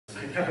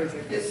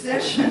his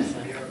session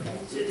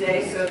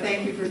today, so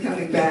thank you for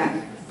coming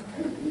back.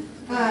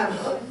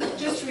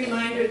 Just a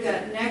reminder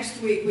that next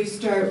week we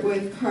start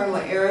with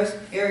Carla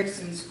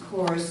Erickson's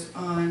course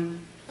on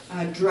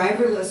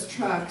driverless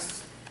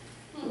trucks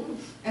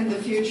and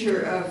the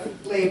future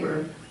of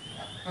labor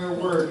or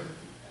work.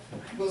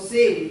 We'll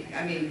see.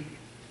 I mean,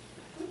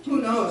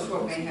 who knows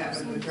what may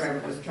happen with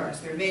driverless trucks.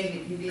 There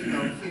may be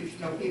no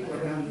people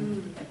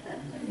around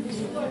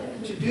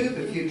to do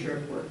the future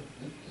of work.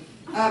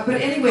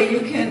 But anyway, you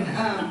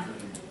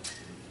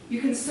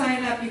can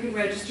sign up, you can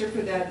register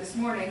for that this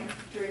morning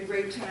during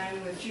break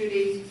time with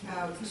Judy.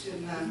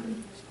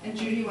 And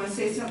Judy, you want to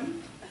say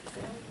something?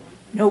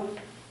 Nope.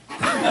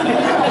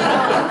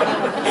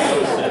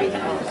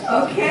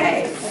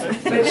 Okay,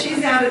 but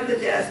she's out at the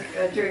desk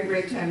during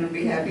break time and will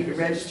be happy to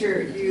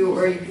register you,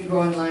 or you can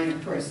go online,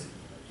 of course.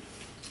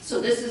 So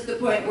this is the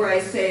point where I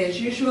say,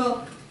 as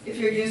usual, if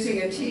you're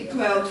using a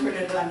T12, turn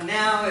it on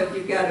now. If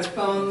you've got a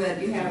phone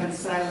that you haven't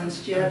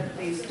silenced yet,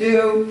 please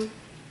do.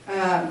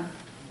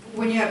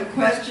 When you have a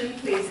question,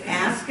 please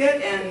ask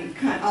it, and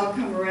I'll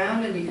come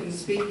around and you can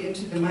speak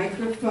into the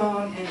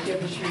microphone and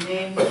give us your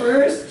name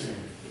first.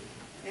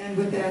 And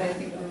with that, I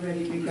think we're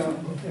ready to go.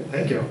 Okay,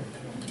 thank you.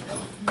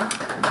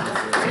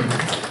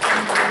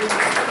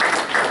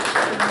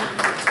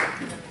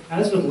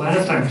 As with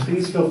last time,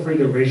 please feel free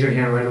to raise your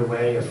hand right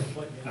away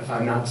if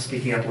I'm not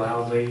speaking up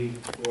loudly,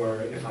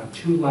 or if I'm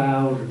too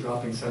loud or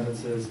dropping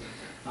sentences.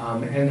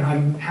 And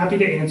I'm happy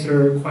to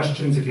answer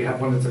questions if you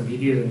have one that's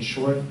immediate and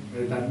short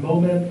at that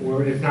moment,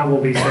 or if not,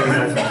 we'll be setting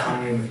aside some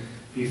time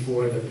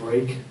before the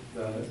break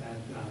at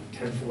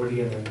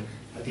 10:40, and then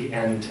at the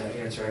end to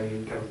answer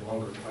any kind of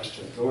longer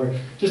questions, or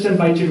just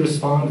invite you to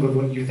respond with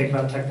what you think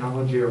about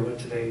technology or what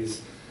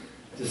today's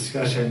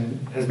discussion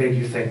has made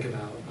you think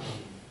about.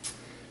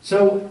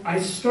 So I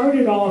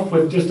started off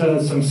with just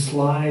some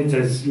slides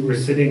as you were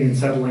sitting and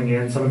settling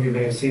in. Some of you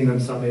may have seen them,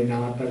 some may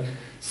not, but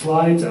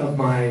slides of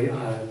my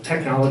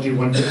Technology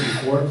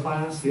 154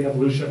 class, the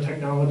evolution of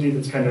technology.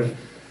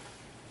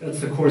 That's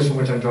the course from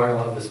which I'm drawing a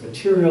lot of this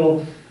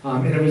material.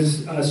 And it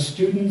was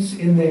students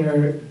in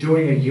there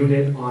doing a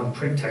unit on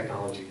print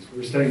technologies. We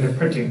were studying the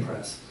printing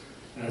press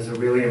as a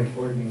really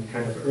important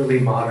kind of early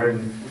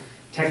modern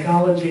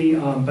technology.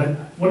 But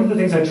one of the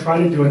things I try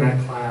to do in that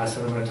class,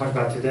 and I'm going to talk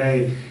about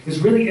today, is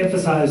really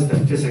emphasize the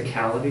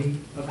physicality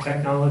of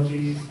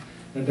technologies.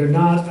 That they're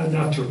not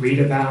enough to read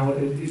about.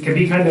 It can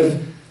be kind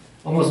of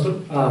almost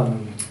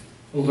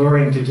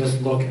alluring to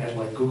just look at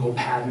like Google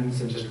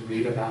patents and just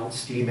read about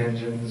steam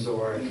engines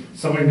or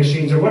sewing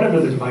machines or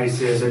whatever the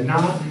device is, and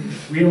not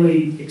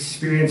really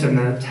experience in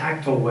that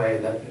tactile way.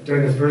 That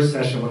during the first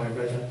session when I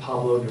read that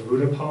Pablo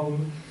Neruda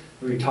poem,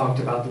 where he talked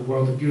about the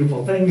world of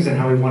beautiful things and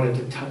how he wanted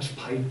to touch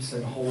pipes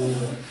and hold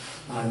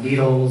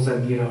needles,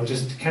 and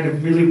just kind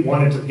of really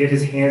wanted to get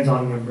his hands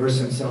on and immerse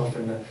himself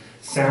in the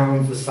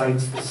sounds, the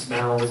sights, the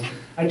smells.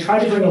 I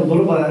try to bring a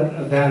little bit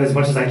of that as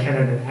much as I can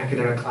in an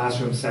academic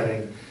classroom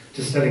setting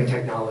to studying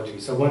technology.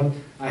 So what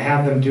I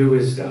have them do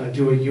is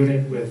do a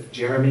unit with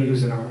Jeremy,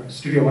 who's in our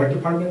studio art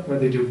department, where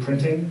they do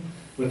printing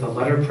with a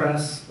letter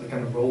press, a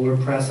kind of roller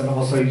press, and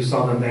also you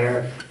saw them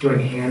there doing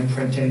hand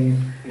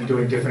printing and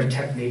doing different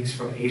techniques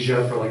from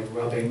Asia for like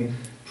rubbing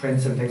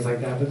prints and things like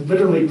that, but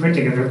literally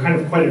printing, and they're kind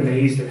of quite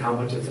amazed at how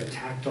much it's a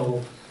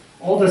tactile,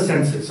 all the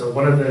senses. So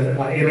one of the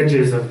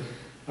images of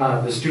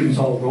the students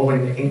all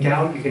rolling the ink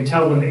out, you can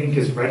tell when the ink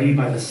is ready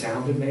by the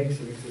sound it makes.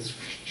 It makes this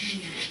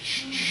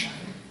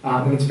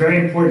and it's very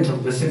important to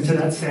listen to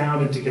that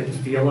sound and to get the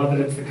feel of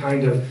it. It's the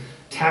kind of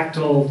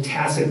tactile,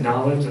 tacit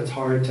knowledge that's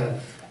hard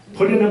to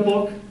put in a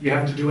book. You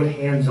have to do it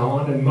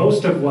hands-on, and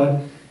most of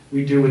what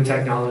we do with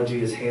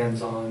technology is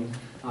hands-on.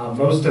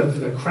 Most of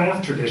the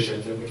craft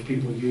traditions in which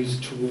people use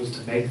tools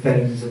to make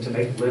things and to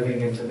make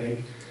living and to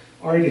make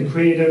art and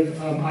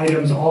creative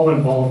items all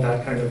involve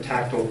that kind of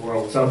tactile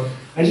world. So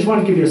I just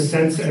want to give you a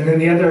sense, and then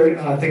the other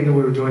thing that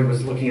we were doing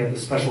was looking at the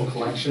special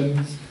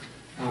collections.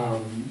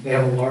 They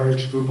have a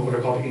large group of what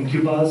are called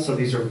incubas, so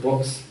these are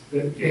books.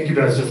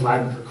 Incuba is just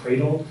Latin for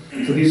cradle.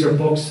 So these are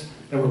books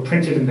that were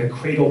printed in the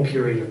cradle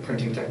period of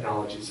printing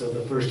technology, so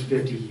the first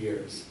 50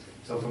 years.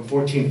 So from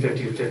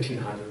 1450 to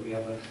 1500, we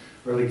have an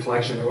early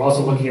collection. They were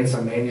also looking at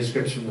some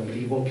manuscripts from the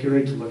medieval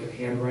period to look at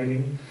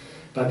handwriting.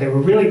 But they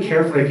were really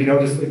carefully, if you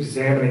notice,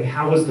 examining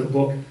how was the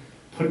book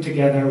put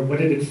together, what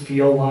did it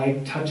feel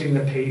like, touching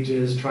the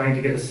pages, trying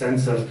to get a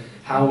sense of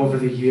how over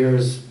the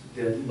years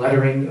the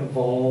lettering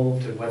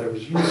evolved and whether it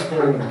was useful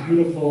and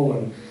beautiful.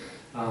 And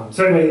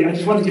so anyway, I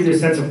just wanted to give you a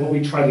sense of what we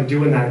try to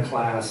do in that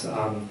class.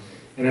 And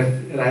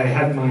if I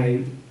had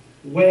my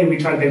way, we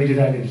try to maybe do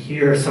that in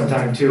here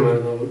sometime too, at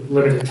a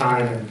limited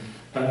time.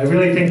 But I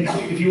really think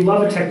if you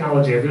love a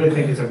technology, I really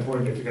think it's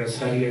important if you're going to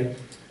study it,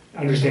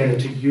 understand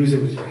it, to use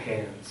it with your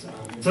hands.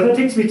 So that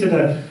takes me to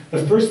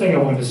the first thing I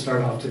wanted to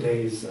start off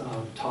today's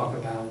talk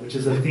about, which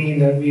is a theme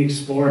that we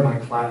explore in my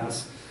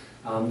class,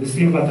 this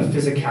theme about the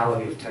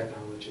physicality of technology.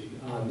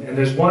 And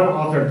there's one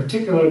author in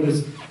particular,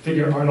 this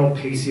figure Arnold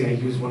Pacey. I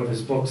used one of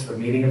his books, The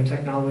Meaning of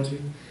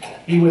Technology.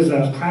 He was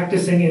a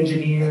practicing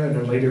engineer and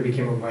then later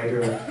became a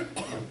writer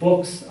of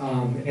books.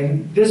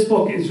 And this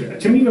book is,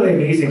 to me, really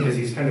amazing because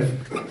he's kind of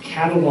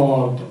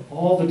cataloged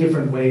all the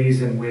different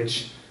ways in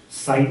which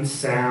sight,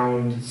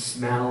 sound,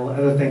 smell,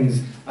 other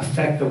things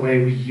affect the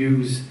way we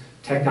use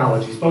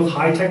technologies, both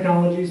high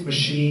technologies,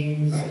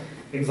 machines,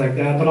 things like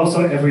that, but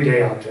also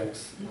everyday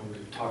objects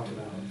we've talked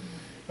about.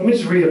 Let me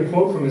just read a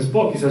quote from his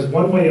book. He says,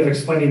 one way of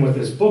explaining what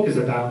this book is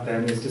about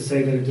then is to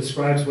say that it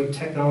describes what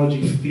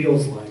technology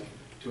feels like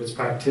to its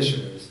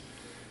practitioners,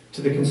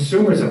 to the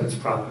consumers of its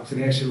products,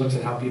 and he actually looks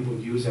at how people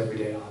use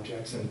everyday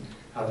objects and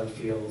how that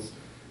feels.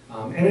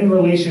 And in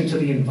relation to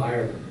the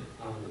environment.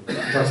 He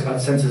talks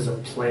about senses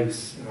of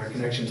place and our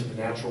connection to the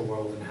natural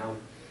world and how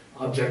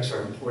objects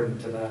are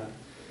important to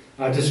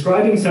that.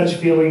 Describing such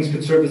feelings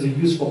could serve as a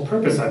useful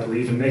purpose, I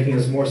believe, in making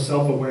us more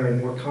self-aware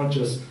and more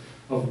conscious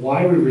of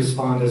why we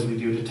respond as we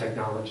do to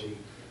technology,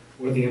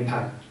 or the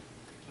impact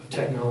of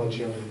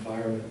technology on the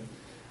environment.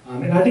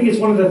 And I think it's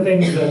one of the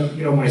things that,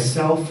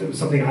 myself, it was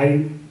something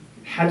I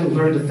had to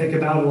learn to think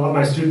about. A lot of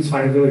my students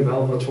find it really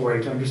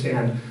revelatory to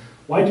understand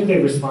why do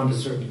they respond to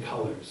certain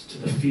colors, to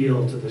the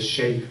feel, to the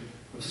shape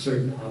of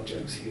certain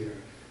objects here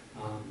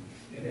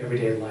in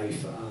everyday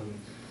life.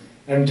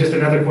 And just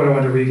another quote I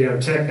want to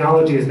read,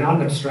 technology is not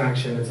an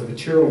abstraction, it's a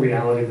material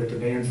reality that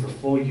demands the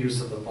full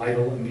use of the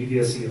vital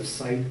immediacy of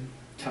sight,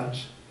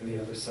 touch, and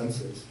the other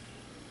senses.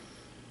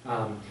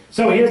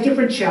 So he has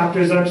different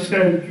chapters, and I'm just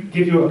going to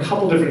give you a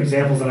couple different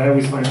examples that I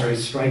always find very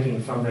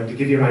striking from them to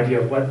give you an idea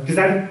of what, because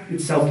that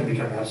itself can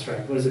become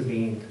abstract. What does it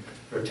mean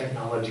for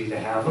technology to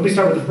have? Let me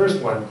start with the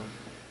first one.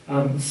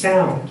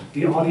 Sound,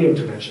 the audio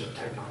dimension of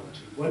technology.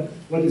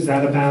 What is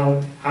that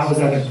about? How is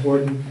that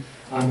important?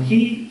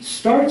 He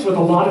starts with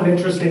a lot of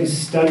interesting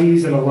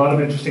studies and a lot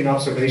of interesting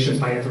observations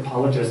by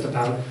anthropologists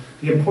about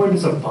the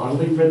importance of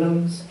bodily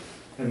rhythms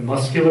and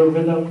muscular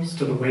rhythms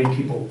to the way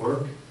people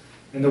work,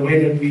 and the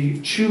way that we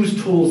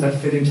choose tools that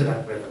fit into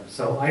that rhythm.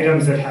 So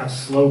items that have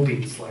slow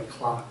beats, like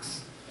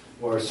clocks,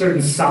 or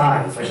certain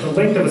size, like the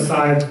length of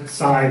a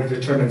side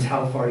determines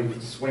how far you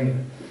can swing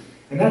it.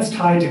 And that's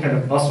tied to kind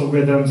of muscle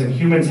rhythms, and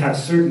humans have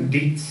certain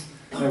beats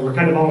that we're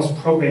kind of almost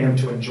programmed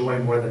to enjoy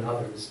more than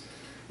others.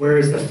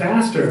 Whereas the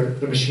faster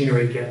the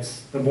machinery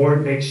gets, the more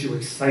it makes you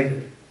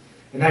excited.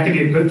 And that can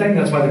be a good thing.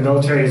 That's why the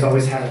military has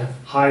always had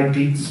high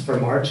beats for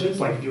marches.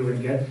 Like if you were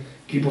to get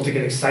people to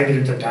get excited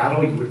into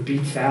battle, you would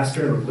beat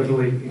faster and would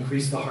literally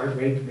increase the heart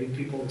rate to make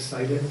people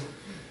excited.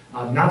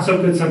 Not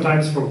so good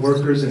sometimes for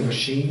workers and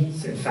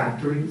machines in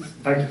factories.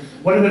 In fact,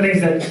 one of the things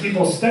that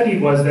people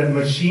studied was that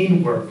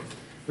machine work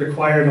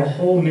required a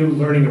whole new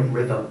learning of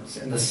rhythms.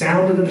 And the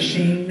sound of the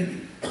machine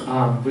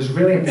was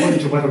really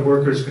important to whether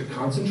workers could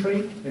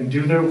concentrate and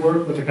do their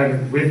work with a kind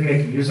of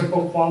rhythmic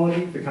musical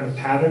quality, the kind of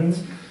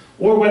patterns,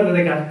 or whether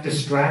they got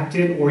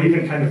distracted or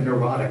even kind of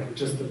neurotic.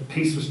 Just the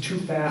pace was too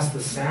fast,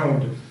 the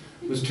sound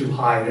was too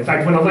high. In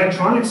fact, when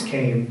electronics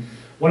came,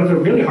 one of the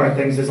really hard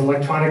things is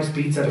electronics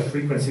beats at a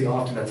frequency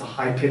often that's a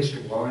high-pitched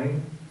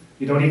whine.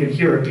 You don't even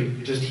hear a beat,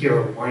 you just hear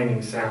a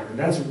whining sound. And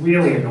that's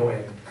really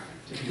annoying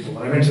to people.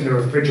 I mentioned the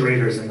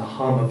refrigerators and the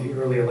hum of the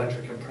early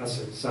electric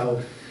compressors.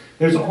 So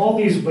there's all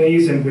these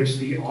ways in which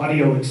the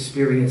audio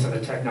experience of a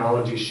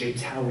technology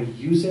shapes how we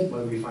use it,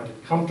 whether we find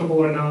it comfortable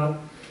or not.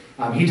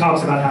 He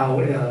talks about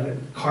how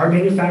car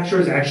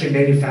manufacturers actually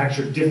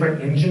manufacture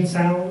different engine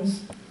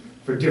sounds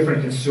for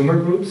different consumer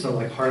groups. So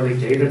like Harley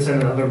Davidson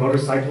and other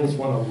motorcycles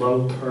want a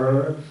low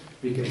purr.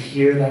 We can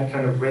hear that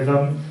kind of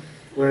rhythm.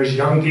 Whereas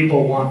young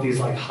people want these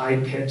like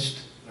high-pitched,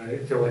 I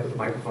feel like with the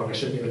microphone, I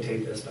shouldn't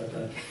imitate this, but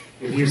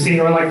if you've seen,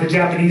 or like the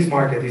Japanese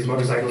market, these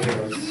motorcycles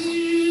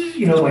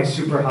go, like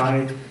super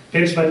high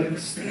pitch, but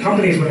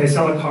companies, when they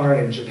sell a car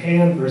in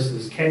Japan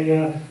versus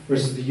Kenya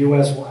versus the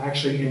US, will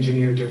actually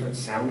engineer different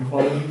sound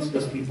qualities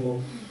because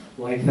people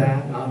like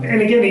that.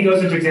 And again, he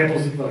goes into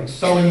examples of like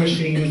sewing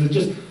machines and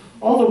just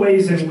all the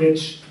ways in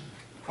which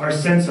our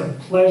sense of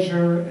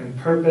pleasure and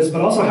purpose,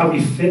 but also how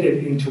we fit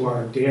it into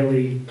our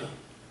daily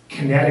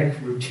kinetic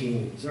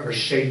routines are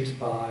shaped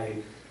by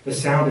the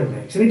sound it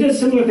makes. And he does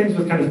similar things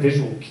with kind of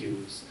visual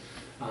cues.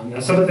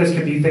 Now some of this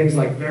can be things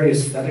like very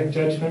aesthetic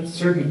judgments.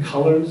 Certain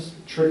colors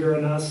trigger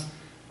in us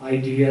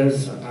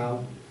ideas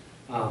about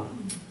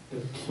the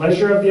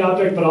pleasure of the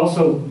object, but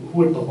also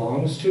who it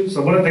belongs to.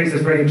 So one of the things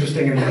that's very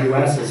interesting in the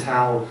US is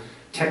how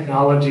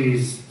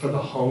technologies for the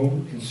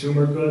home,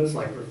 consumer goods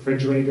like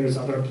refrigerators,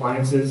 other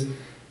appliances,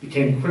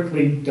 became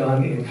quickly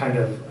done in kind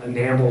of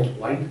enameled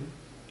white.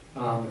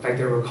 In fact,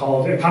 they were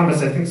called,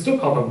 economists I think still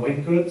call them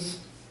white goods.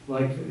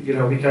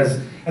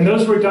 And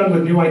those were done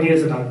with new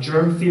ideas about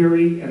germ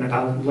theory and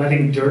about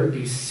letting dirt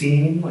be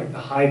seen, like the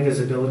high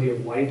visibility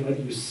of white, let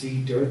you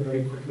see dirt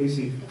very quickly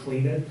so you can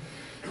clean it.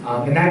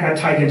 And that got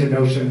tied into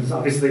notions,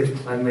 obviously, of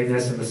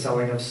cleanliness and the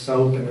selling of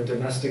soap and the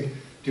domestic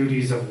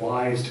duties of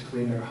wives to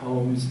clean their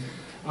homes.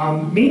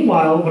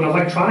 Meanwhile, when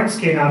electronics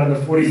came out in the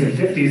 40s and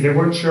 50s, they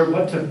weren't sure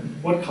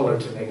what color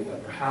to make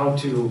them or how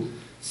to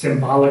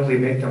symbolically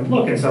make them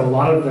look. And so a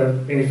lot of the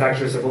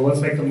manufacturers said, well,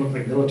 let's make them look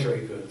like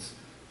military goods.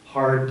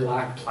 Hard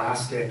black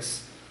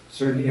plastics,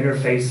 certain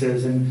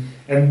interfaces,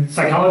 and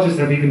psychologists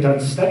have even done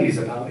studies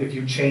about if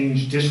you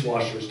change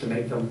dishwashers to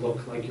make them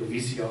look like your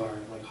VCR,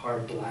 like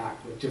hard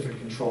black with different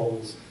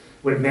controls,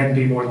 would men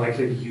be more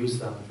likely to use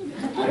them, and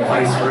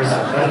vice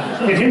versa.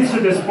 But it hints to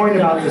this point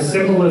about the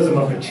symbolism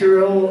of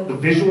material, the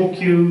visual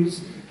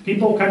cues.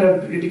 People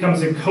it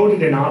becomes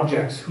encoded in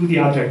objects, who the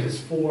object is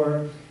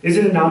for. Is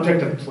it an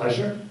object of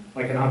pleasure,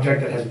 like an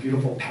object that has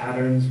beautiful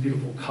patterns,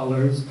 beautiful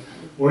colors?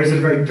 Or is it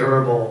a very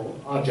durable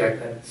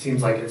object that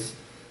seems like it's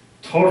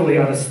totally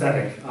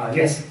unaesthetic?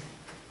 Yes?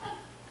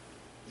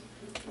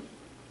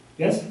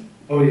 Yes?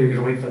 Oh, you're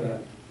gonna wait for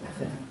that.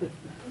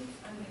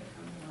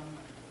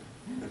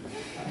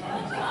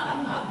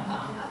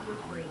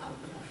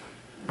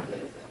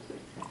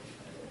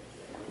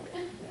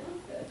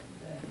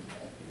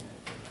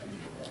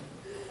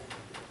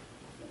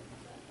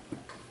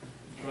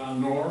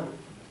 John Noor.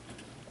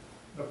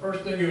 The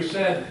first thing you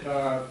said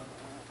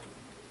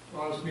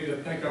caused me to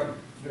think of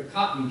the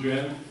cotton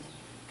gin,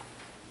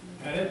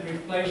 and it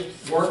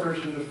replaced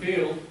workers in the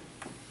field,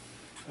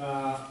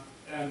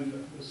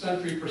 and the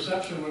sensory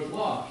perception was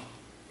lost.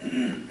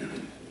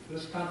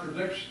 This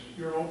contradicts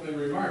your opening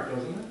remark,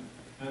 doesn't it?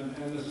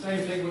 And the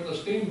same thing with the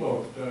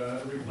steamboat,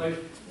 replaced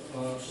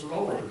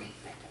rowers.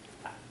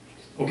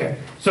 Okay,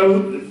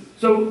 so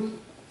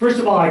first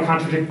of all, I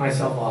contradict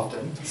myself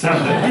often, so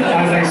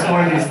as I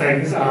explore these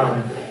things,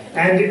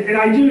 and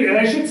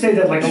I should say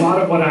that like a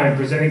lot of what I'm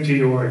presenting to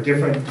you are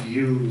different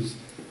views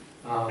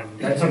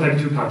that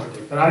sometimes do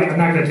contradict, but I'm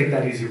not going to take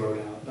that easy road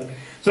out. But,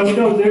 so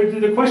no,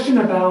 the question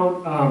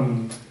about,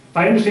 if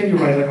I understand you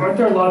right, like aren't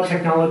there a lot of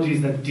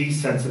technologies that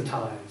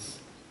desensitize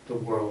the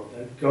world,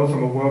 that go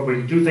from a world where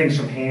you do things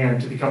from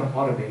hand to become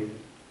automated,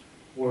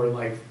 or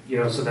like,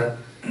 so that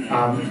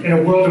in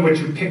a world in which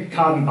you picked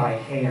cotton by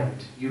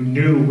hand, you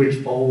knew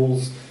which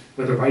bowls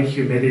with the right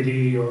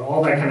humidity, or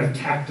all that kind of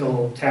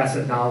tactile,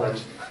 tacit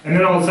knowledge, and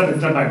then all of a sudden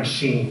it's done by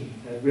machine,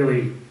 that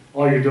really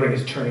all you're doing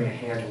is turning a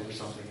handle or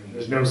something, and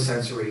there's no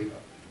sensory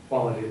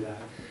quality to that.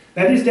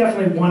 That is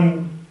definitely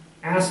one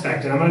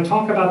aspect, and I'm going to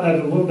talk about that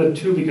a little bit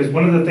too, because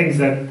one of the things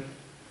that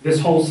this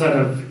whole set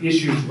of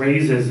issues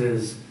raises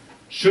is,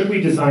 should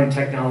we design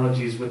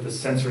technologies with the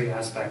sensory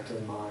aspect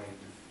in mind?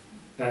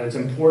 That it's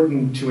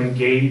important to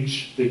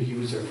engage the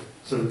user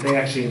so that they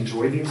actually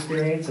enjoy the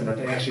experience and that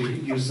they actually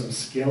use some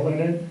skill in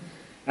it,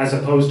 as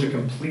opposed to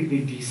completely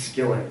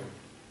de-skilling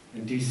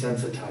and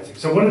desensitizing.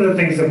 So one of the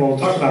things that we'll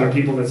talk about are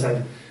people that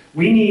said,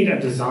 we need a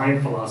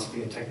design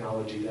philosophy in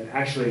technology that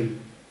actually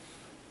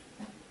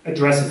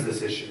addresses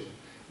this issue.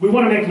 We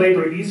want to make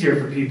labor easier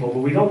for people, but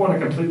we don't want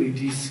to completely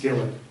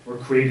de-skill it or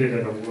create it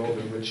in a world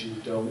in which you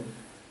don't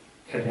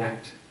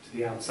connect to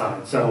the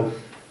outside. So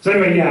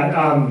anyway,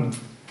 yeah,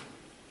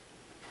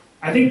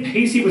 I think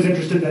Pacey was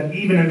interested that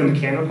even in the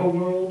mechanical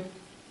world,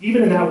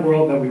 even in that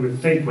world that we would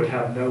think would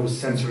have no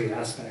sensory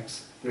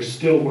aspects, there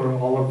still were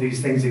all of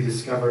these things he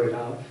discovered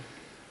about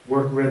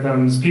work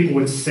rhythms. People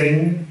would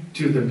sing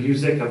to the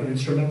music of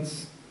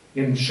instruments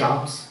in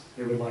shops.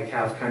 They would like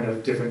have kind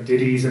of different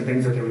ditties and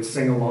things that they would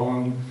sing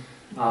along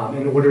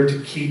in order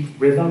to keep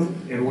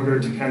rhythm, in order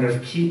to kind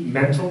of keep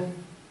mental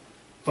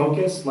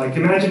focus. Like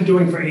imagine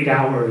doing for 8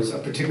 hours a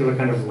particular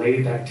kind of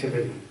lathe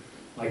activity,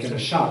 like in a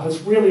shop.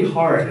 That's really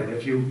hard, and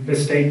if you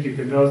mistake, you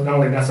can not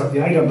only mess up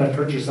the item, but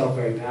hurt yourself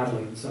very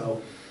badly. And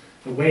so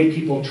the way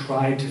people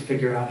tried to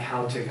figure out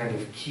how to kind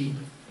of keep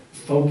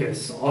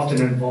focus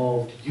often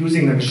involved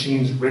using the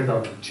machine's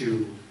rhythm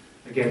to,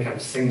 again, kind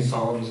of sing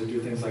songs or do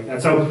things like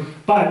that. So,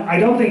 but I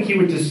don't think he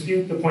would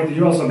dispute the point that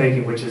you're also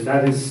making, which is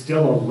that is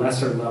still a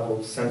lesser level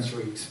of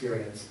sensory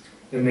experience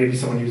than maybe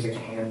someone using a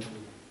hand tool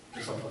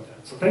or something like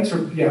that. So thanks for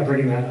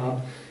bringing that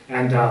up.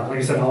 And like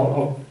I said,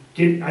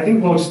 I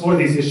think we'll explore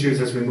these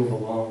issues as we move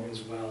along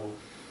as well.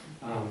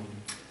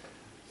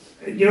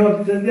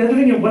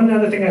 One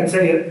other thing I'd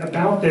say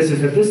about this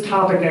is that this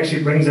topic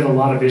actually brings in a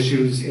lot of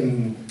issues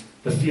in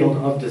the field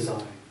of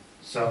design.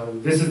 So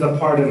this is the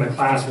part in the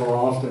class where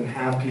I'll often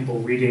have people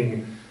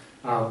reading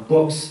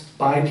books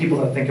by people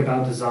that think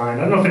about design.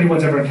 I don't know if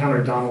anyone's ever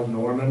encountered Donald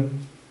Norman.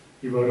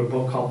 He wrote a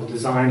book called The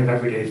Design of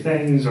Everyday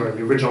Things, or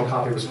the original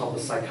copy was called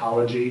The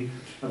Psychology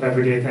of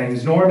Everyday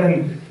Things.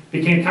 Norman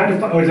became kind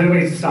of, does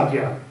anybody stop?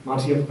 Yeah,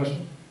 Monty, you have a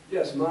question?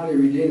 Yes, Monty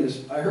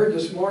Redenis. I heard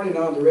this morning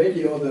on the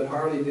radio that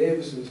Harley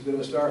Davidson's going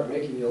to start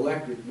making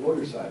electric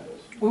motorcycles.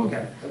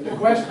 Okay. And the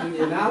question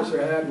the announcer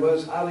had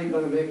was, how are they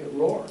going to make it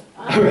roar?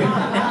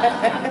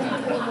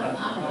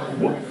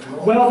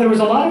 Well, there was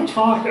a lot of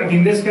talk,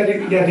 these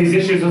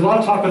issues, there's a lot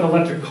of talk with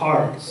electric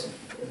cars.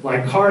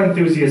 Like car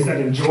enthusiasts that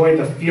enjoy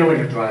the feeling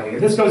of driving.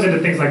 And this goes into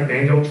things like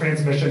manual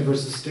transmission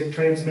versus stick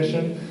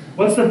transmission.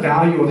 What's the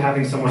value of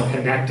having someone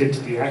connected to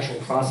the actual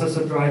process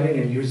of driving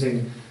and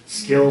using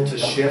skill to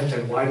shift,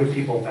 and why do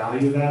people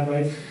value that,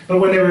 right? But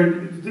when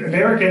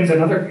Americans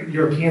and other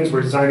Europeans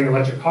were designing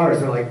electric cars,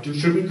 they're like,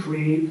 should we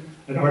create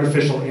an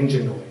artificial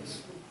engine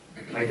noise?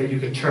 Like that you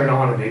could turn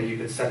on and maybe you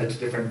could set it to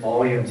different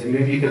volumes, and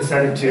maybe you could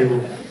set it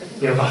to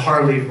you know, the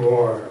Harley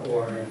roar,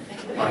 or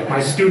like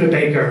my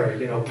Studebaker,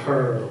 you know,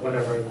 purr, or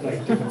whatever,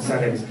 like different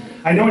settings.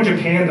 I know in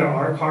Japan there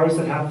are cars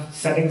that have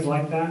settings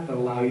like that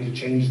allow you to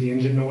change the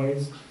engine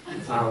noise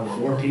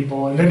for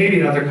people, and then maybe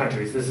in other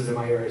countries. This isn't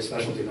my area of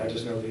specialty, I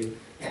just know the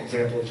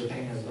example of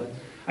Japan. But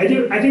I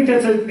think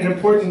that's an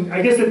important,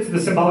 I guess it's the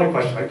symbolic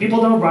question, right?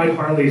 People don't ride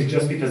Harleys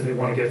just because they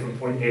want to get from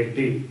point A to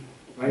B,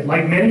 right?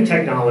 Like many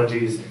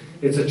technologies,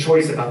 it's a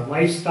choice about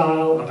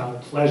lifestyle,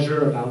 about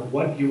pleasure, about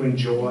what you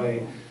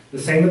enjoy. The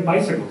same with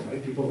bicycles,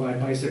 right? People ride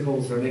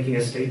bicycles, they're making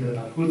a statement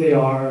about who they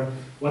are,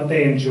 what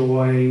they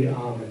enjoy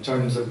in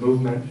terms of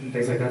movement and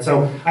things like that.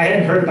 So I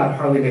hadn't heard about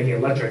Harley making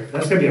electric.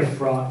 That's going to be a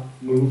fraught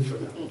move for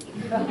them.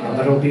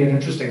 But it'll be an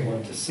interesting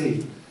one to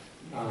see.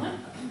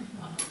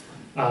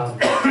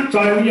 So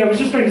I was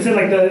just trying to say,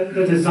 like,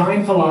 the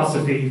design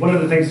philosophy, one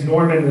of the things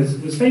Norman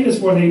was famous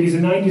for in the 80s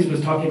and 90s was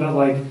talking about,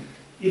 like,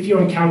 if you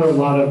encounter a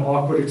lot of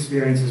awkward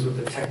experiences with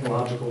the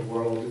technological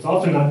world, it's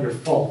often not your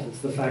fault. It's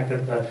the fact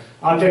that the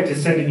object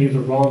is sending you the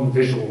wrong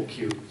visual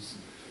cues.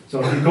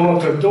 So if you go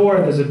up to a door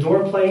and there's a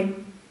door plate,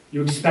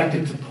 you expect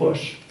it to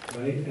push,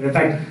 right? And in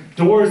fact,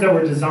 doors that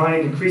were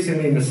designed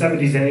increasingly in the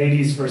 70s and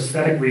 80s for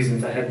aesthetic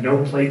reasons that had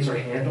no plates or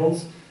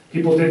handles,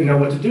 people didn't know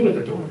what to do with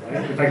the door,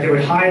 right? In fact, they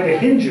would hide the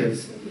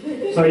hinges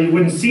so you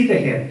wouldn't see the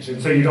hinge,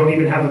 and so you don't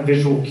even have a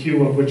visual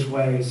cue of which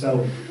way.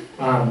 So,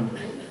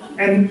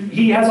 and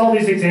he has all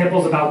these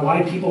examples about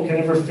why people can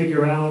never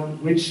figure out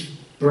which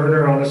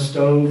burner on a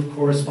stove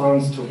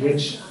corresponds to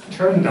which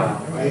turn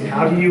dial, right?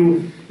 How do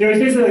you know,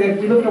 basically,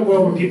 we live in a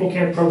world where people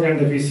can't program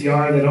the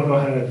VCR, they don't know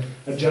how to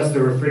adjust the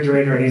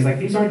refrigerator, and he's like,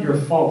 these aren't your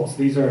faults,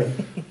 these are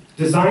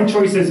design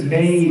choices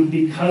made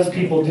because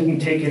people didn't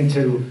take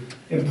into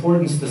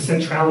importance the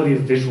centrality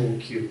of visual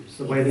cues,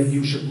 the way that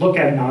you should look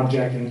at an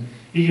object, and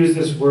he used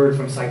this word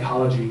from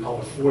psychology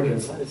called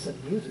affordances.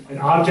 An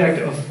object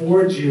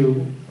affords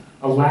you,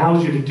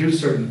 allows you to do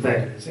certain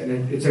things,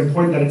 and it's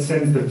important that it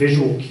sends the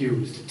visual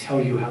cues to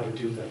tell you how to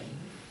do them.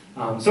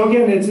 So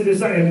again,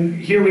 and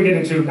here we get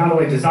into not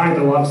only design,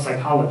 but a lot of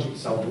psychology.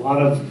 So a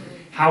lot of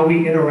how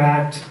we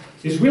interact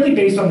is really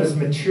based on this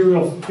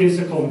material,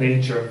 physical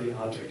nature of the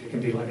object. It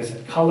can be, like I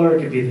said, color,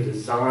 it can be the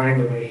design,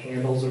 the way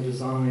handles are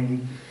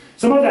designed.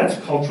 Some of that's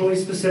culturally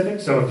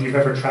specific, so if you've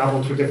ever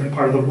traveled to a different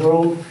part of the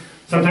world,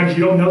 sometimes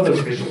you don't know those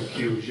visual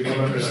cues. You don't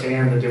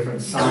understand the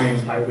different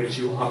signs by which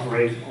you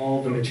operate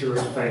all the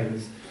material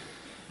things.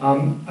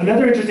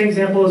 Another interesting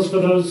example is for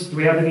those, do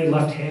we have any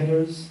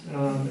left-handers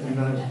in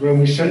the room?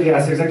 We should,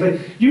 yes, exactly.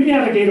 You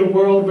navigate a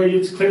world where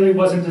it clearly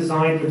wasn't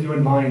designed with you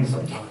in mind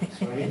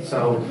sometimes, right?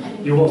 So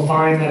you will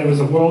find that it was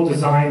a world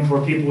designed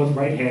for people with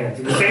right hands.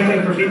 And the same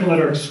thing for people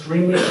that are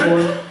extremely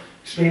short,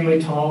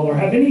 extremely tall, or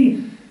have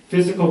any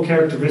physical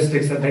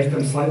characteristics that make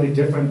them slightly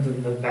different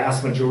than the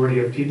vast majority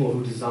of people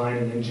who design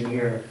and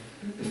engineer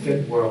the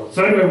fit world.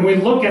 So anyway, when we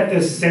look at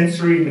this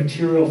sensory,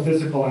 material,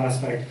 physical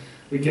aspect,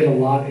 we get a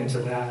lot into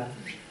that.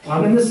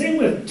 And the same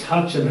with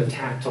touch and the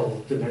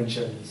tactile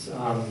dimensions.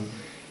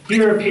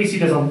 Here, Pacey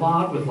does a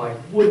lot with like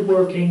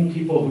woodworking,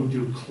 people who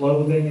do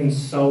clothing and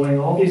sewing,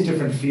 all these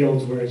different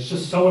fields where it's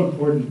just so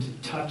important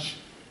to touch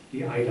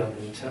the item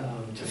and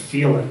to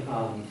feel it.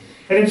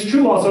 And it's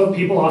true also,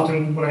 people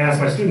often, when I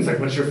ask my students, like,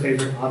 what's your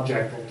favorite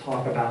object, they'll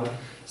talk about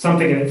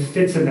something and it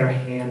fits in their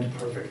hand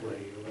perfectly.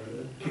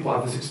 Or people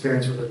have this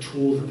experience with a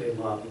tool that they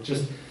love. It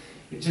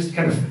just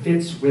kind of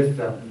fits with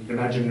them. You can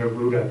imagine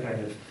Neruda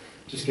kind of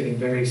just getting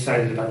very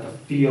excited about the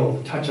feel,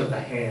 the touch of the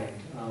hand.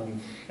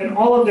 And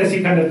all of this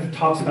he kind of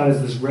talks about as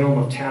this realm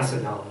of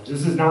tacit knowledge.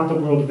 This is not the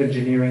world of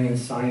engineering and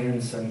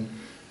science and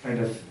kind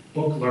of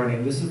book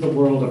learning. This is the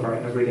world of our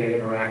everyday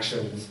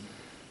interactions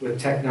with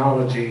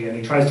technology, and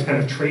he tries to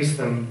kind of trace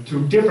them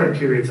through different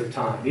periods of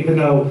time, even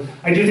though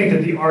I do think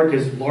that the arc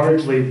is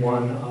largely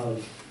one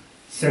of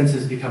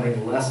senses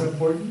becoming less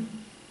important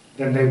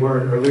than they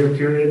were in earlier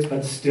periods,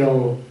 but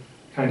still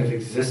kind of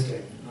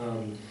existing.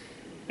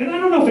 And I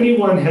don't know if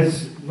anyone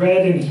has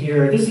read in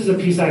here, this is a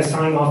piece I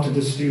assigned off to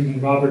the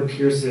student, Robert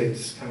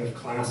Piercig's kind of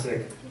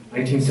classic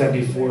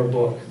 1974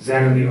 book,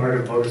 Zen and the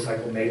Art of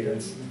Motorcycle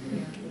Maintenance.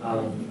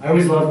 I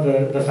always loved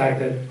the fact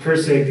that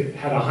Piercig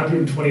had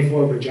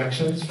 124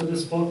 rejections for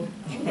this book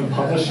from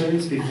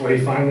publishers before he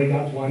finally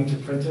got one to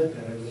print it,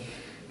 and it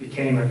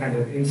became a kind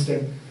of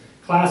instant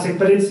classic.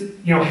 But it's,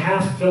 you know,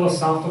 half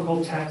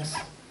philosophical text,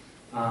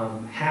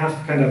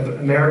 half kind of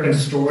American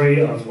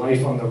story of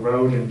life on the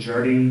road and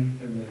journey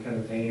in the kind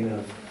of vein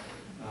of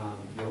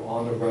you know,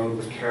 On the Road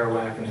with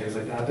Kerouac and things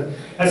like that. But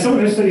as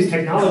someone who studies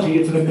technology,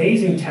 it's an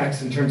amazing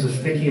text in terms of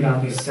thinking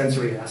about these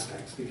sensory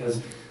aspects, because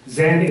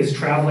Zen is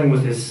traveling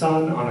with his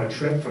son on a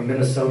trip from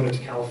Minnesota to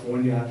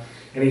California,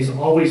 and he's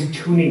always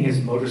tuning his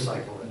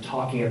motorcycle and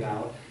talking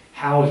about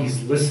how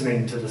he's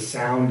listening to the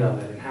sound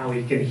of it and how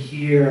he can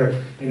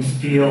hear and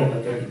feel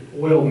that the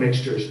oil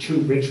mixture is too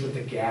rich with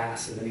the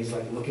gas, and then he's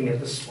like looking at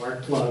the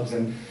spark plugs,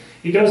 and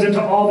he goes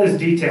into all this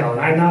detail.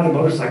 And I'm not a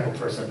motorcycle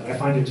person, but I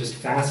find it just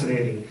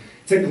fascinating.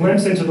 It's a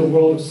glimpse into the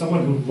world of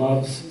someone who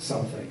loves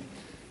something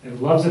and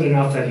loves it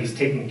enough that he's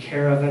taking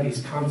care of it,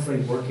 he's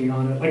constantly working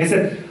on it. Like I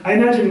said, I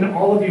imagine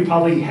all of you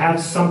probably have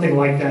something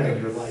like that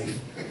in your life.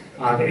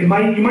 You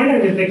might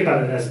not even think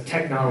about it as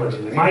technology.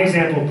 Like my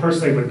example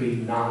personally would be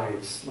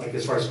knives, like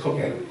as far as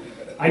cooking.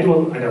 I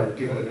know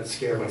people get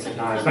scared when I say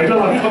knives, but I do a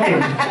lot of cooking.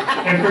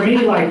 And for me,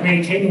 like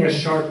maintaining a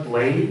sharp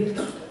blade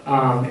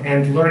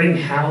and learning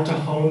how to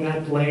hone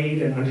that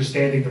blade and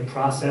understanding the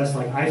process,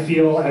 like I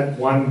feel at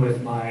one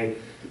with my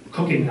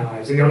cooking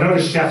knives. And you'll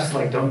notice chefs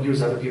like don't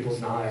use other people's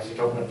knives or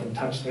don't let them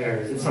touch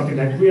theirs. It's something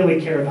that I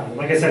really care about. And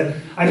like I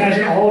said, I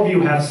imagine all of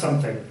you have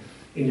something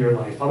in your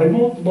life. Probably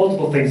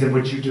multiple things in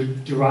which you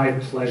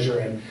derive pleasure.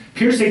 And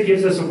Pirsig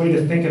gives us a way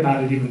to think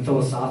about it even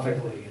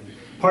philosophically.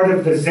 And part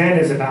of the Zen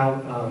is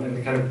about, and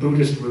the kind of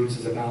Buddhist roots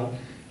is about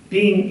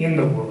being in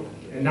the world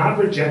and not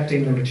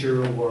rejecting the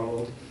material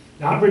world,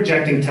 not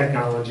rejecting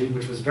technology,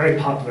 which was very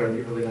popular in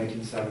the early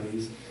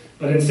 1970s,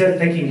 but instead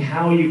thinking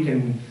how you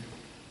can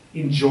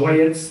enjoy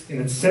it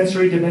in its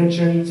sensory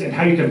dimensions and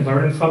how you can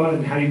learn from it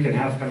and how you can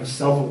have kind of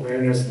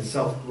self-awareness and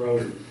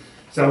self-growth.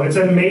 So it's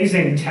an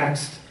amazing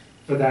text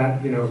for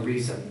that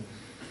reason.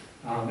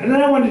 And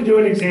then I wanted to do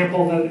an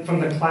example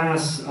from the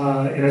class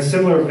in a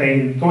similar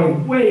vein,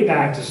 going way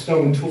back to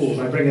stone tools.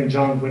 I bring in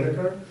John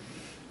Whitaker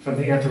from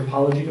the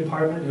anthropology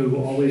department, who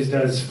always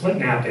does flint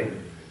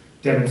knapping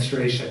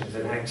demonstrations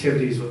and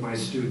activities with my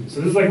students.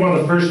 So this is like one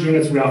of the first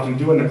units we often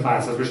do in the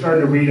class, as we're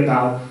starting to read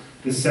about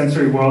the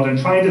sensory world and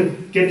trying to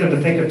get them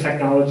to think of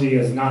technology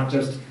as not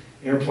just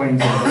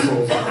airplanes and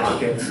missiles and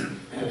rockets,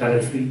 but that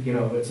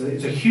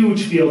it's a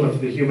huge field of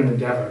the human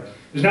endeavor.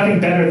 There's nothing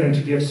better than to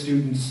give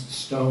students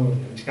stone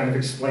and to kind of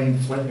explain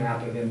flint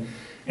knapping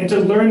and to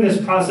learn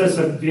this process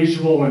of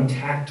visual and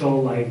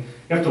tactile, like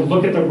you have to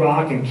look at the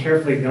rock and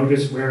carefully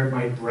notice where it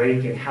might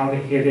break and how to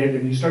hit it,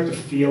 and you start to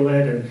feel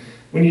it. And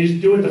when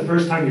you do it the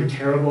first time, you're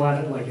terrible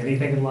at it, like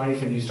anything in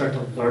life, and you start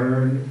to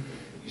learn.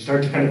 You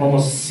start to kind of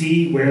almost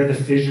see where the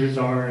fissures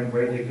are and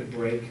where they could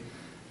break.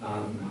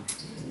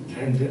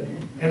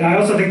 And I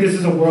also think this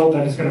is a world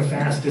that is going to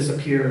fast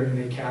disappear in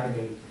the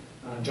academy.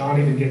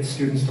 John even gets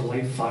students to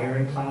light fire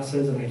in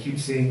classes, and I keep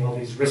seeing all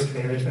these risk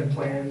management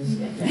plans.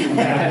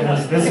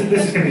 This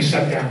is going to be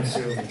shut down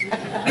soon.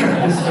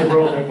 This is a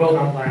world that will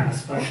not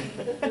last. But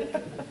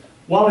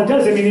while it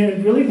does,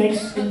 it really makes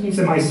students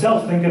and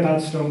myself think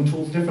about stone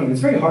tools differently.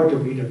 It's very hard to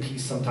read a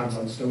piece sometimes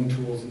on stone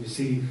tools, and you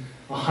see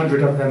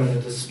 100 of them in a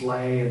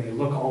display, and they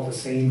look all the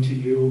same to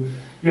you.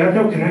 You have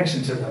no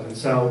connection to them. And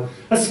so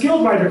a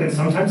skilled writer can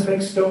sometimes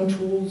make stone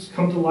tools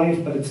come to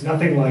life, but it's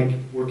nothing like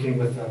working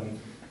with them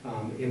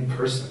in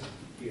person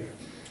here.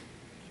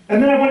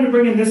 And then I wanted to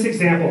bring in this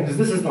example, because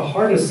this is the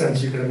hardest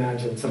sense you can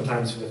imagine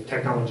sometimes with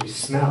technology,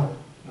 smell.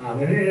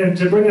 And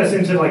to bring us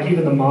into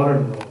even the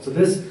modern world. So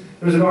there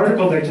was an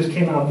article that just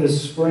came out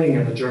this spring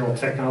in the journal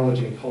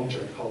Technology and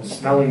Culture called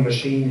Smelling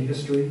Machine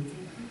History,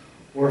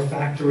 or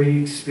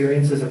Factory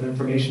Experiences of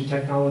Information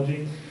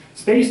Technology.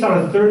 It's based on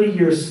a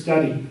 30-year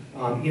study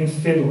in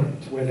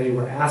Finland, where they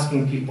were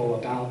asking people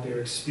about their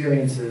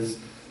experiences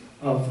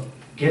of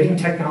getting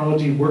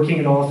technology, working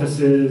in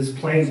offices,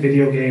 playing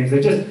video games. They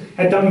just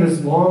had done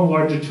this long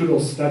longitudinal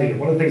study, and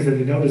one of the things that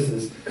they noticed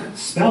is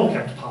smell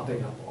kept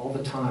popping up all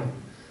the time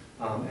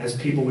as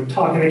people would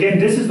talk. And again,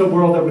 this is the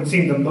world that would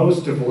seem the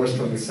most divorced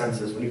from the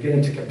senses. When you get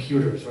into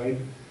computers, right?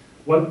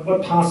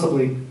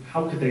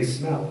 How could they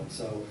smell?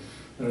 So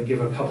I'm going to give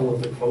a couple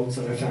of the quotes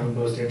that I found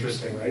most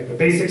interesting, right? The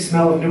basic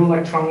smell of new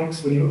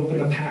electronics when you open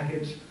the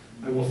package.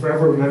 I will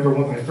forever remember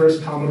what my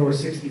first Commodore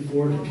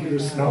 64 computer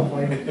smelled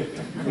like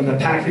when the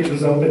package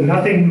was open.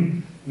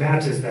 Nothing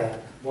matches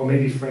that. Well,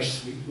 maybe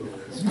fresh sweet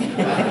rolls.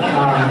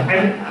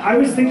 And I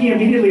was thinking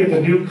immediately of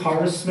the new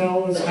car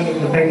smell as kind of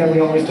the thing that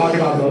we always talk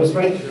about most,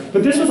 right?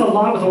 But this was a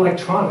lot with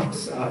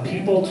electronics.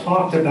 People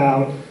talked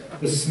about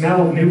the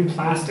smell of new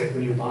plastic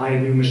when you buy a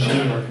new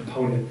machine or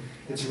component.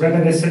 It's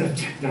reminiscent of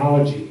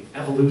technology,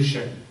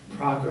 evolution,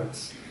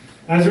 progress.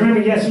 And I was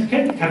remembering, yes, you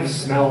can kind of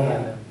smell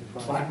that,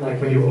 like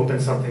when you open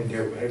something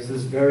new, right? It's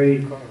this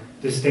very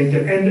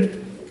distinctive.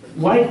 And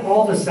like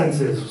all the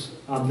senses,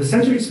 the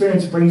sensory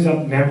experience brings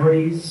up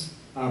memories.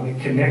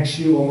 It connects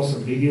you almost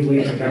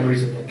immediately to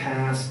memories of the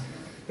past.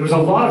 There was a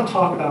lot of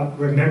talk about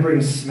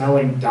remembering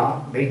smelling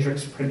dot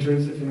matrix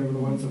printers, if you remember the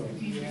ones,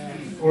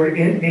 or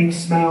ink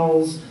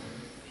smells.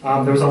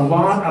 There was a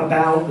lot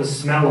about the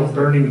smell of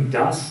burning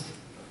dust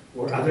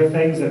or other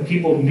things, that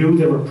people knew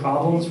there were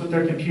problems with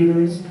their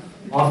computers,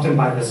 often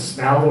by the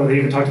smell, or they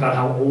even talked about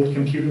how old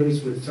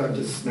computers would start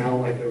to smell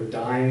like they were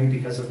dying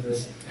because of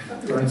this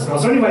burn smell.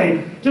 So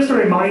anyway, just a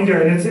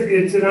reminder, and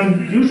it's an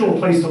unusual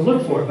place to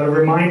look for it, but a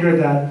reminder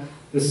that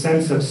the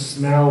sense of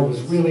smell was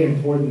really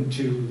important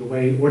to the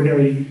way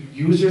ordinary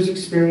users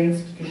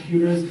experienced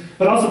computers.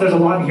 But also there's a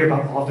lot in here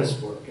about office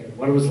work and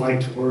what it was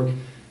like to work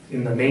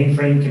in the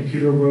mainframe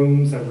computer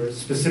rooms that were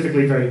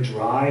specifically very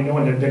dry. No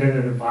one had been in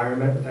an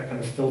environment with that kind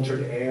of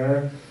filtered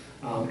air.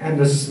 And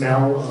the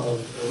smell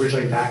of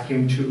originally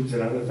vacuum tubes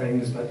and other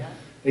things. But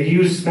they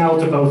used smell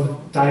to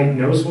both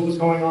diagnose what was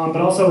going on,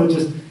 but also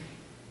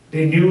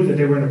they knew that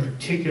they were in a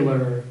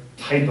particular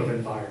type of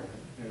environment.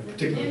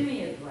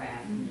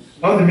 Mimeograph machine.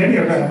 Oh, the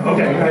mimeograph.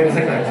 Okay, right,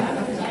 exactly.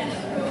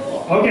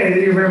 Okay,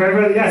 do you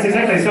remember? Yes,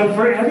 exactly. So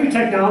for every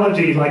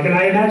technology, like, and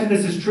I imagine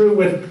this is true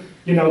with,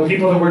 you know,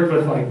 people that work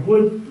with like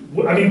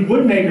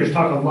wood makers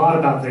talk a lot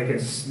about they can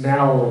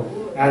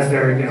smell as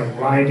they're, you know,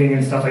 grinding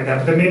and stuff like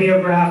that. But the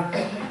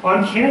mimeograph,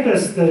 on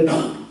campus,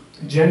 the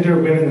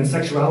Gender, Women, and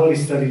Sexuality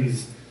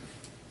Studies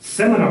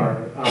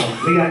seminar,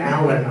 Leah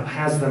Allen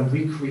has them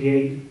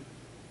recreate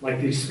like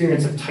the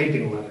experience of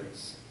typing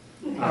letters.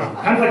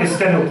 Kind of like a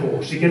steno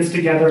pool. She gets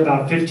together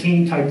about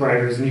 15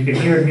 typewriters, and you can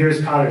hear in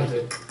Mears Cottage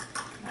that.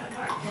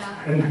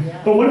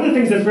 But one of the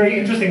things that's very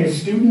interesting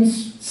is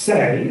students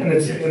say,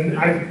 and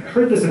I've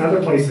heard this in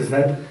other places,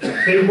 that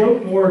they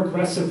wrote more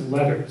aggressive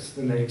letters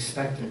than they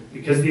expected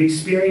because the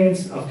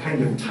experience of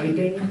kind of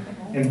typing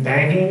and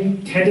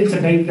banging tended to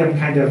make them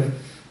kind of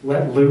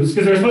let loose,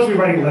 because they're supposed to be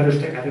writing letters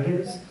to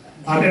editors.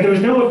 And there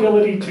was no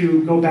ability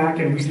to go back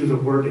and redo the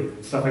wording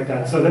and stuff like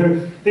that. So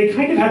they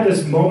kind of had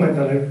this moment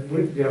that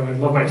I'd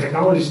love my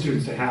technology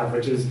students to have,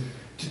 which is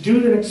to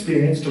do an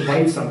experience, to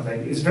write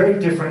something, is very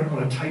different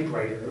on a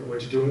typewriter, or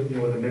to do it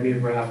with a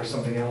mimeograph or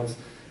something else,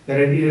 than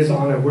it is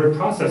on a word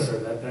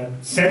processor.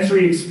 That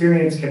sensory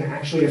experience can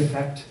actually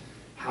affect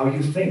how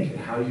you think and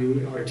how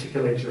you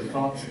articulate your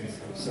thoughts and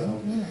stuff.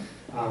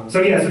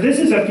 So this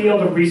is a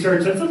field of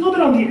research that's a little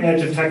bit on the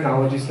edge of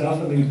technology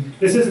stuff. I mean,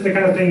 this isn't the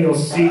kind of thing you'll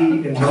see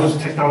in most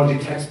technology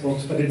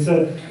textbooks, but it's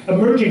an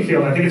emerging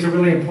field. I think it's a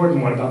really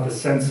important one about the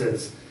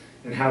senses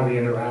and how we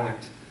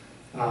interact.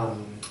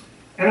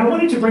 And I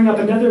wanted to bring up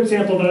another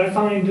example that I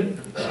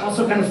find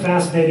also kind of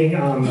fascinating,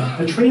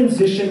 the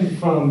transition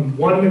from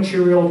one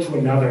material to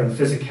another in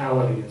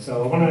physicality.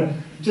 So I want to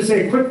just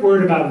say a quick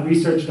word about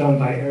research done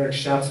by Eric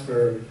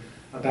Schatzberg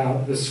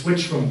about the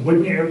switch from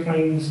wooden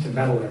airplanes to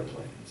metal airplanes.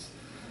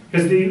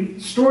 Because the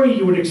story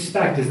you would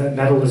expect is that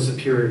metal is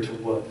superior to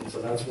wood, and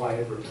so that's why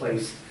it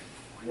replaced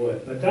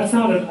wood. But that's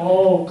not at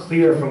all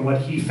clear from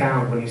what he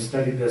found when he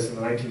studied this in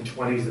the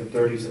 1920s and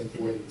 30s and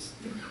 40s.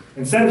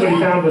 Instead, what he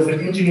found was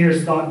that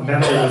engineers thought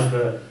metal was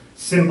the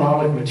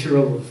symbolic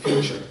material of the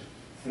future,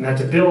 and that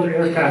to build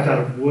aircraft out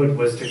of wood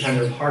was to kind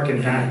of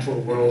harken back to a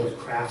world of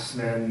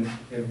craftsmen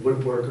and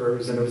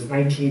woodworkers, and it was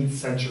 19th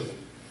century.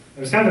 It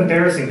was kind of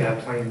embarrassing to have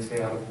planes made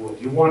out of wood.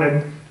 You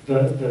wanted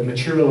the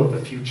material of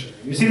the future.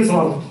 You see this a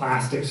lot with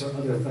plastics or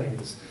other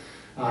things.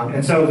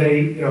 And so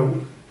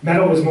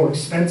metal was more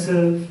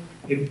expensive,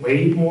 it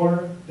weighed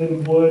more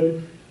than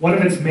wood. One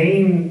of its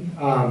main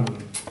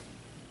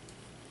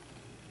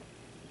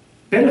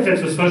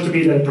benefits was supposed to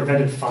be that it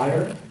prevented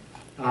fire.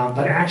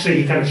 But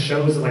actually, he kind of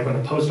shows that, like, when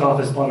the post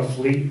office bought a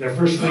fleet, their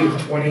first fleet of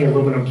 20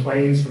 aluminum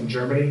planes from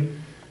Germany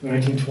in the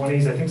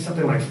 1920s, I think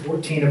something like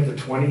 14 of the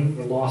 20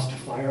 were lost to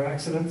fire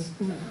accidents.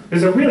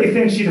 Because a really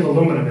thin sheet of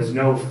aluminum has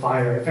no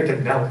fire. In fact,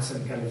 it melts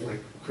and kind of like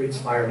creates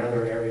fire in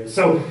other areas.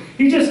 So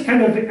he just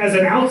kind of, as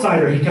an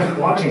outsider, he kept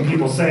watching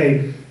people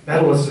say,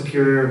 metal is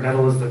superior,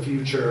 metal is the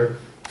future,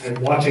 and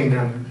watching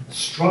them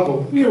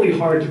struggle really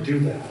hard to do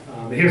that.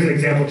 Here's an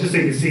example, just so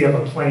you can see of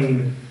a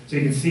plane. So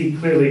you can see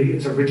clearly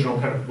its original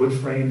kind of wood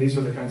frame. These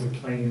were the kinds of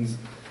planes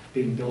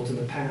being built in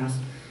the past.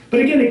 But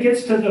again, it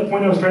gets to the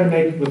point I was trying to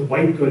make with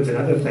white goods and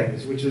other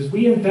things, which is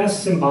we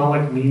invest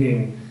symbolic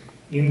meaning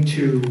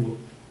into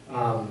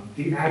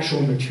the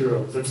actual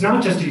materials. It's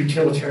not just a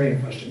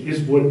utilitarian question,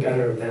 is wood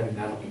better than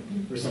metal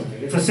or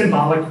something? It's a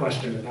symbolic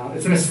question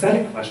it's an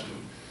aesthetic question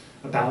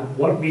about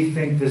what we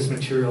think this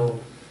material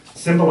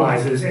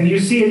symbolizes. And you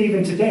see it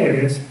even today.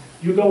 I mean,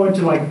 you go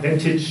into like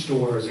vintage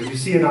stores, or you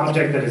see an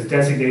object that is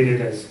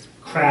designated as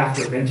craft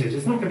or vintage,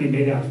 it's not going to be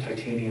made out of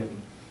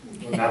titanium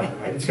or metal,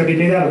 right? It's going to be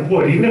made out of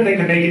wood, even if they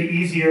can make it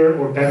easier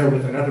or better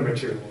with another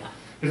material.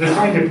 Because they're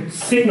trying to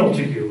signal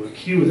to you, a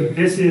cue, that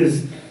this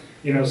is,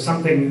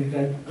 something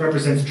that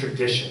represents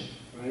tradition,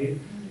 right?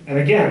 And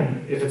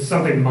again, if it's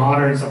something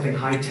modern, something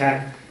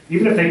high-tech,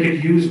 even if they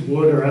could use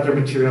wood or other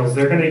materials,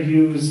 they're going to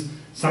use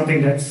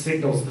something that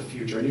signals the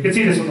future. And you can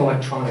see this with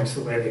electronics,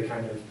 the way they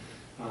kind of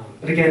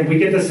but again, we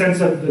get the sense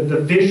of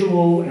the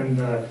visual and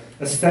the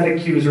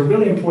aesthetic cues are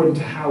really important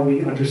to how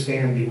we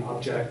understand the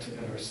object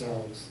and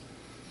ourselves.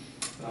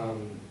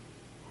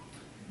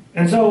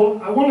 And so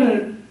I want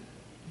to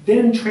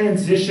then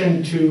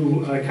transition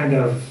to a kind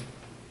of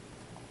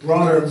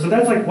broader, so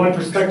that's like one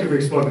perspective we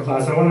explore in the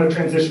class. I want to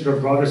transition to a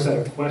broader set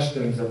of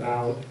questions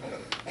about,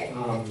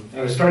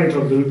 I was starting to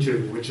allude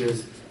to, which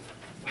is,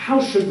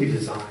 how should we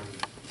design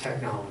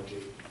technology?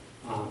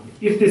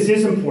 If this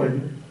is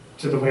important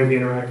to the way we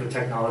interact with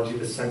technology,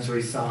 the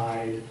sensory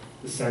side,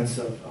 the sense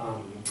of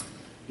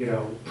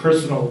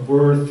personal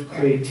worth,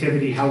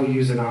 creativity, how we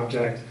use an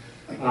object.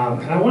 And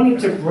I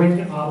wanted to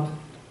bring up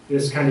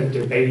this kind of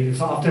debate.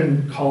 It's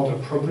often called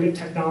appropriate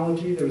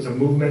technology. There was a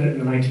movement in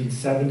the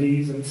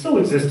 1970s, and it still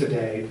exists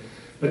today,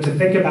 but to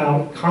think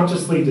about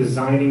consciously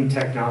designing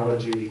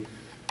technology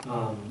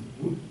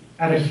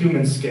at a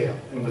human scale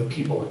and with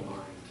people in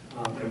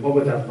mind. And what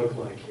would that look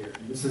like here?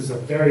 And this is a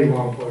very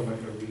long quote. I'm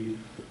not going to read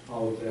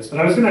all of this. But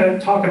I was going to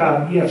talk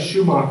about E.F.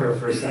 Schumacher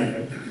for a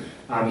second.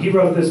 He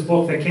wrote this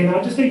book that came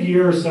out just a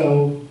year or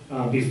so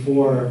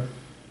before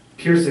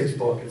Piercing's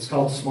book. It's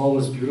called Small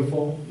is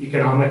Beautiful,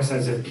 Economics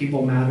as if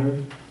People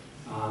Mattered.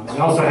 It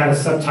also had a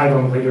subtitle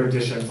in later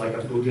editions, like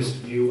a Buddhist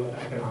view of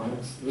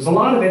economics. There was a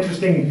lot of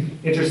interesting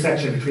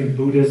intersection between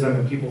Buddhism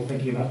and people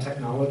thinking about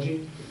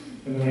technology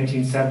in the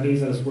 1970s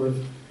that is worth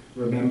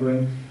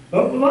remembering.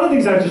 But one of the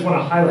things I just want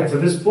to highlight, so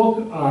this book,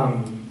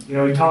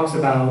 he talks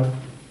about,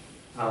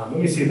 let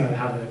me see about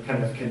how to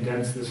kind of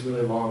condense this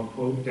really long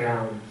quote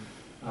down.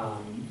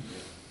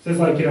 It says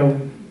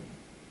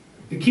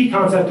the key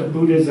concept of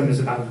Buddhism is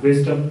about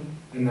wisdom,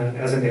 and that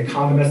as an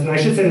economist, and I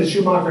should say that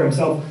Schumacher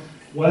himself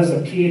was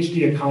a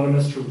PhD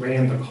economist who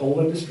ran the coal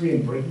industry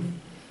in Britain.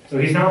 So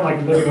he's not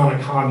like living on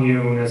a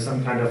commune as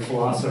some kind of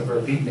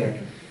philosopher beatnik.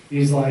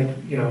 He's like,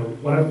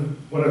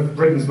 one of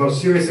Britain's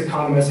most serious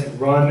economists, had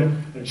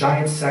run a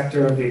giant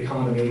sector of the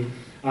economy.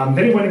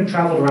 Then he went and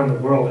traveled around the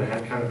world and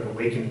had kind of an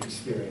awakening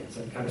experience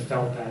and kind of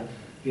felt that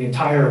the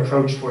entire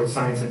approach towards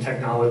science and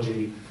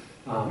technology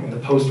in the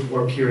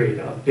post-war period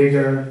of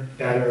bigger,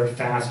 better,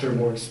 faster,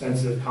 more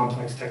expensive,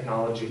 complex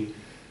technology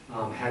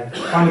had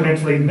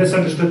fundamentally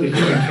misunderstood the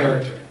human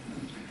character.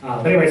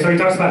 But anyway, so he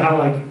talks about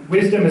how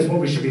wisdom is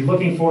what we should be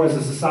looking for as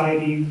a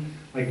society.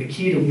 The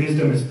key to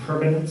wisdom is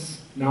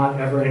permanence, not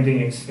ever-ending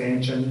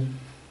expansion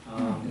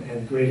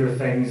and greater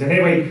things. And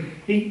anyway,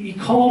 he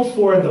called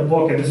for in the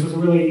book, and this was a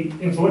really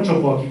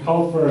influential book, he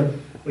called for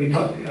what he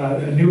called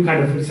a new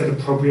kind of, he said,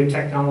 appropriate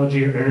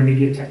technology or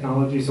intermediate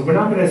technology. So we're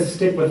not going to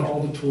stick with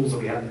all the tools that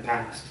we had in the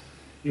past.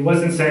 He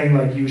wasn't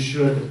saying you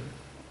should,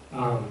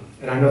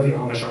 and I know the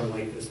Amish aren't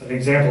like this, but an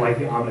example like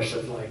the Amish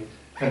of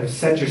kind of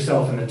set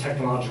yourself in the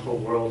technological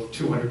world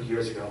 200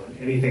 years ago, and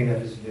anything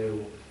that is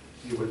new,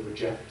 you would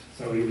reject.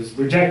 So he was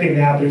rejecting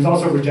that, but he was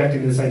also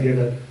rejecting this idea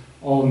that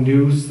all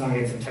new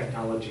science and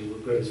technology were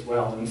good as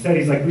well. Instead,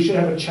 he's like, we should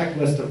have a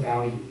checklist of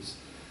values.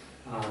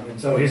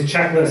 And so his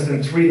checklist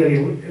and 3 that he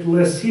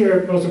lists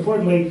here, most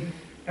importantly,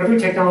 every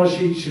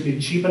technology should be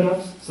cheap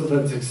enough so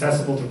that it's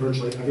accessible to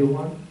virtually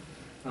everyone.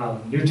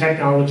 New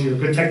technology or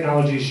good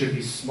technology should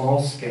be small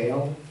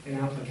scale in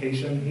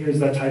application. Here's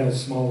that title,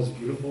 Small is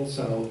Beautiful.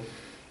 So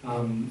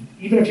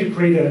even if you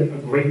create a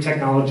great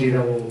technology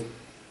that will,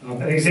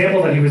 an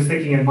example that he was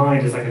thinking in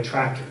mind is like a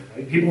tractor.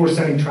 Right? People were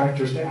sending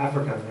tractors to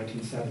Africa in the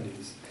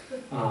 1970s.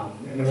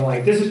 And they were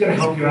like, this is going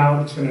to help you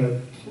out. It's going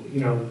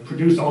to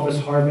produce all this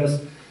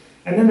harvest.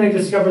 And then they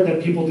discovered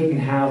that people didn't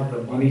have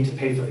the money to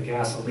pay for the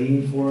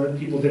gasoline for it.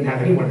 People didn't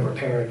have anyone to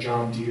repair a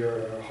John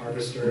Deere or a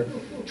harvester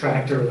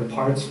tractor or the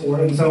parts for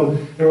it. And so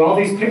there were all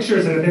these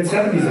pictures in the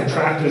mid-70s of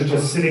tractors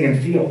just sitting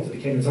in fields. It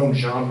became its own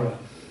genre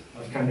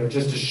of kind of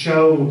just to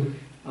show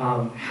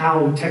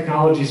how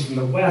technologies from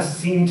the West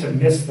seem to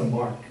miss the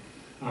mark.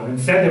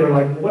 Instead, they were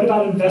like, well, what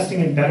about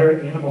investing in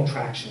better animal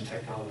traction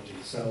technology?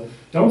 So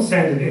don't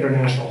send an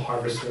international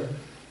harvester.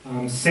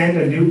 Send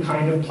a new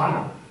kind of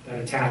plow that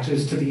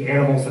attaches to the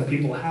animals that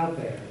people have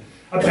there.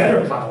 A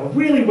better plow, a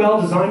really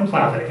well-designed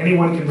plow that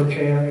anyone can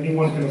repair,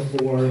 anyone can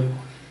afford.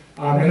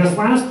 And this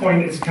last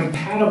point is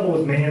compatible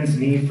with man's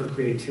need for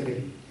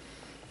creativity.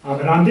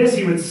 And on this,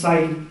 he would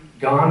cite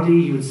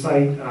Gandhi, he would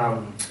cite,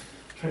 I'm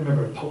trying to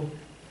remember, Pope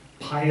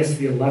Pius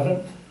XI,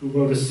 who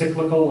wrote a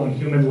cyclical on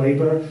human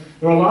labor.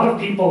 There were a lot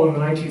of people in the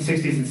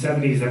 1960s and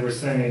 70s that were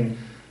saying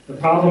the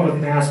problem with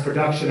mass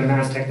production and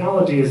mass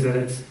technology is that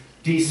it's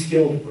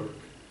de-skilled work.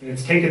 And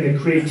it's taken the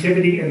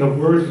creativity and the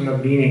worth and the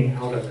meaning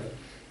out of it.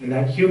 And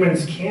that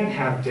humans can't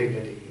have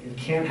dignity and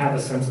can't have a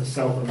sense of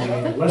self and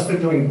meaning unless they're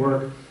doing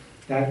work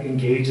that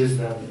engages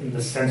them in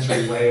the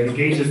sensory way, and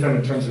engages them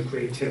in terms of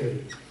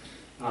creativity.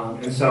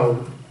 And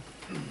so,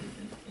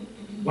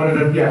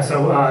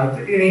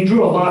 and he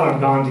drew a lot on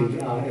Gandhi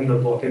in the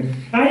book. And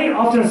I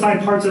often assign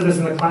parts of this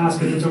in the class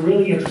because it's a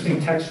really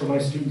interesting text for my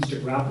students to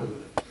grapple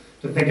with,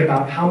 to think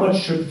about how much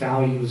should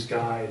values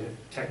guide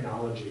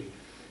technology.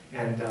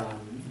 And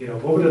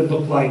what would it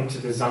look like to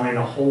design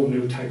a whole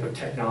new type of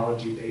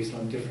technology based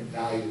on different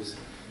values?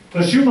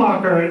 So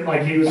Schumacher,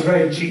 he was a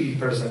very cheeky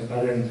person,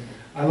 but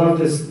I love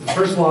this, the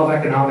first law of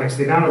economics,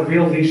 the amount of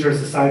real leisure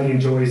society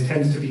enjoys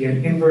tends to be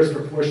in inverse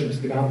proportion to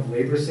the amount of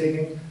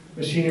labor-saving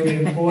machinery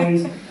it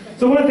employs.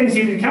 So one of the things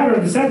he'd encountered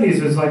in the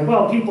 70s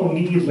was people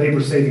need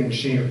labor-saving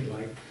machinery.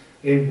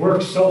 They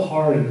work so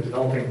hard in the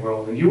developing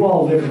world, and you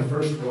all live in the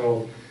first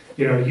world,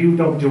 you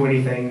don't do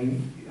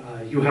anything,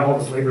 you have all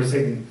this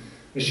labor-saving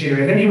machinery.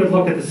 And then he would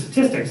look at the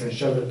statistics and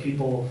show that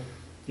people,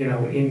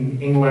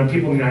 in England,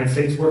 people in the United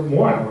States work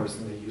more hours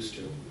than they used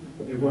to.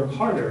 They work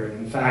harder.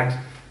 And in fact,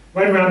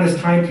 right around this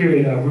time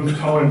period, Ruth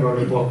Cohen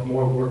wrote a book,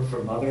 More Work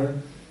for Mother,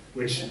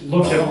 which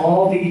looked at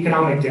all the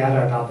economic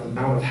data about the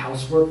amount of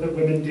housework that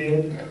women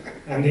did.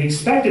 And the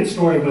expected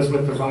story was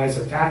with the rise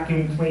of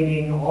vacuum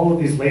cleaning, all of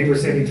these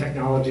labor-saving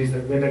technologies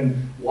that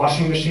women,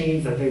 washing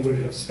machines, that they would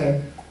have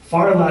spent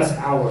far less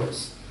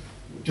hours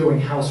doing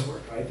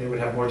housework, right? They would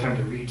have more time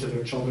to read to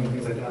their children and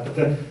things like that. But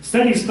the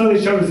studies clearly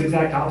showed the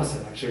exact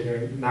opposite, actually.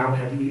 Their amount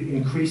had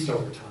increased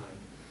over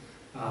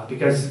time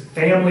because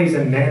families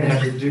and men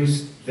had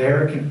reduced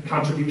their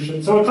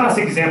contribution. So a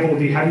classic example would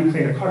be, how do you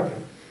clean a carpet?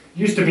 It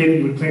used to be that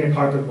you would clean a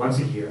carpet once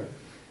a year,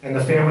 and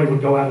the family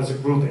would go out as a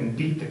group and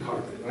beat the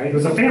carpet, right? It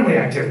was a family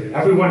activity.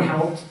 Everyone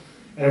helped,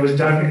 and it was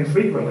done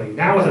infrequently.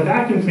 Now with a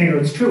vacuum cleaner,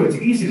 it's true, it's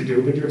easy to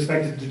do, but you're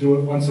expected to do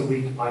it once a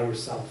week by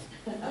yourself.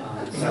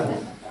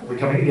 So we're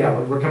coming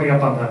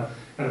up on the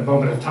kind of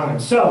moment of time.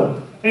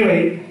 So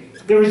anyway,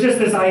 there was just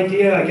this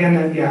idea again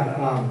that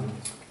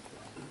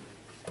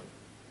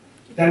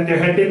that there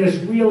had been this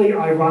really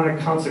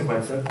ironic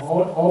consequence that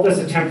all this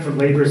attempt for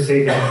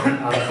labor-saving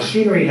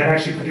machinery had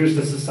actually produced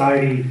a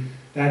society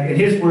that, in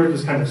his words,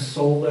 was kind of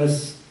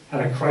soulless,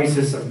 had a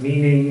crisis of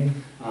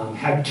meaning,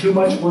 had too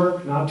much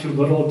work, not too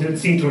little, didn't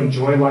seem to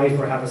enjoy life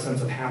or have a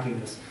sense of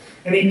happiness.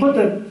 And he put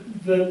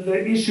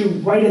the issue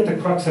right at the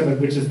crux of it,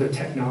 which is the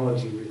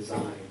technology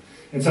redesign.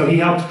 And so he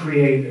helped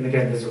create, and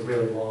again, this is a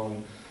really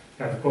long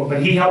kind of quote,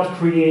 but he helped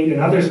create,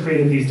 and others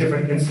created these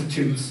different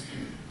institutes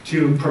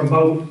to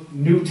promote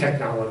new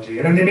technology.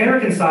 And on the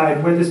American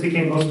side, where this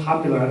became most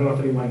popular, I don't know if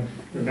anyone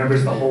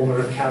remembers the whole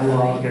Earth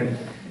catalog,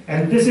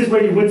 and this is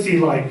where you would see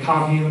like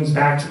communes,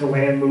 back to the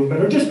land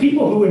movement, or just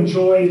people who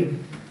enjoyed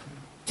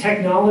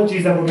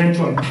technologies that were meant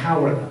to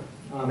empower them.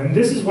 And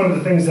this is one of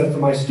the things that for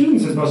my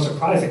students is most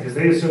surprising, because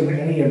they assume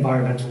any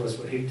environmentalist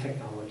would hate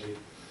technology,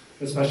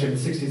 especially in the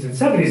 60s and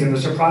 70s, and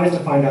they're surprised to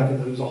find out that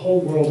there was a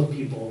whole world of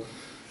people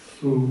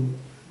who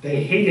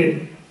they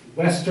hated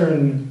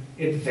Western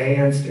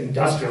advanced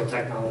industrial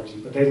technology,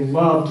 but they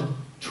loved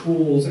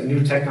tools and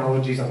new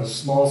technologies on a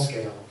small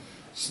scale.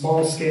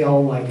 Small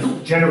scale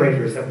like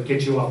generators that would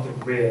get you off the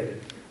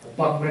grid, a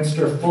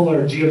Buckminster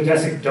Fuller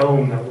geodesic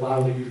dome that would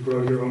allow you to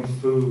grow your own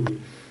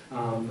food.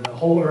 The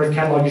whole Earth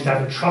catalog used to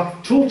have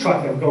a tool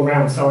truck that would go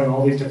around selling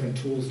all these different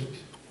tools to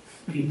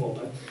people.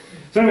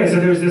 So anyway, so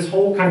there's this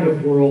whole kind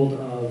of world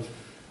of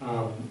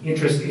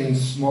interest in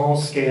small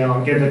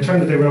scale. Again, the term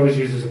that they would always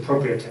use is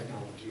appropriate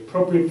technology,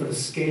 appropriate for the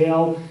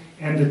scale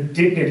and the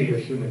dignity of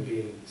human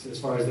beings, as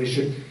far as they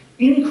should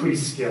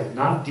increase skill,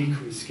 not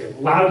decrease skill.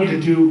 Allow you to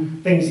do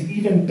things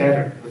even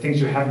better, the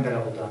things you haven't been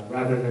able to do,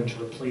 rather than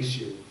to replace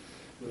you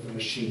with a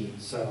machine.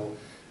 So,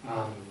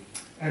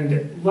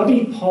 and let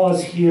me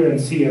pause here and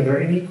see, are there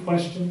any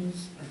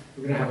questions?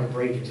 We're gonna have a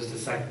break in just a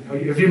second.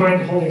 If you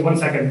mind holding 1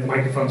 second, the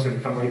microphone's gonna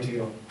come right to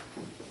you.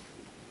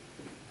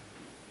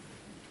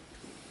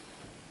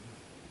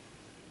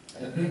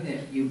 The thing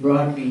that you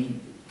brought me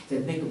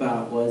to think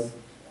about was,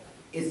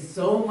 it's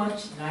so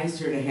much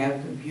nicer to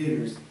have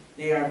computers.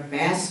 They are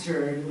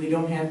faster, and we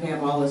don't have to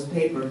have all this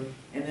paper.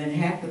 And then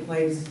half the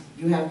place,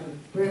 you have to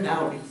print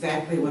out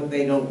exactly what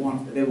they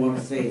want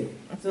to save.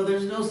 So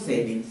there's no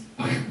savings.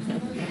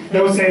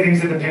 No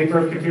savings in the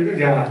paper computer?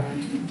 Yeah.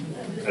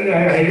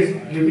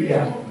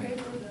 Yeah.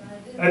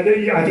 I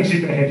think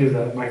she's going to hand you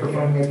the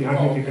microphone right behind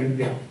you. If you can,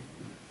 yeah.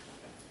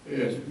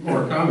 It's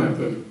more a comment,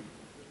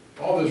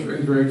 but all this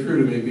rings very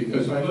true to me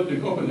because I lived in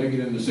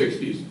Copenhagen in the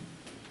 60s.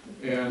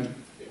 And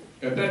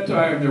at that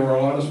time, there were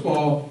a lot of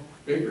small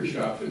baker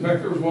shops. In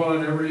fact, there was one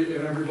in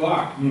every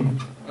block in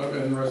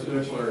the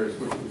residential areas,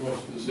 which was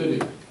most of the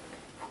city.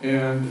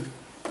 And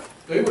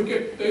they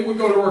would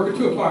go to work at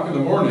 2 o'clock in the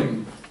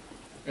morning,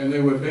 and they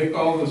would make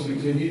all the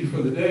things they needed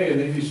for the day, and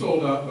they'd be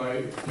sold out by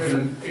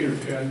 8 or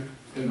 10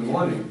 in the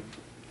morning.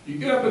 You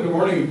get up in the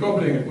morning in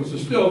Copenhagen, it was a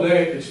still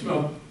day, it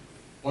smelled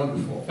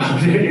wonderful.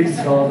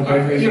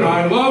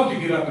 I love to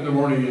get up in the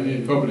morning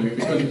in Copenhagen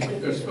because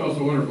it smells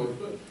so wonderful.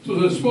 So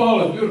the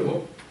small is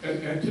beautiful.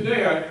 And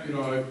today,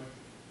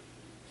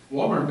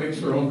 Walmart makes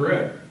their own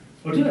bread.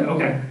 Oh, do they?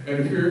 Okay. And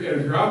if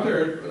you're out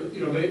there,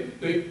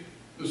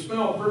 the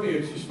smell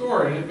permeates the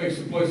store, and it makes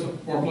the place a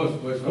more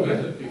pleasant place to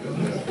visit because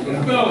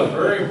the smell is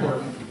very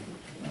important.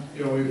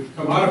 We've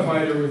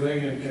commodified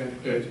everything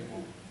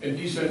and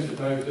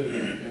desensitized it,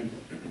 and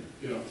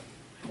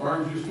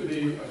farms used to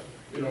be,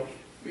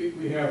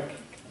 we have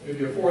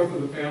maybe a fourth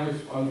of the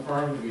families on the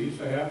farm that we used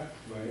to have.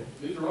 Right.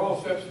 These are all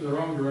steps in the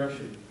wrong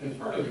direction, and it's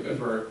partly because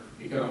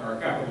of our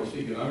capitalist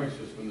economic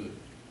system that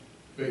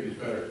big is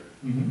better.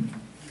 Mm-hmm.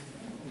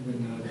 And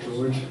then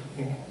George,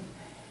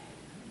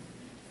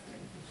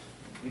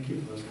 thank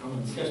you for those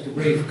comments. Just a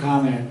brief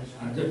comment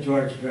on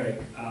George Drake.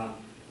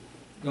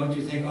 Don't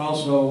you think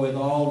also with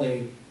all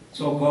the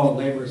so-called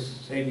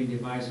labor-saving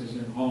devices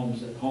in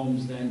homes, that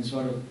homes then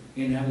sort of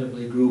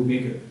inevitably grew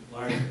bigger,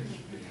 larger?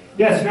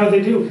 Yes, no,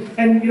 they do.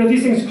 And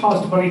these things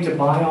cost money to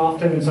buy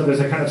often, and so there's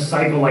a kind of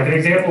cycle. Like an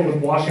example with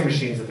washing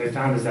machines that they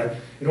found is that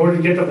in order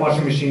to get the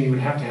washing machine, you would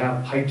have to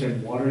have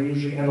piped-in water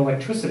usually and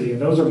electricity,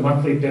 and those are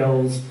monthly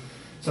bills.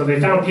 So they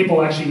found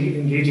people actually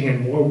engaging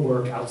in more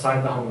work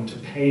outside the home to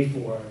pay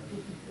for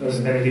those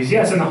amenities.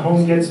 Yes, and the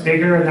home gets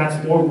bigger, and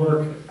that's more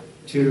work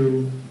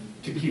to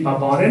keep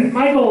up on. And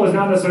my goal is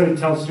not necessarily to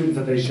tell students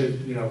that they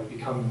should,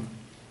 become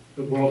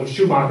the world of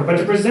Schumacher, but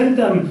to present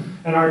them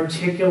an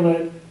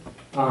articulate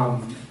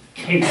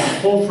case,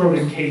 a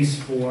full-throated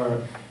case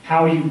for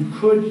how you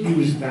could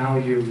use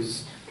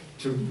values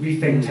to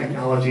rethink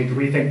technology, to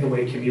rethink the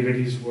way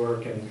communities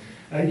work. And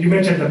you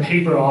mentioned the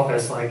paper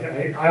office. Like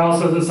I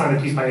also signed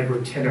a piece by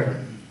Edward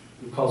Tinner,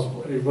 who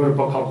wrote a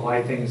book called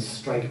Why Things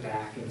Strike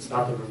Back, and it's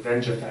about the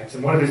revenge effects.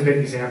 And one of his big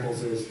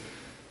examples is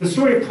the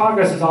story of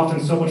progress is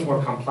often so much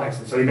more complex.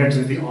 And so he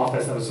mentions the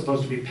office that was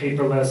supposed to be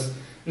paperless.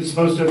 It was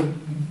supposed to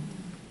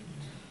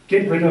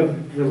get rid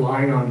of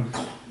relying on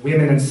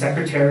women and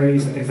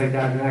secretaries and things like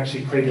that, and it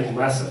actually created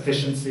less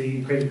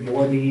efficiency, created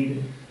more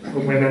need for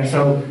women.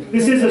 So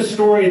this is a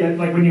story that,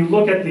 like, when you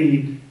look at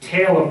the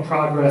tale of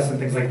progress and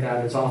things like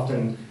that, it's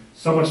often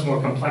so much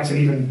more complex and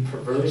even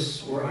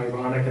perverse or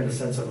ironic in the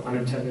sense of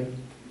unintended.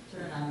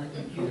 Turn on the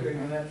computer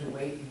and you have to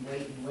wait and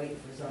wait and wait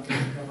for something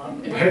to come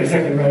up.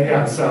 Exactly right,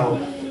 yeah. So,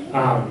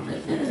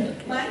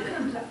 Mine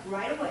comes up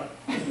right away.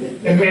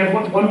 and we have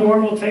one more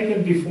we'll take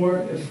in before.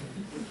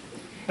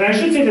 And I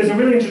should say there's a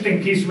really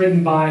interesting piece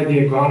written by the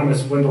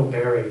agronomist Wendell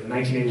Berry in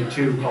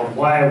 1982 called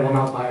Why I Will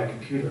Not Buy a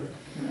Computer.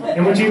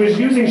 In which he was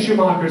using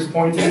Schumacher's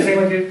points and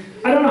saying, like,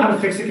 I don't know how to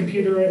fix a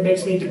computer. It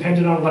makes me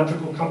dependent on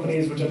electrical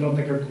companies, which I don't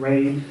think are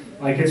great.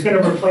 Like, it's going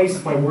to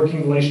replace my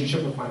working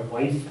relationship with my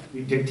wife.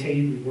 We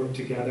dictate, we work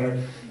together.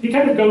 He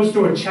kind of goes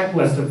through a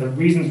checklist of the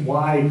reasons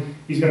why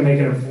he's going to make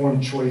an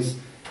informed choice.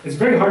 It's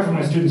very hard for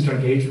my students to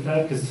engage with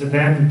that, because to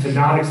them, to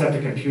not accept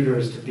a computer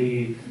is to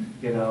be,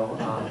 you know,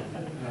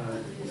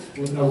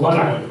 a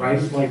Luddite, right?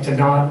 Like, to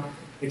not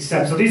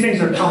accept. So these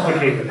things are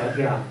complicated, but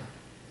yeah.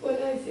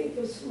 But I think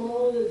the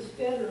small is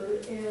better,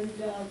 and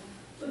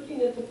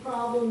looking at the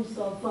problems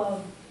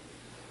of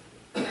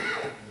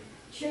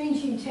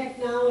changing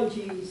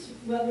technologies,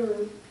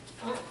 whether,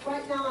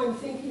 right now I'm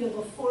thinking of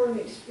a farm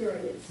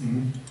experience.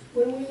 Mm-hmm.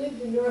 When we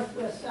lived in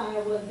northwest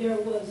Iowa, there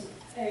was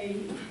a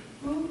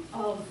group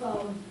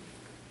of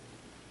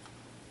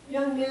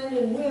young men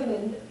and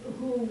women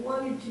who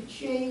wanted to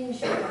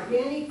change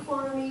organic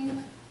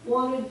farming,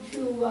 wanted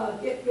to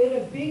get rid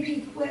of big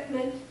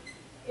equipment,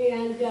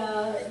 and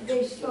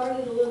they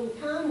started a little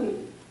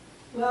commune.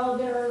 Well,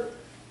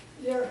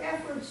 their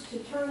efforts to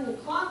turn the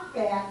clock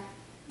back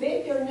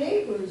made their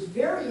neighbors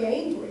very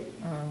angry.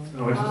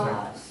 Oh,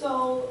 interesting.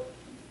 So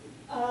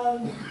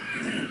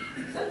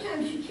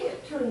sometimes you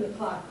can't turn the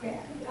clock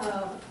back.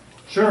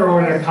 Sure,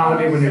 or an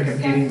economy when you're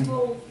competing.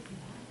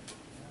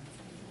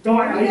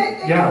 No,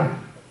 yeah.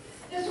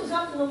 This was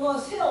up in the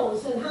Loess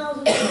Hills, and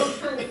houses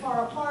were kind of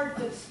far apart,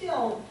 but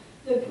still,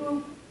 the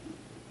group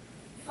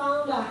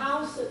found a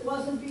house that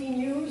wasn't being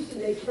used,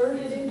 and they turned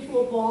it into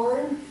a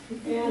barn,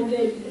 and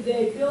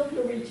they built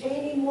a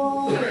retaining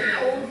wall with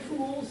old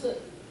tools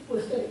that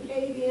was going to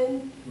cave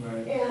in,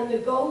 Right. and the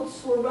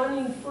goats were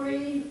running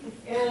free,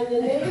 and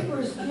the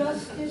neighbors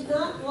just did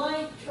not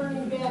like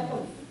turning back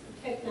on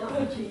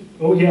technology.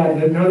 Oh yeah,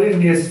 in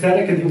the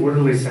aesthetic and the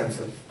orderly sense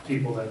of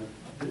people that,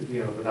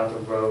 you know, without the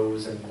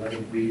rows and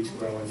letting weeds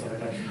grow and stuff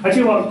like that. I tell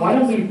you what, why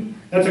don't we,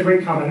 that's a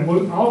great comment.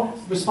 I'll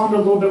respond a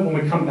little bit when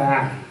we come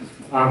back.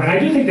 And I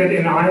do think that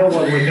in Iowa,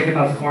 when we think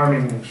about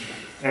farming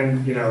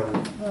and, you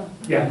know,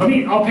 yeah,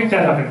 I'll pick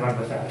that up and run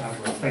with that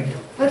afterwards. Thank you.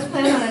 Let's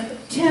plan on a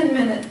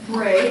 10-minute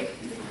break,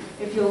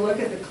 if you'll look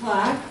at the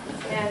clock,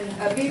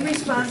 and be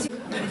responsive.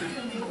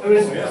 I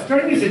was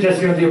starting to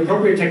suggest, you know, the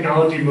appropriate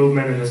technology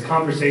movement and this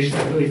conversation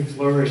that really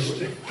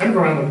flourished kind of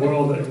around the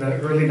world in the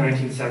early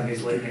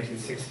 1970s, late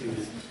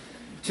 1960s,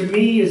 to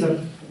me is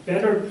a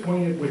better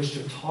point at which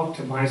to talk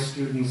to my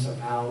students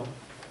about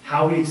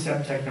how we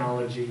accept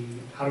technology,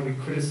 how do we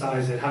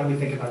criticize it, how do we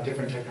think about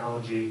different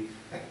technology,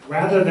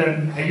 rather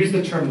than, I use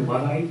the term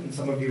Luddite, and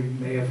some of you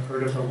may have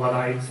heard of the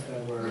Luddites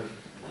that were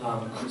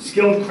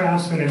skilled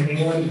craftsmen in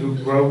England who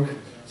broke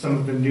some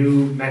of the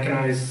new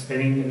mechanized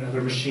spinning and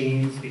other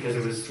machines because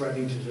it was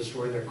threatening to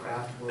destroy their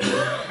craft world.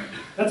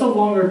 That's a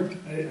longer,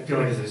 I feel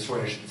like as a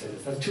historian I shouldn't say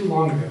this, that's too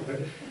long ago, but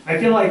I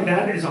feel like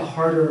that is a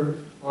harder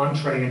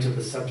entree into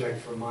the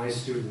subject for my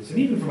students, and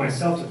even for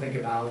myself to think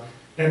about,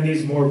 than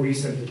these more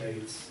recent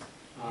debates,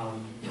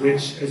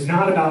 which is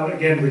not about,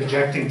 again,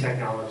 rejecting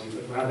technology,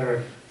 but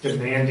rather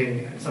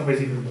demanding, in some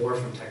ways, even more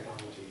from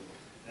technology.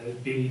 That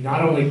it be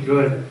not only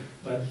good,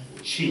 but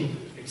cheap,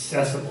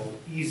 accessible,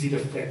 easy to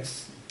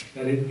fix,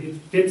 that it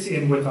fits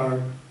in with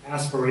our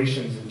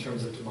aspirations in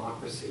terms of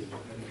democracy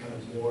and kind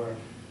of more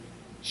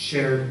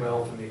shared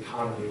wealth in the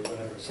economy or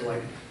whatever. So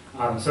like,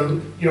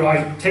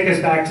 I take us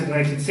back to the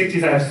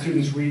 1960s. I have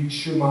students read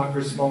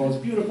Schumacher's Small is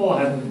Beautiful.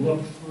 I have them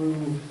look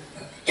through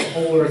the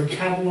Whole Earth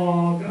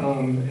catalog.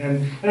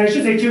 And I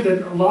should say too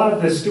that a lot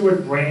of the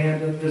Stewart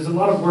Brand, there's a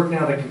lot of work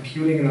now that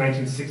computing in the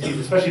 1960s,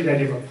 especially the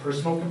idea of a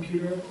personal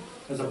computer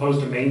as opposed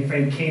to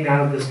mainframe, came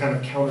out of this kind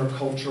of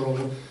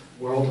countercultural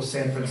world of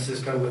San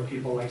Francisco with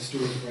people like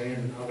Stewart Brand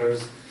and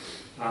others.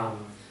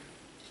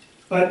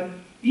 But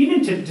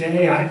even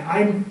today,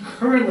 I'm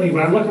currently,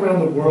 when I look around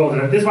the world,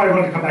 and this is why I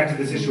wanted to come back to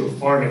this issue of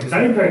farming, because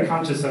I'm very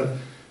conscious of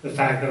the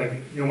fact that,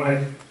 like, you know, when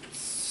I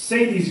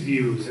say these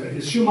views,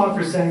 is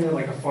Schumacher saying that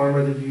like a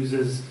farmer that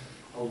uses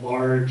a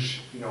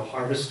large, you know,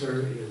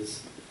 harvester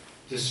is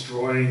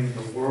destroying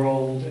the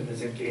world and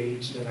is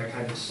engaged in a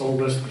kind of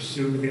soulless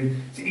pursuit? I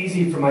mean, it's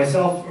easy for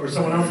myself or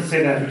someone else to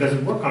say that who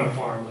doesn't work on a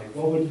farm.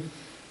 Like,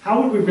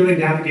 how would we really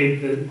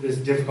navigate this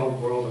difficult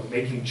world of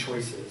making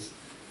choices?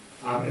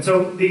 And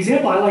so the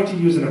example I like to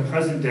use in the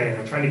present day, and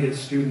I'm trying to get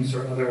students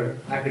or other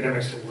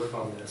academics to work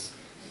on this,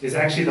 is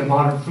actually the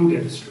modern food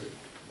industry.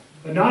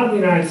 but not in the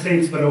United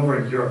States, but over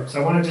in Europe.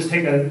 So I want to just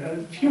take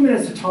a few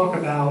minutes to talk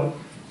about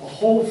a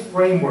whole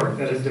framework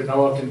that has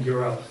developed in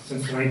Europe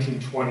since the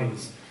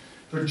 1920s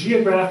for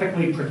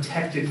geographically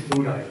protected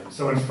food items.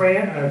 So in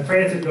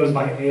France it goes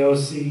by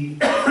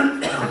AOC,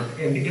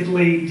 in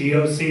Italy,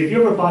 DOC. If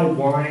you ever buy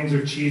wines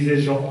or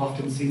cheeses, you'll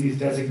often see these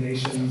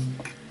designations.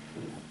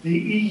 The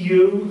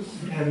EU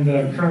and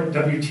the current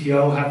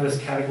WTO have this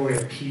category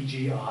of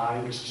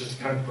PGI, which is just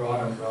kind of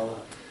broad umbrella.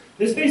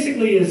 This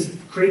basically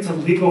creates a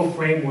legal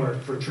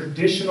framework for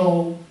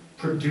traditional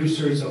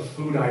producers of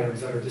food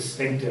items that are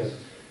distinctive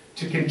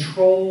to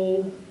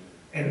control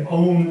and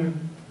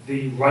own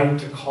the right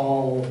to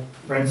call,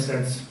 for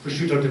instance,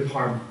 prosciutto di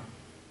Parma,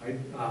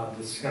 right?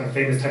 This kind of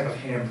famous type of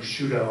ham,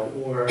 prosciutto,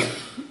 or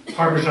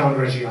Parmesan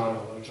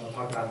Reggiano, which I'll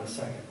talk about in a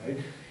second, right?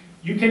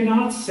 You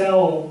cannot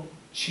sell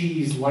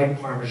cheese like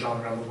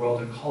Parmesan around the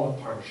world and call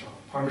it Parmesan.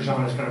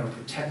 Parmesan is kind of a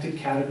protected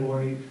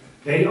category.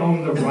 They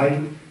own the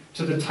right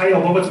to the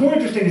title, but what's more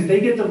interesting is they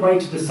get the right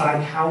to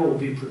decide how it will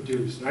be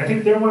produced. And I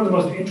think they're one of the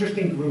most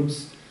interesting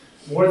groups,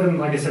 more than,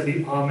 like I said,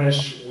 the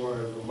Amish or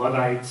the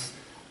Luddites.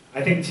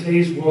 I think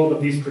today's world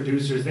of these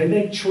producers, they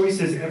make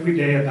choices every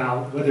day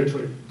about whether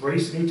to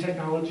embrace new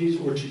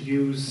technologies or to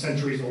use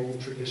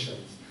centuries-old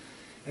traditions.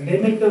 And they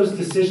make those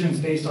decisions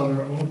based on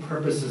their own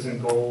purposes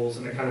and goals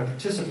in a kind of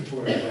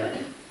participatory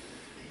way.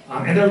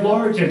 And they're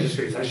large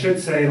industries, I should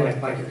say, like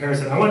by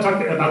comparison. I want to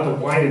talk about the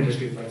wine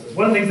industry, for instance.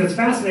 One of the things that's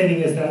fascinating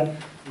is that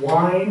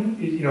wine,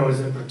 is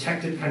a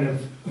protected kind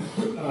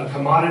of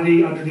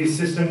commodity under these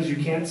systems. You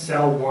can't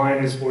sell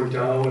wine as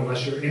Bordeaux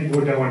unless you're in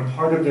Bordeaux and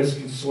part of this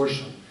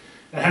consortium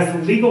that has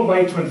the legal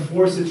right to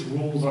enforce its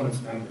rules on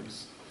its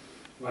members,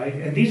 right?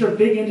 And these are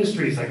big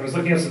industries. Like I was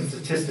looking at some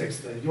statistics,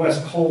 the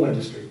U.S. coal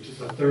industry, which is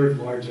the third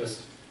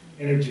largest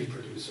energy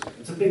producer.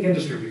 It's a big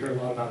industry. We hear a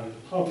lot about it in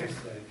politics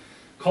today.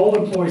 Coal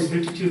employs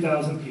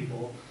 52,000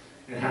 people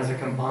and has a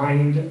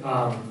combined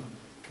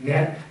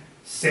net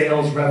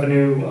sales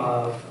revenue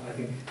of, I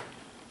think,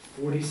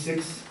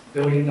 $46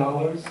 billion,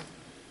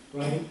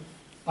 right?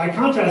 By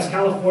contrast,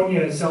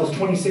 California sells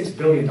 $26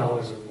 billion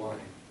of wine.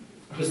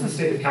 Just the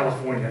state of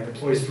California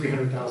employs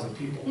 300,000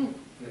 people in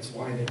its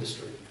wine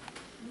industry.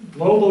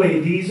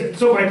 Globally,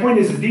 so my point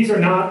is these are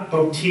not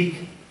boutique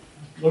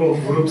little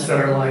groups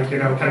that are like,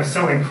 kind of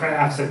selling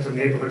crafts at the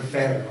neighborhood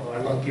fair. Oh, I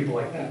love people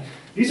like that.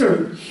 These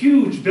are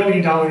huge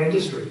billion-dollar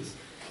industries,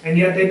 and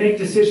yet they make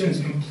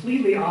decisions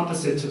completely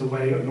opposite to the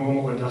way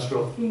normal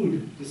industrial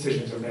food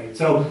decisions are made.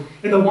 So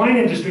in the wine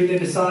industry, they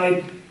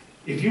decide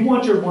if you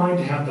want your wine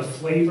to have the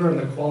flavor and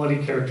the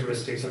quality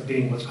characteristics of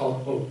being what's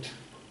called oaked,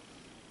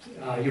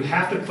 you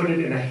have to put it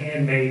in a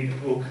handmade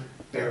oak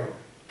barrel.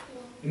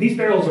 And these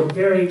barrels are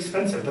very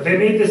expensive, but they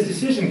made this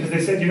decision because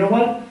they said, you know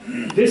what?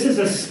 This is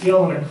a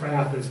skill and a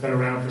craft that's been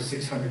around for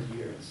 600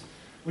 years.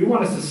 We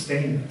want to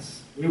sustain this.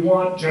 We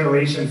want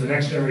generations, the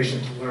next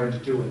generation, to learn to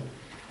do it.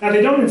 Now,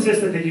 they don't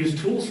insist that they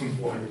use tools from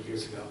 400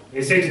 years ago.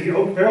 They say to the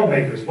oak barrel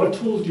makers, what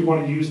tools do you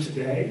want to use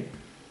today,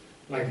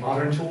 like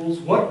modern tools?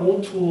 What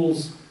old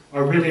tools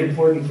are really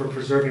important for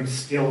preserving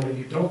skill that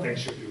you don't think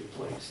should be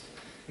replaced?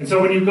 And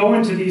so when you go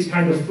into these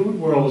kind of food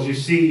worlds, you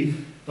see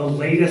the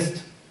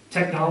latest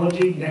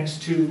technology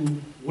next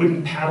to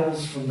wooden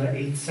paddles from the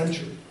 8th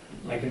century.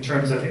 Like in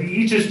terms of,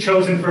 each is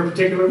chosen for a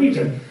particular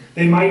region.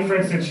 They might, for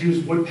instance,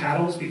 use wood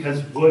paddles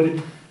because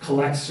wood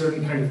collects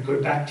certain kind of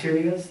good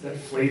bacteria that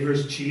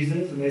flavors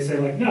cheeses. And they say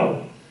like,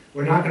 no,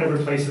 we're not going to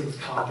replace it with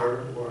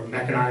copper or a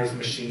mechanized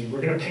machine.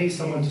 We're going to pay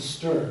someone to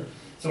stir.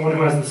 Someone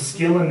who has the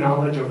skill and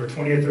knowledge over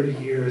 20 or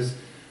 30 years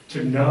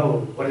to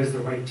know what is the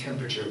right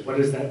temperature. What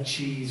does that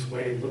cheese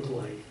whey look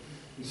like?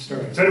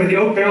 Stirring. So anyway, the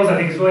oak barrels I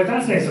think is really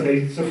fascinating. So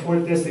they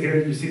support this.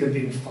 Here you see them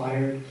being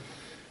fired.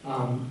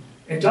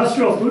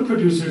 Industrial food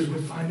producers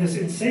would find this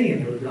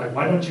insane. They would be like,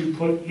 why don't you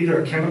put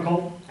either a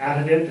chemical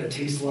additive that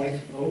tastes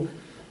like oak,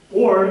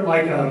 or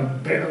like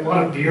a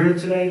lot of beer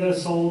today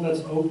that's sold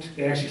that's oaked,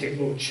 they actually take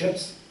little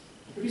chips.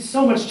 It would be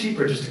so much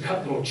cheaper just to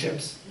cut little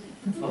chips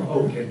of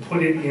oak and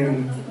put it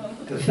in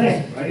the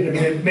thing, right? I mean,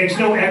 it makes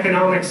no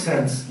economic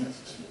sense.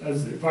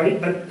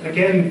 Right? But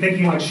again,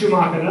 thinking like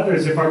Schumacher and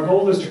others, if our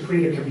goal is to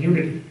create a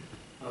community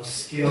of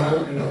skill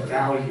and of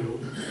value,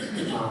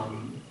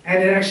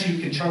 and it actually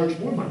you can charge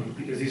more money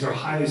because these are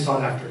highly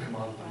sought after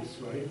commodities,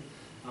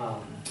 right?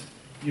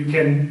 You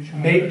can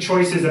make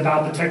choices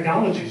about the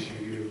technologies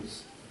you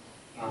use.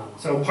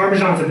 So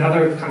Parmesan is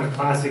another kind of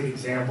classic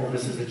example.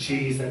 This is a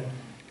cheese that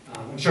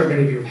I'm sure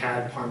many of you have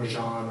had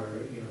Parmesan or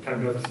kind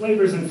of know the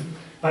flavors,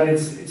 but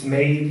it's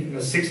made in a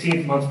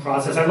 16-month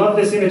process. I love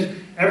this image.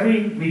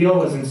 Every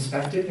wheel is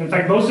inspected. In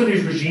fact, most of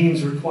these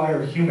regimes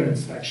require human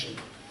inspection.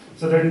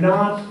 So they're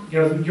not,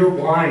 your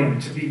wine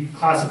to be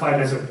classified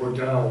as a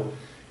Bordeaux,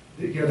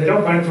 they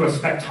don't run it through a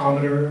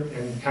spectrometer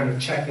and kind of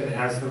check that it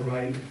has the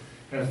right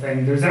kind of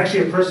thing. There's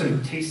actually a person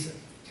who tastes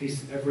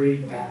every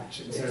batch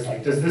and says,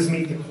 like, does this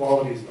meet the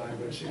qualities by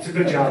which? It's a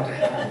good job to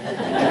have.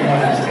 Everyone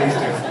has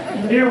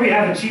tasters. Here we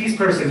have a cheese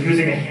person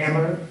using a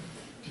hammer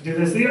to do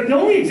this. The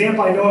only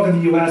example I know of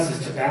in the US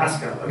is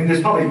Tabasco. I mean,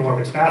 there's probably more,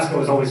 but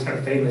Tabasco is always kind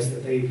of famous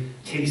that they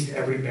taste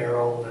every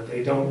barrel, that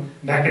they don't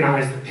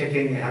mechanize the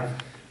picking. They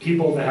have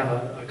people that have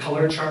a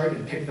color chart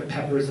and pick the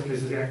peppers at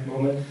this exact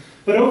moment.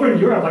 But over in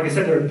Europe, like I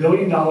said, there are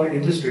billion-dollar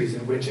industries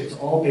in which it's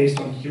all based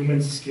on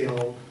human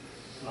skill.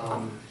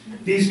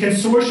 These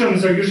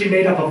consortiums are usually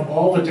made up of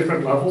all the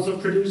different levels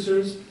of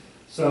producers.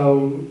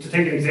 So to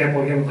take an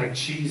example again with like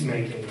cheese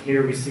making,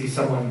 here we see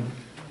someone,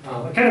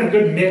 a kind of a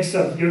good mix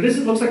of, this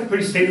looks like a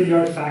pretty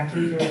state-of-the-art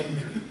factory here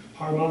in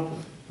Parma.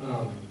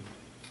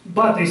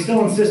 But they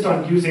still insist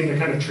on using the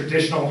kind of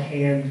traditional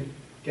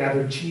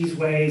hand-gathered cheese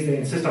ways. They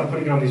insist on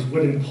putting on these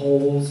wooden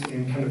poles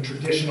in kind of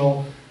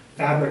traditional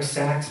fabric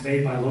sacks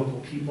made by local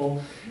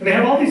people. And they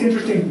have all these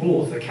interesting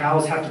rules. The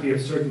cows have to be of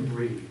a certain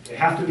breed. They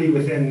have to be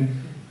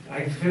within,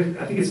 I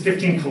think it's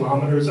 15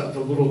 kilometers of the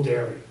little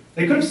dairy.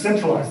 They could have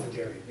centralized the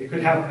dairy. They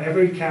could have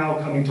every cow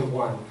coming to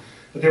one.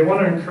 But they want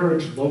to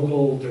encourage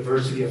local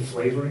diversity of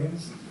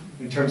flavorings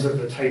in terms of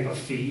the type of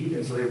feed.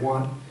 And so they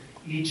want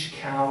each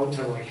cow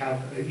to like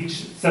have,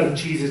 each set of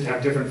cheeses to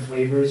have different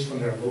flavors from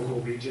their local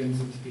regions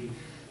and to be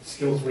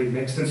skillfully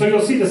mixed. And so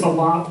you'll see this a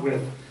lot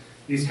with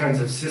these kinds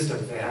of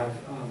systems. They have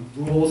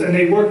rules, and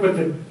they work with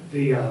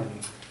the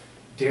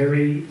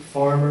dairy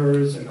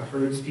farmers and the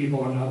herds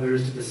people and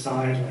others to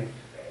decide like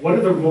what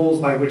are the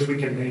rules by which we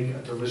can make a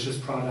delicious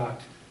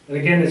product. And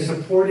again, is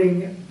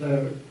supporting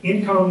the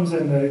incomes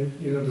and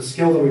the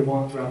skill that we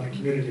want throughout the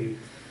community.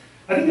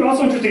 I think they're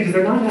also interesting because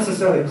they're not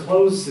necessarily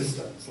closed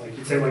systems. Like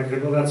you'd say, like,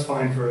 well, that's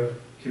fine for a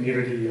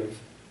community of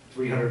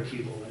 300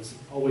 people that's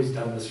always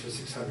done this for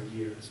 600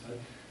 years. But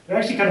they're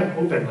actually kind of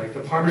open. Like the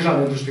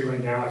Parmesan industry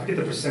right now, I forget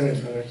the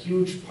percentage, but a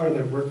huge part of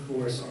their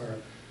workforce are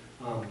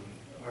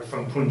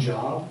from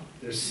Punjab.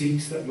 There's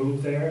Sikhs that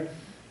moved there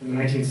in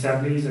the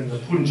 1970s, and the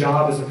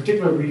Punjab is a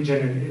particular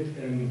region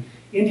in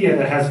India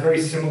that has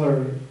very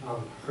similar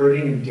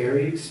herding and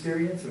dairy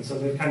experience, and so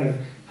they've kind of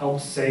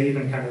helped save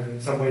and kind of in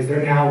some ways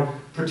they're now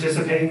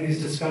participating in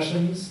these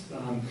discussions.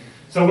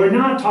 So we're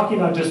not talking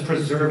about just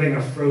preserving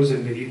a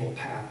frozen medieval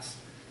past.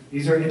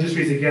 These are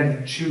industries, again,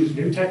 that choose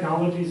new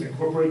technologies,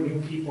 incorporate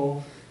new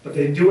people, but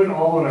they do it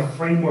all in a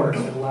framework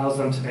that allows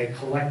them to make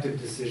collective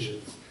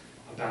decisions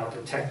about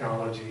the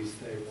technologies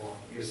they want.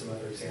 Here's some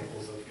other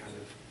examples of kind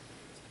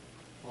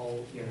of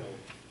all,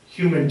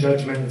 human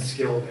judgment and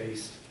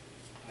skill-based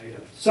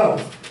items. So,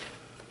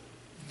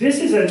 this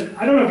is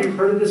I don't know if you've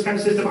heard of this kind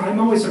of system. I'm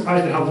always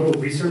surprised at how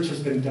little research has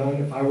been done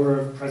if I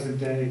were present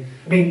day.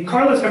 I mean,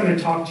 Carla's coming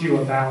to talk to you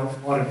about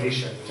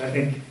automation, which I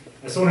think,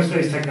 as someone who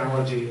studies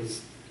technology,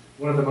 is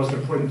one of the most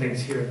important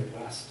things here in the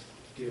West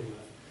to deal with.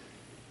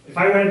 If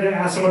I wanted to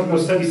ask someone to go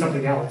study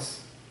something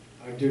else,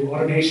 I'd do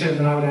automation, and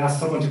then I would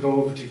ask someone to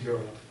go over to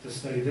Europe to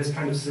study this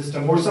kind of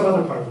system or some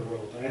other part of the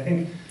world. But I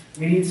think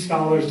we need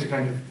scholars to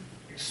kind of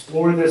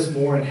explore this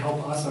more and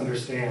help us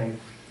understand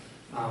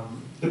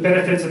the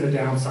benefits and the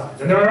downsides.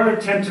 And there are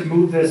attempts to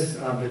move this,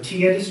 the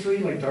tea industry,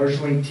 like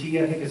Darjeeling tea,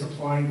 I think, is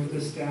applying for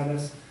this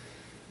status.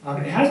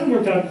 It hasn't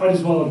worked out quite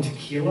as well in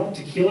tequila.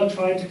 Tequila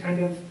tried to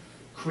kind of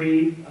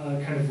create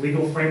a kind of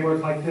legal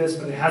framework like this,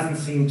 but it hasn't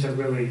seemed to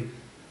really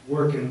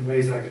work in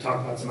ways that I could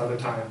talk about some other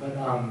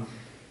time.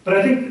 But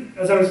I think,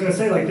 as I was going to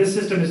say, like this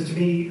system is, to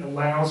me,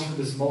 allows for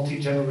this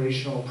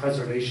multi-generational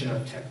preservation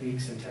of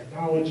techniques and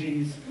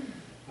technologies.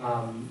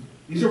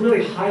 These are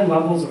really high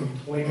levels of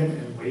employment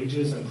and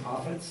wages and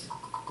profits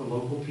for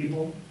local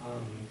people.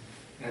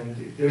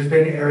 And there's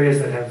been areas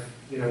that have,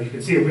 you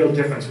can see a real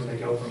difference when they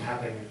go from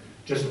having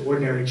just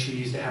ordinary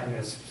cheese to having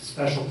a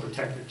special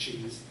protected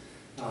cheese,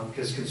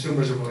 because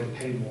consumers are willing to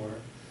pay more.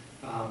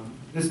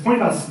 This point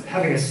about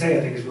having a say,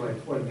 I think, is really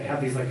important. They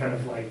have these kind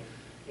of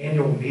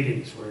annual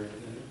meetings where the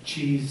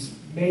cheese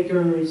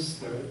makers,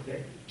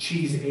 the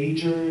cheese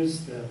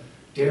agers, the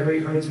dairy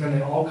herdsmen,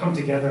 they all come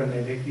together and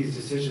they make these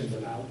decisions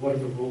about what are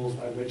the rules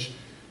by which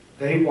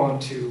they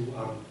want to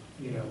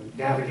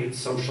navigate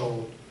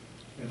social,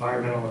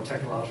 environmental, and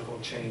technological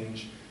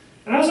change.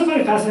 And I also find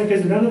it fascinating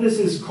because none of this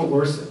is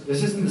coercive.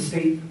 This isn't the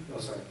state,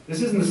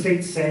 this isn't the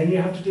state saying you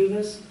have to do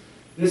this.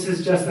 This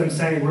is just them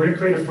saying we're going to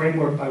create a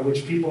framework by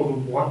which people who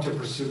want to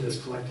pursue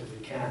this collectively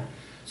can.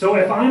 So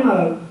if I'm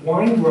a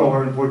wine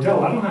grower in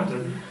Bordeaux, I don't have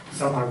to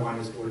sell my wine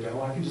as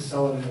Bordeaux. I can just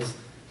sell it as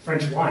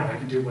French wine. I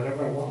can do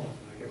whatever I want.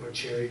 I can put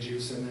cherry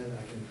juice in it.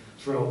 I can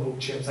throw oak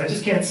chips. I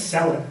just can't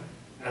sell it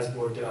as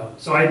Bordeaux.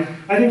 So I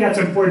think that's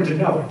important to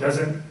know.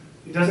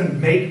 It doesn't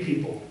make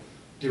people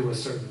do a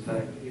certain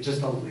thing.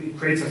 It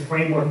creates a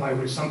framework by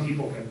which some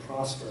people can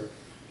prosper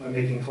by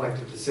making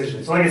collective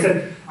decisions. So like I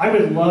said, I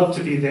would love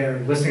to be there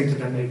listening to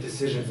them make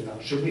decisions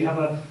about should we have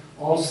an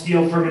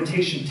all-steel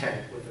fermentation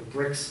tank with a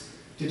bricks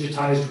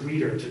digitized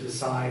reader to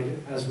decide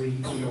as we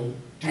do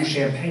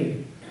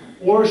champagne?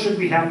 Or should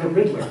we have the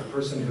Riddler, the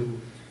person who,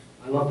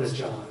 I love this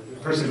job, the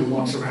person who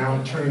walks around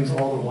and turns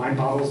all the wine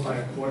bottles by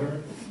a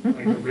quarter,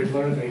 like the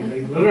Riddler.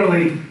 They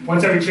literally,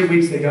 once every 2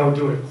 weeks, they go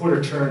do a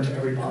quarter turn to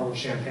every bottle of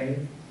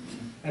champagne.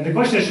 And the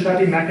question is, should that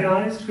be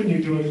mechanized? Couldn't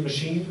you do it with a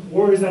machine?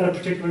 Or is that a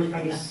particular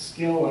kind of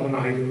skill? I don't know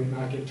how you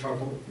not get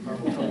trouble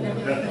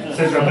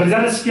syndrome, but is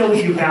that a skill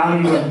that you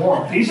value and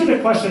want? These are the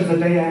questions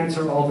that they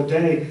answer all the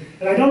day.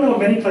 And I don't know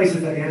of many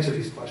places that answer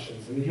these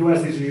questions. In the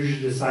US, these are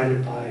usually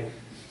decided by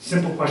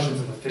simple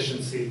questions of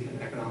efficiency and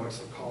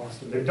economics of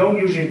cost. And they don't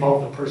usually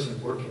involve the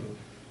person working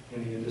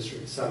in the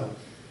industry. So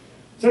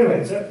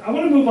anyways, I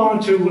want to move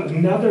on to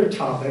another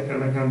topic,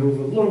 and I'm going to move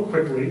a little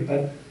quickly,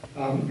 but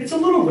it's a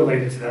little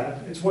related to that.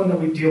 It's one that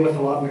we deal with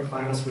a lot in the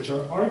class, which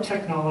are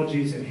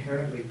technologies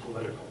inherently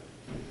political?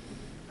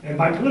 And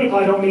by political,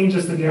 I don't mean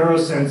just the narrow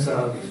sense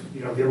of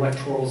the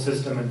electoral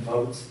system and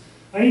votes.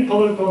 I mean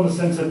political in the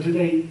sense of, do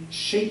they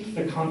shape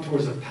the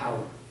contours of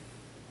power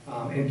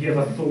and give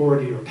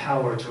authority or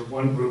power to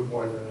one group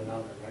more than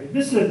another, right?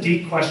 This is a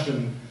deep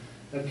question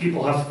that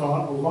people have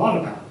thought a lot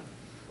about.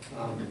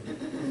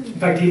 In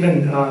fact,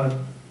 even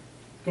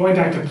going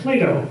back to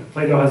Plato,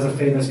 Plato has a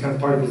famous kind of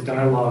part of his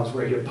dialogues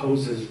where he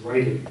opposes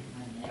writing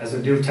as a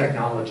new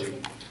technology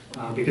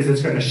because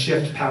it's going to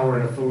shift power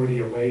and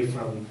authority away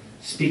from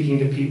speaking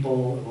to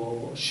people. It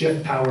will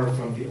shift power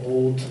from the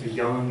old to the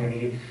young, and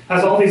he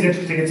has all these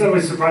interesting, it's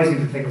always surprising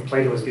to think of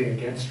Plato as being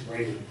against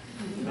writing.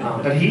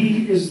 But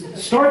he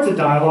starts a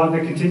dialogue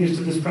that continues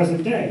to this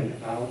present day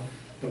about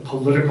the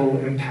political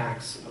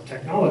impacts of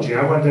technology.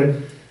 I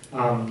wanted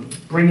to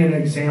bring in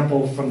an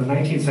example from the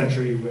 19th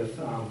century with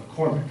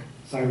McCormick,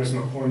 Cyrus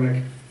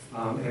McCormick,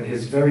 and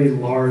his very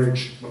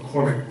large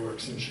McCormick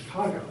works in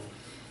Chicago.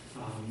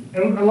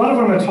 And a lot of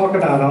what I'm going to talk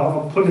about,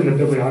 I'll put in the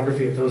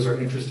bibliography if those are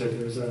interested.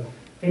 There's a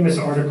famous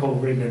article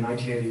written in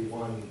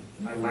 1981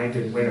 by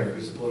Langdon Winter,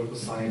 who's a political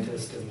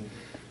scientist and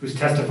who's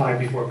testified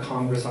before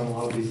Congress on a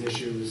lot of these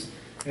issues.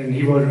 And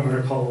he wrote an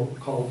article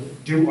called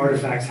 "Do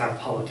Artifacts Have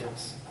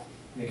Politics?"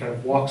 And he kind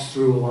of walks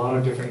through a lot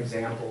of different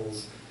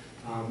examples.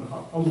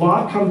 A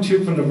lot come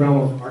too from the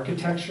realm of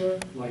architecture,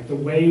 like the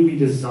way we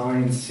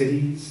design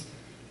cities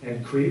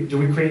and do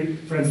we create,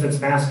 for instance,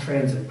 mass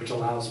transit, which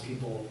allows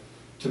people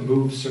to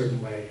move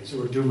certain ways,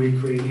 or do we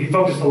create, he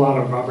focused a lot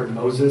on Robert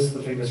Moses,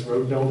 the famous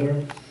road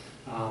builder,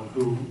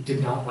 who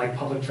did not like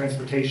public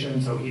transportation,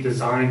 so he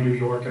designed New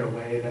York in a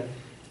way that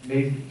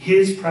made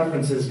his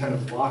preferences kind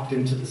of locked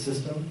into the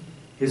system,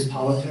 his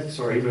politics,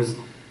 or he was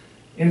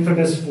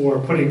infamous for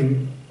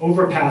putting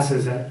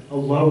overpasses at a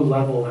low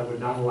level that would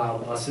not allow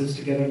buses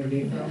to get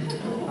underneath them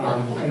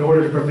in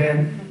order to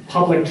prevent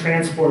public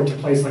transport to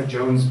places like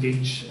Jones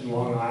Beach and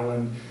Long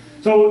Island.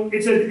 So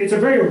it's a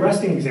very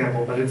arresting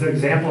example, but it's an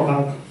example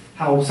about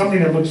how something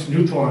that looks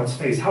neutral on its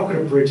face, how could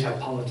a bridge have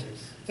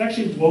politics? It's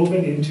actually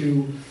woven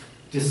into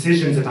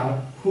decisions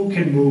about who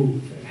can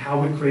move and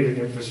how we create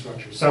an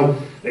infrastructure.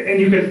 So, and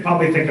you could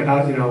probably think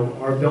about,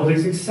 are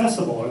buildings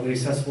accessible? Are they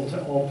accessible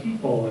to all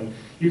people? And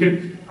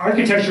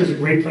architecture is a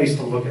great place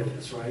to look at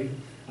this, right?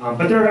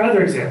 But there are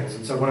other examples.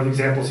 And so one of the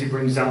examples he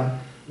brings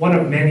up, one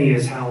of many,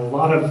 is how a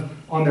lot of,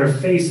 on their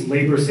face,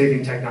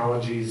 labor-saving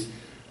technologies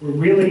were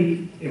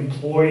really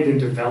employed and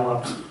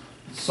developed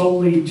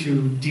solely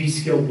to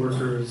de-skill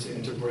workers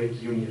and to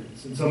break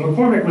unions. And so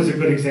McCormick was a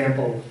good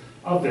example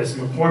of this.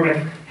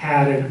 McCormick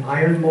had an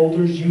iron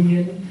molders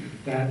union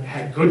that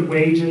had good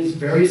wages,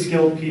 very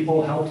skilled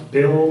people, helped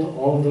build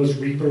all of those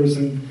reapers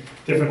and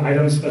different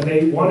items, but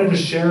they wanted a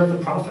share of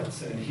the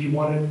profits, and he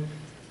wanted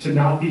to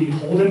not be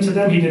beholden to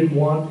them.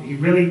 He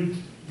really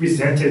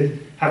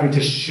resented having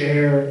to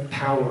share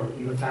power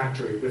in the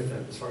factory with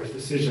them as far as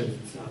decisions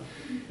and stuff.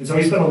 And so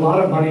he spent a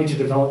lot of money to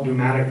develop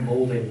pneumatic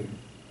molding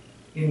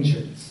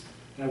engines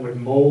that would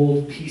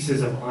mold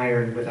pieces of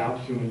iron without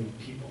human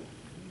people,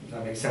 if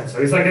that makes sense.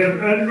 So he's like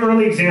an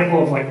early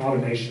example of like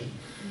automation.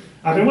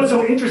 And what's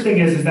so interesting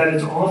is that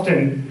it's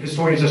often,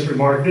 historians just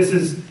remark, this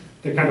is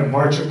the kind of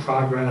march of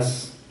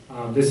progress.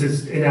 This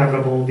is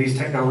inevitable. These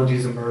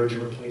technologies emerge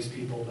and replace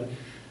people. But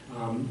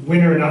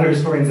Winter and other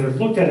historians that have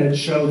looked at it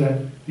show that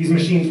these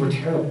machines were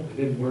terrible.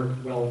 They didn't work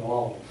well at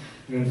all.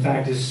 And in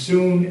fact, as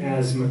soon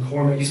as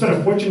McCormick, he spent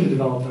a fortune to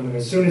develop them, and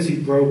as soon as he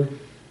broke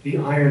the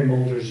iron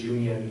molders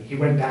union, he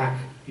went back,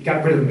 he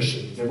got rid of the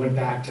machines and went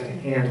back to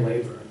hand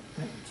labor.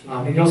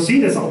 And you'll see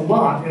this a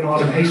lot in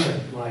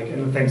automation,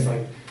 and things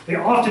like, they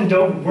often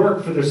don't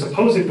work for their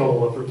supposed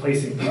goal of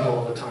replacing people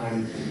all the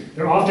time.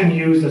 They're often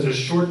used as a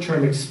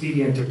short-term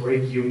expedient to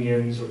break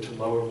unions or to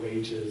lower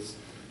wages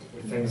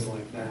or things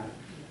like that.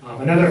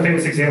 Another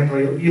famous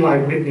example, Eli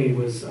Whitney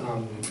was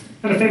kind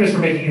of famous for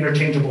making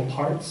interchangeable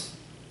parts,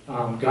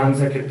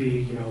 guns that could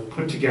be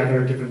put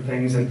together, different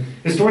things. And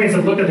historians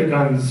that look at the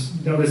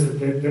guns notice that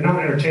they're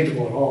not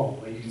interchangeable at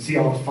all. You can see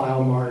all the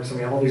file marks, and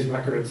we have all these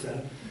records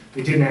that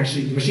they didn't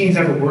actually, the machines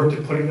never worked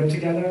at putting them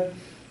together.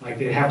 Like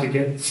they'd have to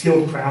get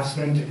skilled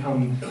craftsmen to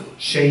come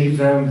shave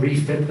them,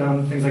 refit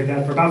them, things like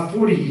that. For about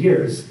 40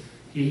 years,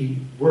 he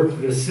worked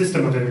with a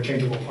system of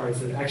interchangeable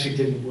parts that actually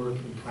didn't work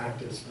in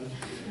practice.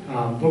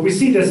 But we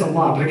see this a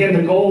lot. But again,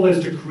 the goal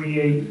is to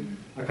create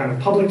a kind of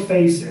public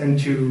face and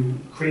to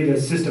create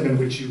a system in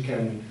which you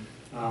can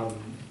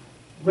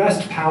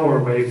wrest power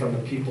away from the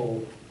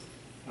people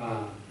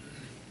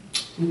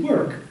who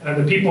work.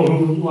 And the people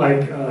who,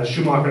 like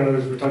Schumacher and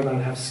others were talking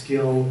about, have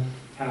skill,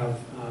 have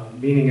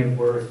meaning and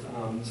worth.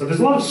 So there's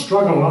a lot of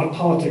struggle, a lot of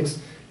politics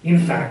in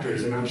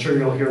factories, and I'm sure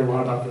you'll hear a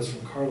lot about this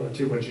from Carla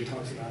too when she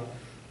talks about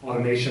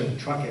automation and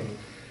trucking.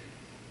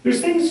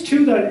 There's things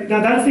too that,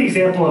 now that's the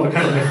example of a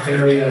kind of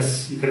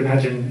nefarious, you could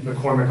imagine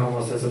McCormick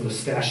almost as a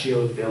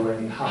mustachioed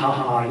villain, ha ha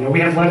ha. You know, we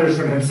have letters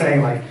from him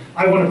saying like,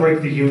 I want to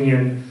break the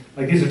union,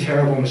 like these are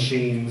terrible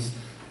machines,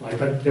 like,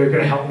 but they're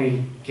going to help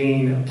me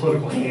gain a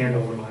political hand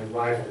over my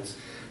rivals.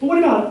 But what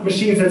about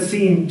machines that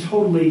seem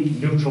totally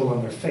neutral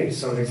on their face?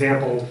 So an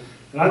example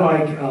that I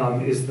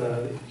like is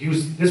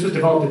this was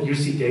developed at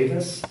UC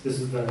Davis. This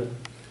is the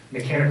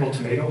mechanical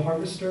tomato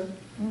harvester.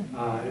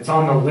 It's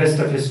on the list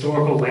of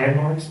historical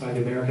landmarks by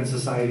the American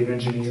Society of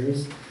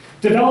Engineers.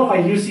 Developed by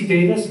UC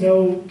Davis,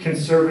 no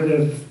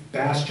conservative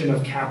bastion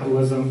of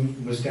capitalism,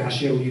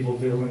 mustachio evil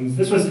villains.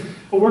 This was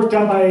a work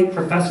done by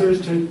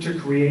professors to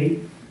create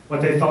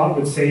what they thought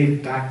would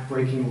save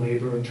back-breaking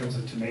labor in terms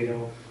of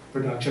tomato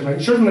production. Like,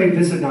 certainly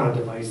this is not a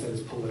device that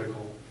is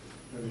political,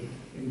 that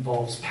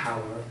involves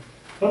power.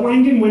 But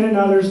Langdon, Wynne, and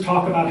others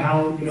talk about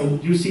how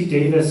UC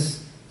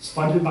Davis is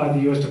funded by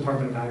the US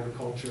Department of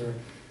Agriculture.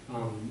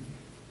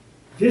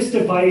 This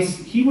device,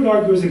 he would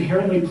argue, is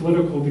inherently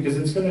political because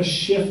it's going to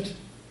shift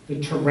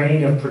the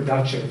terrain of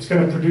production. It's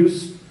going to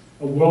produce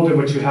a world in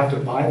which you have to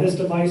buy this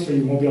device or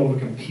you won't be able to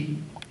compete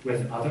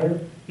with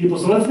other people.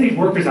 So let's leave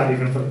workers out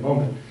even for the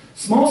moment.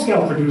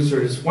 Small-scale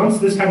producers, once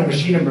this kind of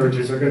machine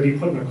emerges, are going to be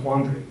put in a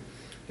quandary.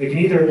 They can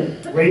either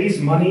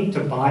raise money to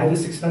buy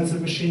this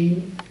expensive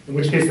machine, in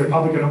which case they're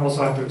probably going to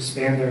also have to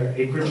expand their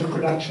acreage of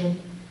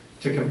production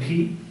to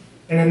compete.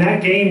 And in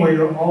that game where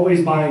you're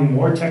always buying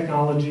more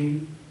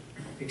technology,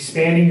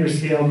 expanding your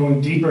scale,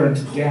 going deeper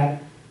into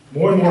debt,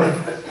 more and more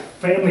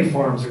family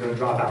farms are going to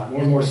drop out,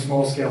 more and more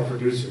small-scale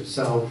producers.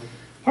 So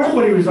part of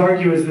what he was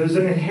arguing is there's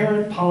an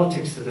inherent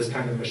politics to this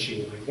kind of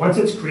machine. Like once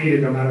it's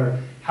created, no matter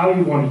how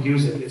you want to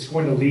use it, it's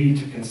going to lead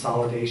to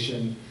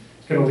consolidation.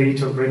 It's going to lead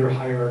to a greater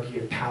hierarchy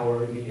of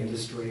power in the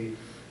industry,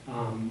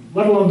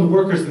 let alone the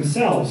workers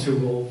themselves who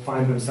will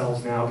find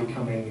themselves now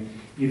becoming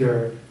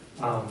either,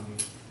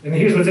 and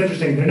here's what's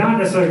interesting, they're not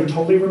necessarily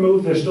totally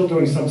removed, they're still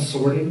doing some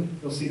sorting.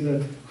 You'll see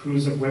the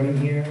crews of women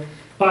here.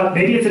 But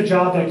maybe it's a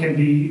job that can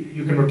be,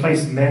 you can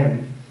replace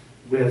men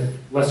with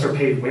lesser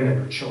paid women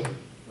or children,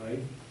 right?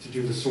 To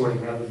do the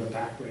sorting rather than the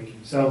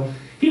backbreaking. So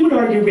he would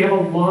argue we have a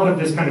lot of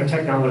this kind of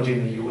technology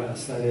in the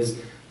US that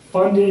is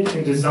funded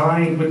and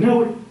designed with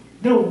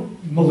no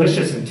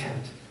malicious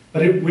intent,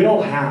 but it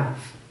will have,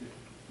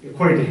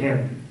 according to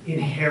him,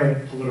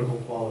 inherent political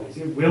qualities.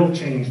 It will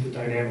change the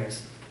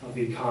dynamics of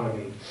the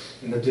economy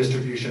and the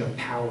distribution of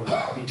power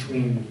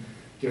between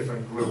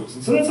different groups.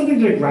 And so that's something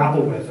to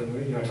grapple with,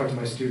 and I talk to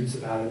my students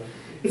about it.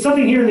 It's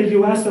something here in the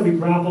US that we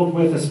grappled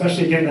with,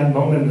 especially again that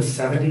moment in the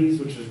 70s,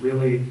 which was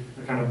really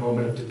a kind of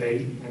moment of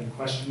debate and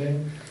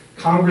questioning.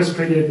 Congress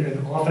created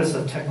an Office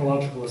of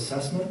Technological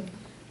Assessment,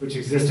 which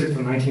existed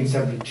from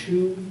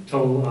 1972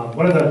 till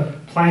one of the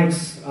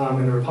planks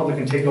in the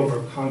Republican takeover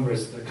of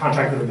Congress, the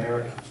Contract with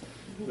America,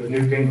 with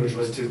Newt Gingrich,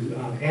 was to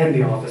end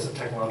the Office of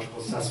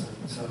Technological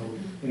Assessment. So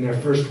in their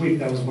first week,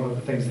 that was one of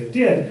the things they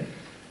did.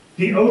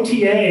 The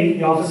OTA,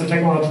 the Office of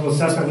Technological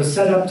Assessment, was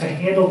set up to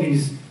handle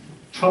these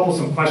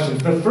troublesome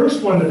questions. The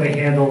first one that they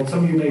handled,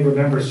 some of you may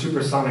remember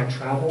supersonic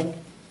travel.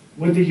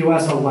 Would the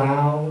US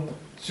allow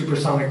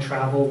supersonic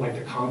travel like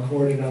the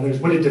Concorde and others?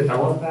 Would it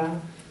develop that?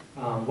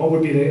 What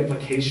would be the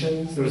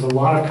implications? There was a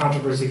lot of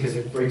controversy because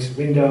it breaks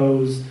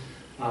windows.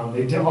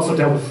 They also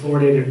dealt with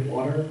fluoridated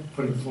water,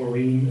 putting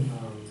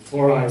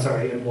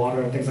fluoride in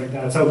water and things like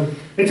that. So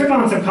they took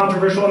on some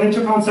controversial, and they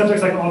took on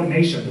subjects like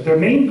automation. But their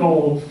main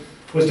goal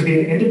was to be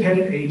an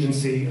independent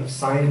agency of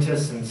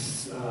scientists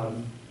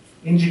and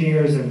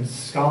engineers and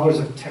scholars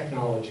of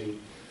technology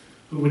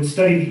who would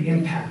study the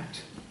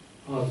impact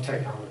of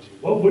technology.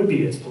 What would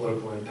be its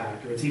political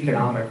impact, or its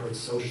economic, or its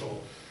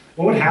social?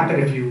 What would happen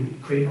if you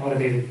create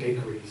automated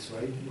bakeries,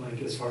 right?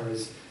 Like as far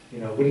as,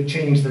 would it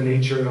change the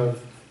nature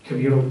of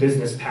communal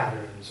business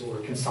patterns or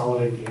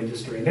consolidate the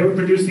industry? And they would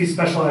produce these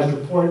specialized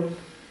reports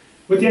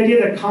with the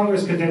idea that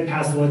Congress could then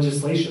pass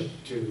legislation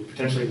to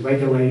potentially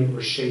regulate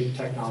or shape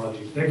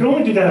technology. They could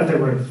only do that if they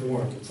were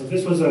informed. So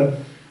this was,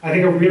 I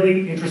think, a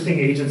really interesting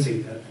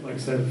agency that, like I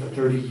said, for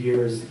 30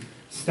 years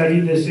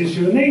studied this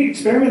issue. And they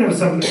experimented with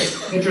some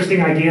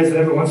interesting ideas that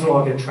every once in a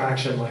while get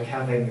traction, like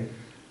having,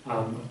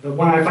 the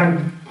one I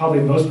find probably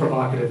most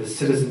provocative is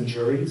citizen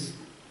juries.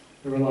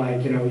 They were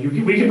like,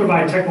 we can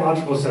provide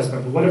technological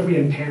assessment, but what if we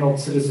impaneled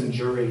citizen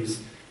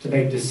juries to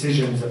make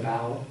decisions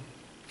about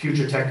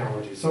future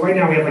technology? So right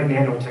now we have like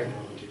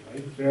nanotechnology,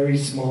 right? Very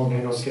small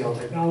nanoscale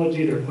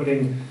technology. They're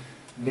putting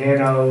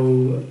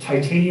nano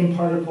titanium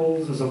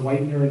particles as a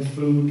whitener in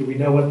food. Do we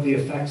know what the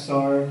effects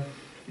are?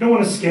 We don't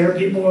want to scare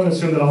people and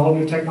assume that all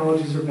new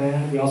technologies are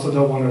bad. We also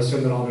don't want to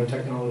assume that all new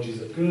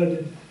technologies are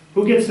good.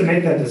 Who gets to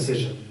make that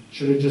decision?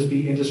 Should it just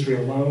be industry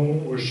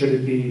alone, or should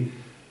it be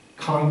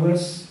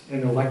Congress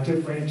and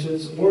elected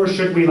branches? Or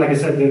should we, like I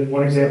said,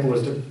 one example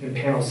is to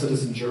impanel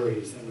citizen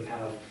juries that would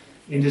have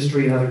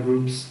industry and other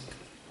groups,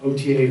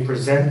 OTA,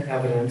 present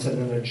evidence,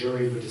 and then a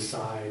jury would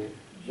decide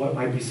what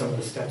might be some of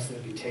the steps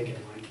that be taken.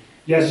 Like,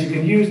 yes, you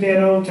can use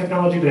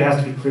nanotechnology, but it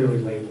has to be clearly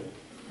labeled.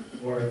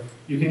 Or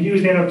you can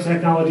use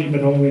nanotechnology,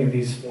 but only in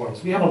these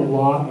forms. We have a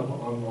lot of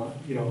online,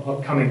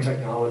 upcoming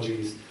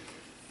technologies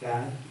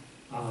that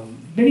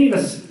many of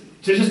us,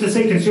 just to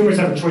say consumers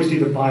have a choice to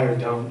either buy or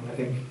don't, I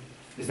think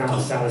is not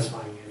a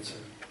satisfying answer.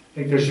 I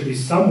think there should be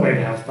some way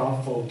to have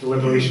thoughtful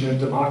deliberation and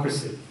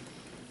democracy.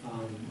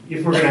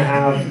 If we're going to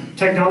have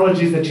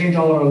technologies that change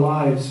all our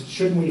lives,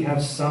 shouldn't we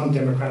have some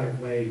democratic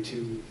way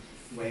to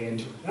weigh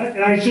into it?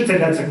 And I should say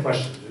that's a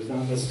question. There's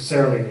not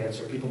necessarily an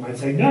answer. People might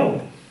say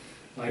no.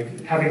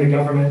 Like having the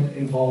government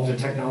involved in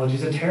technology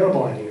is a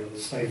terrible idea. It will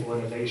stifle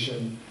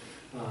innovation.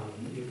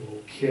 It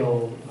will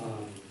kill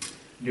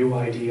new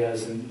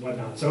ideas and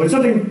whatnot. So it's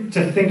something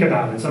to think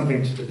about and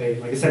something to debate.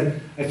 Like I said,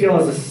 I feel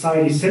as a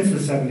society since the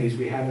 70s,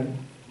 we haven't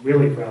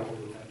really grappled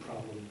with that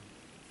problem.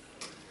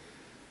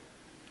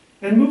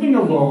 And moving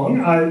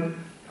along,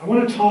 I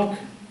want to talk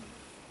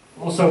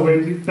also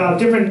about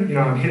different,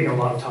 I'm hitting a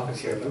lot of topics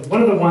here, but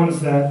one of the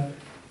ones that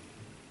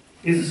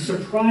is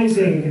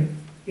surprising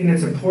in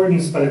its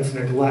importance, but its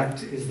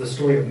neglect, is the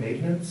story of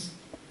maintenance.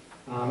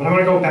 And I want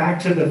to go back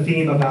to the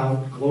theme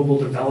about global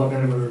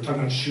development, and we were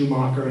talking about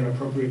Schumacher and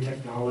appropriate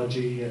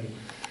technology. And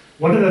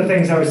one of the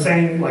things I was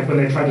saying, like when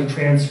they tried to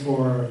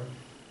transfer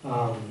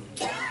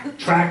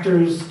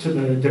tractors to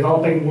the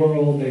developing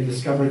world, they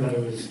discovered that it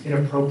was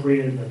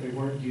inappropriate and that they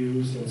weren't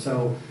used. And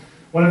so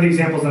one of the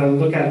examples that I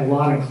look at a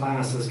lot in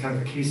class as kind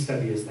of a case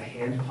study is the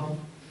hand pump.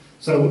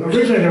 So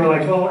originally they were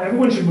like, well,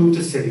 everyone should move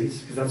to cities,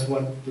 because that's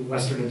what the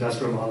Western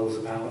industrial model is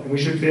about. And we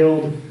should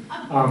build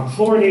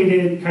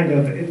fluoridated, kind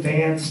of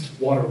advanced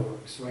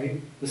waterworks,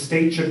 right? The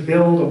state should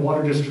build a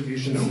water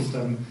distribution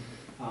system.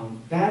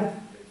 That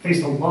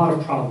faced a lot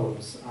of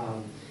problems.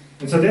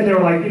 And so then they were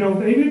like,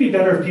 maybe it'd be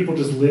better if people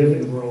just live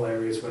in rural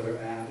areas where they're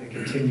at and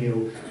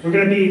continue. We're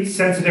going to be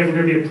sensitive, we're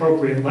going to be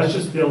appropriate. Let's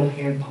just build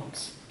hand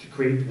pumps to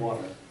create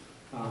water.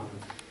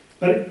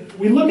 But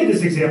we look at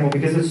this example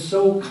because it's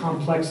so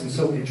complex and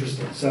so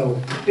interesting.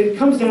 So it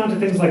comes down to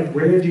things like,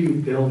 where do you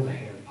build the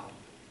hand pump?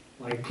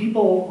 Like,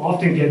 people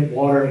often get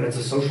water and it's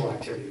a social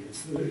activity.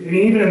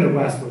 Even in the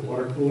West, the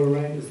water cooler,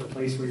 right, is the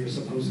place where you're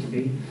supposed to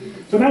be.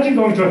 So imagine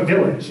going to a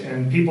village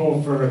and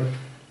people for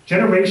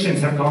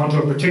generations have gone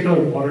to a particular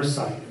water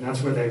site, and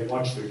that's where they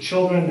watch their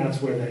children,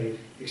 that's where they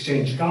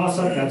exchange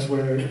gossip, that's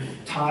where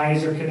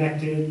ties are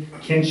connected,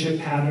 kinship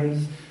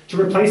patterns. To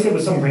replace it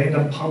with some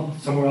random pump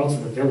somewhere else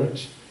in the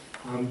village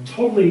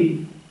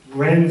totally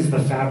rends the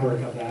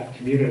fabric of that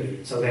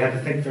community. So they had to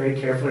think very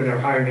carefully. They were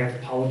hiring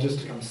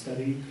anthropologists to come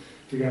study,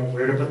 figure out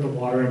where to put the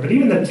water in. But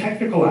even the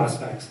technical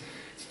aspects,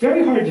 it's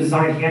very hard to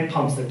design hand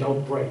pumps that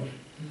don't break.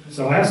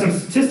 So I have some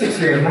statistics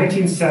here. In the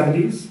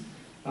 1970s,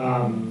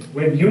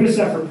 when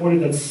UNICEF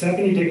reported that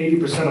 70 to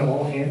 80% of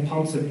all hand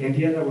pumps in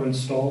India that were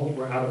installed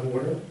were out of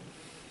order.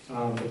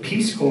 The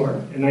Peace Corps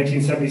in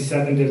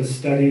 1977 did a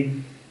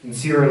study in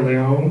Sierra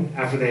Leone,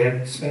 after they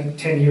had spent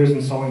 10 years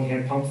installing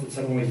hand pumps, that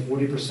said only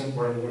 40%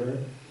 were in order.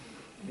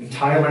 In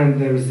Thailand,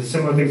 there was the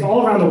similar things.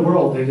 All around the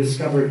world, they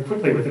discovered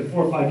quickly, within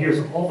 4 or 5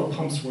 years, all the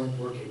pumps weren't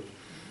working.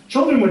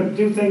 Children would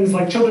do things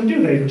like children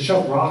do. They would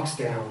shove rocks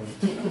down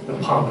the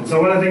pump. And so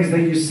one of the things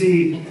that you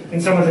see in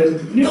some of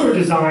the newer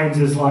designs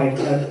is like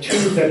a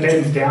tube that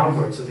bends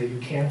downward so that you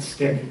can't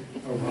stick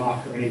a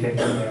rock or anything in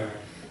there.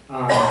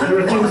 There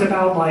are things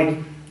about like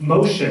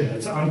motion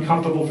that's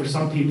uncomfortable for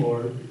some people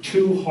or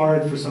too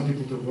hard for some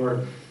people to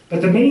work.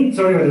 But so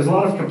anyway, there's a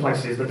lot of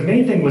complexities, but the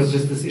main thing was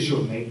just this issue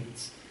of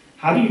maintenance.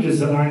 How do you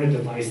design a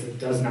device that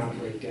does not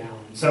break down?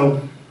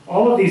 So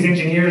all of these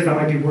engineers that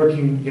might be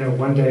working,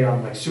 one day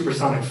on like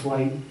supersonic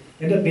flight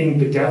end up being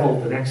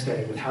bedeviled the next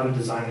day with how to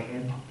design a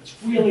hand pump. It's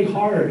really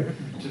hard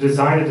to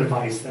design a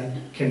device that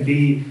can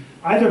be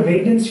either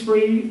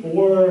maintenance-free,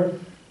 or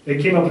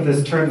they came up with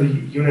this term,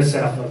 the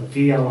UNICEF of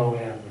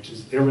VLOM, which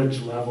is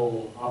Village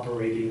Level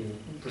Operating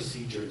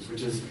Procedures,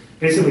 which is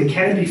basically,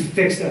 can it be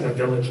fixed at a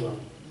village level?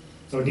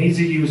 So it needs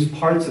to use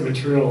parts and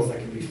materials that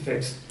can be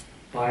fixed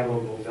by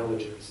local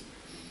villages.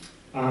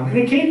 And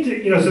it came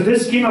to, so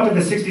this came up in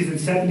the 60s and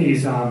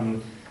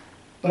 70s,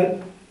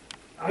 but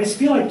I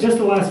feel like just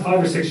the last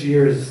 5 or 6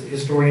 years,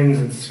 historians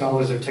and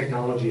scholars of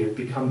technology have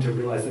become to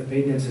realize that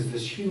maintenance is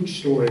this huge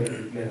story that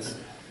we've missed.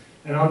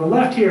 And on the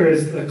left here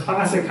is the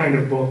classic kind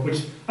of book,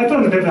 which I put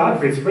in the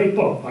bibliography. It's a great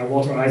book by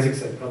Walter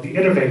Isaacson called The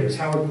Innovators,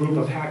 How a Group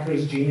of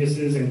Hackers,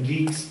 Geniuses, and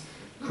Geeks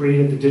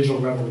Created the Digital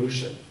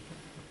Revolution.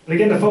 But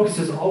again, the focus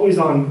is always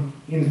on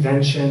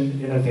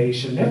invention,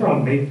 innovation, never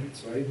on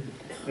maintenance, right?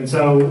 And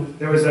so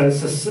there was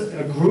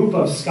a group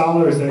of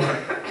scholars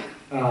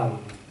that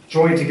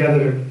joined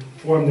together to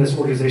form this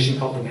organization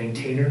called the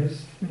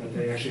Maintainers. That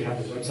they actually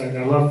have this website, and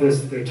I love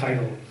their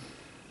title.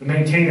 The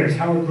Maintainers,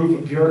 how a group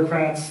of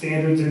bureaucrats,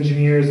 standards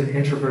engineers, and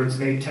introverts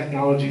made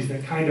technologies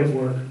that kind of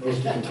work most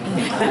of the time.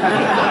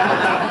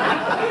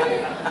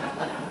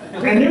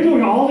 And they're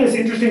doing all this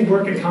interesting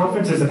work at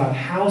conferences about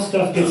how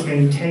stuff gets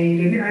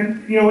maintained.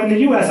 And in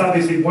the US,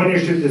 obviously, one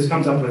issue this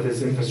comes up with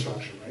is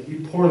infrastructure, right? We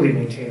poorly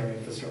maintain our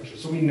infrastructure,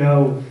 so we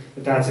know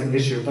that that's an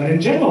issue. But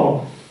in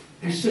general,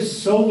 there's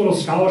just so little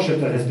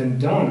scholarship that has been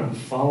done on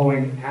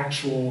following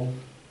actual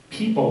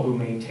people who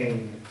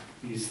maintain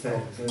these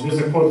things. And there's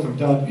a quote from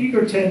Doug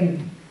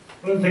Egerton.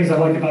 One of the things I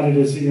like about it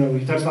is, he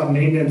talks about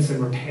maintenance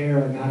and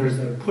repair matters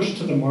that are pushed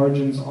to the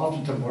margins,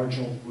 often to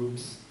marginal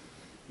groups.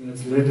 And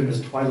it's lived in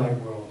this twilight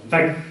world. In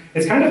fact,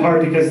 it's kind of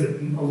hard because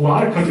a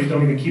lot of countries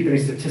don't even keep any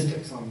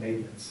statistics on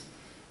maintenance.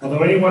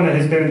 Although anyone that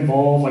has been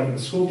involved, like in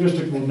the school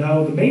district, will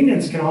know the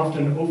maintenance can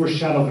often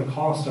overshadow the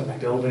cost of a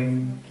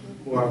building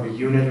or of a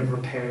unit of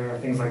repair,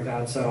 things like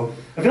that. So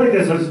I feel like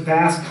there's this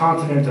vast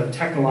continent of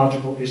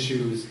technological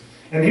issues.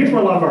 And here's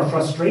where a lot of our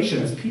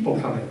frustration as people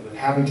come in, with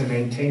having to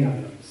maintain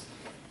items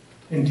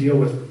and deal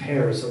with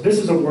repairs. So this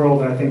is a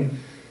world that I think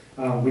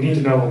we need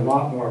to know a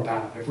lot more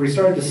about. If we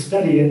started to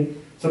study it,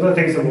 some of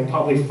the things that we'll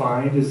probably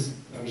find is,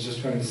 I was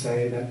just trying to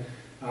say,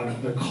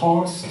 that the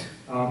cost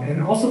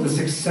and also the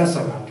success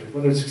around it,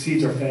 whether it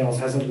succeeds or fails,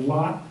 has a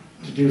lot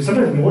to do,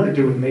 sometimes more to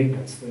do with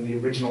maintenance than the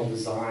original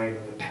design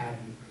or the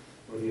patent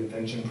or the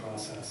invention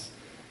process.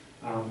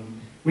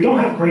 We don't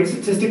have great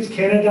statistics.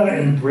 Canada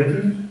and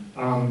Britain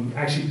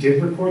actually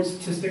did record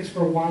statistics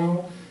for a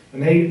while,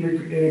 and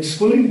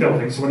excluding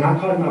buildings, so we're not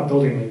talking about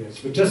building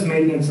maintenance, but just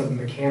maintenance of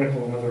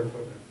mechanical and other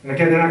equipment. And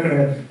again, they're not going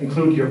to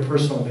include your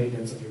personal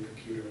maintenance of your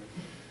computer.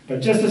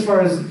 But just as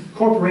far as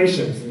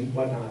corporations and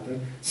whatnot,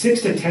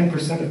 6 to 10%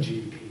 of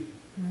GDP.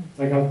 It's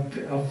like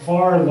a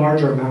far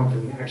larger amount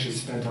than actually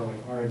spent on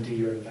like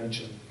R&D or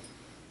invention.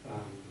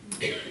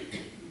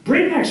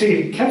 Britain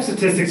actually kept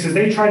statistics because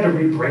they tried to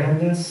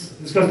rebrand this.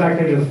 This goes back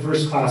maybe to the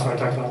first class where I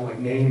talked about like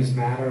names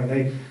matter.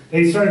 And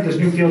they started this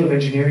new field of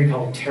engineering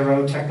called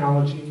Tarot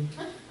technology.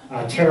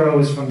 Tarot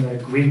is from the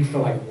Greek for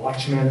like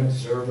watchman,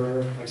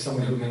 observer, like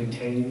someone who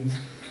maintains.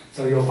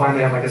 So you'll find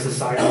they have like a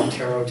society of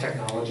tarot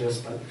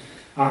technologists. But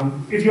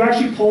if you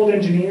actually polled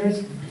engineers,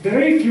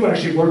 very few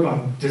actually work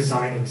on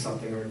designing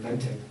something or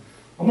inventing.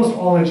 Almost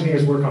all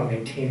engineers work on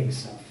maintaining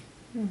stuff,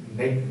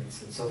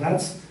 maintenance. And so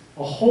that's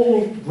a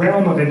whole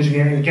realm of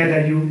engineering, again,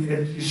 that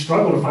you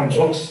struggle to find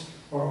books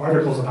or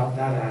articles about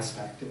that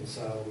aspect. And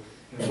so,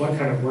 what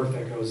kind of work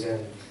that goes in.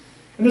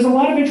 And there's a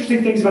lot of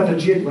interesting things about the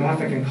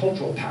geographic and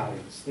cultural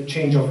patterns that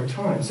change over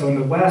time. So in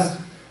the West,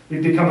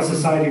 we've become a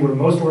society where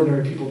most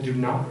ordinary people do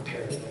not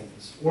repair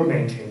things or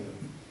maintain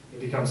them.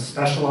 They become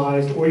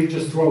specialized, or you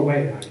just throw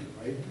away an item,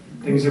 right?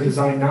 Things are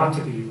designed not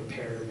to be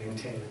repaired or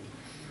maintained.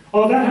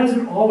 Although that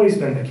hasn't always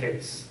been the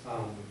case.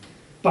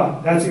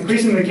 But that's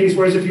increasingly the case,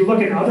 whereas if you look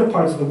at other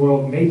parts of the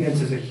world, maintenance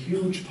is a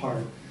huge part.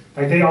 In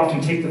fact, they often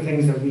take the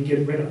things that we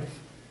get rid of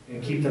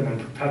and keep them in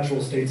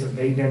perpetual states of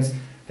maintenance.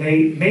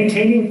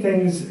 Maintaining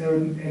things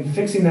and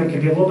fixing them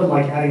can be a little bit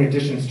like adding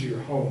additions to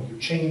your home. You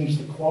change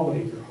the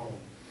quality of your home.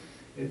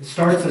 It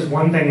starts as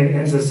one thing and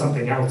ends as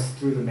something else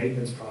through the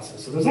maintenance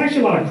process. So there's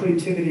actually a lot of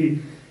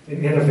creativity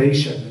and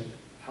innovation that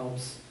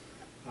helps,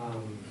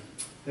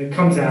 that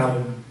comes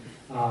out.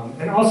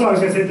 And also I was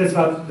going to say this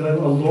about the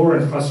allure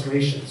and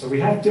frustration. So we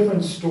have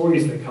different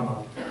stories that come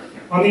up.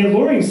 On the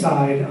alluring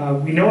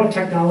side, we know of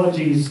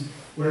technologies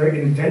where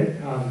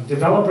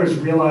developers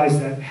realize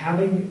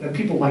that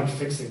people like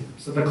fixing them.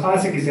 So the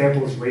classic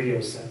example is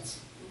radio sets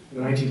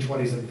in the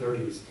 1920s and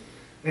 30s.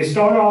 They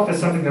start off as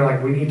something they're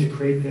like, we need to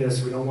create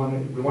this, we want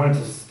it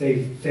to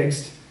stay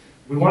fixed.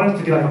 We want it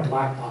to be like a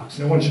black box.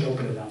 No one should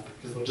open it up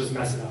because they'll just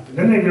mess it up. And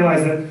then they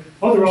realize that,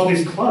 oh, there are all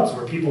these clubs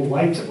where people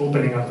liked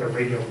opening up their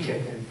radio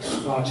kit and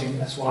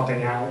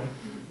swapping out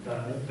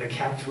the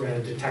cat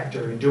thread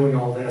detector and doing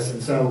all this.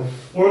 And so,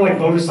 or like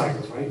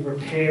motorcycles, right?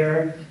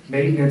 Repair,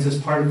 maintenance is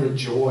part of the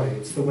joy.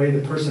 It's the way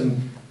the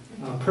person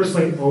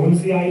personally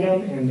owns the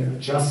item and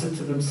adjusts it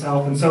to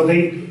themselves. And so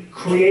they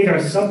create a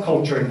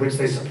subculture in which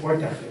they support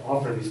that. They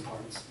offer these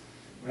parts,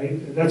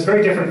 right? That's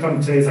very different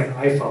from today's like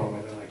iPhone,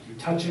 where they're like, you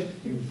touch it,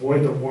 you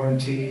void the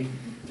warranty.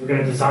 We're going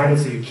to design it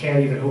so you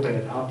can't even open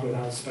it up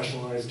without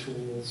specialized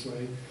tools,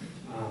 right?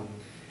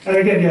 And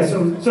again, yeah,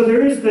 so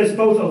there is this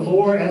both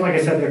allure and, like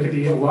I said, there could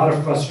be a lot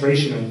of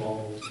frustration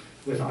involved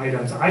with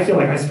items. I feel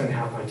like I spend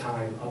half my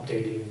time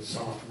updating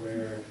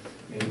software,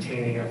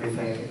 maintaining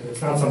everything.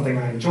 It's not something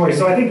I enjoy.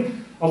 So I think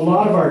a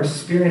lot of our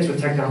experience with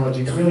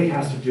technology really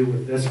has to do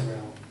with this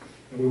realm.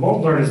 And we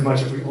won't learn as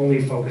much if we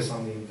only focus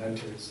on the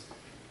inventors.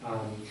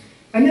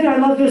 And then I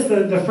love this,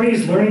 the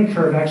phrase learning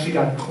curve actually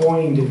got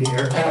coined in the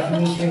aircraft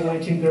industry in the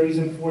 1930s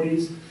and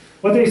 40s.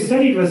 What they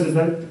studied was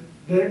that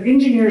the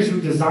engineers who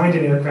designed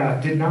an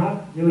aircraft did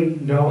not really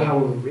know how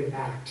it would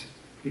react.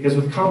 Because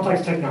with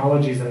complex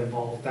technologies that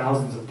involve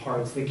thousands of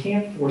parts, they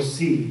can't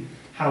foresee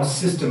how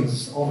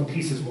systems, all the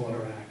pieces will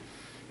interact.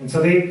 And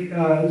so they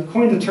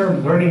coined the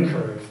term learning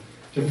curve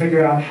to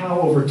figure out how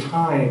over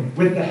time,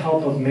 with the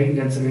help of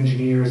maintenance and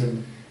engineers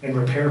and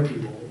repair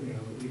people,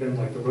 even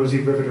like the Rosie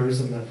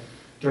Riveters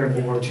during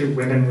World War II,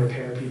 women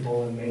repair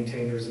people and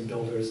maintainers and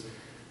builders.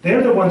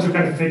 They're the ones who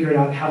kind of figured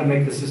out how to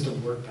make the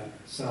system work better.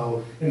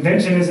 So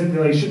invention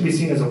shouldn't be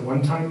seen as a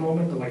one-time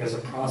moment, but like as a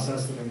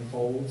process that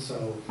unfolds.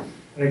 So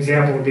an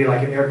example would be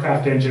like an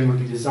aircraft engine would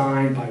be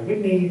designed by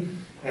Whitney,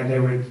 and they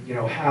would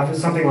have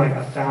something like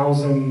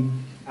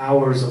 1,000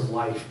 hours of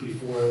life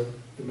before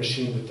the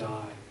machine would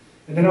die.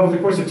 And then over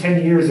the course of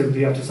 10 years, it would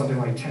be up to something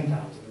like 10,000.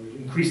 It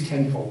would increase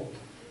tenfold,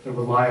 the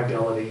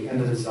reliability and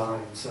the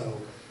design.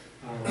 So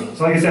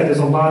like I said, there's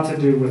a lot to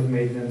do with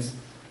maintenance.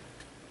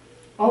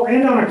 I'll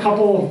end on a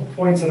couple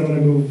points that I'm going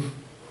to move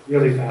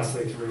really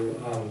fastly through.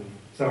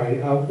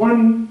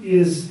 One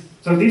is,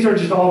 so these are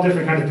just all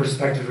different kinds of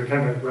perspectives, or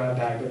kind of a grab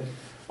bag. But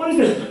one is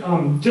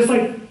that just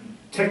like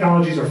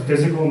technologies are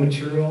physical and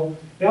material,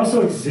 they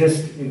also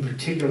exist in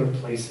particular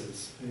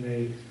places,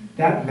 and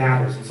that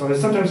matters. And so I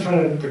sometimes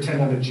try to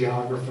pretend I'm a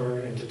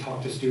geographer and to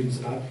talk to students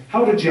about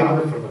how would a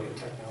geographer look at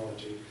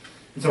technology.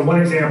 And so one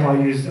example I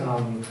used,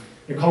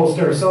 Nicole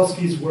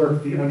Staroselsky's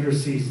work, The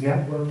Underseas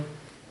Network.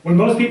 When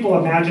most people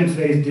imagine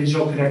today's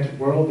digital connected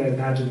world, they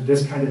imagine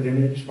this kind of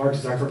image. Mark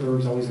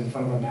Zuckerberg's always in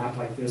front of a map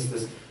like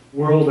this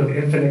world of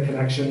infinite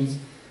connections.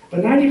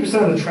 But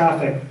 90% of the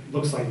traffic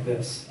looks like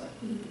this.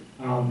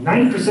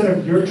 90%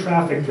 of your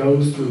traffic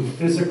goes through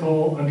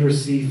physical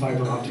undersea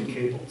fiber optic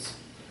cables.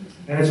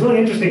 And it's really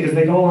interesting because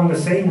they go along the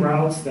same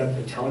routes that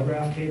the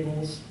telegraph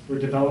cables were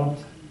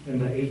developed in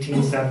the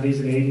 1870s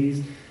and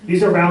 80s.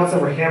 These are routes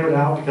that were hammered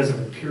out because of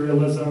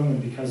imperialism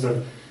and because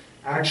of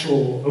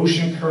actual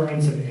ocean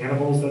currents and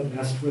animals that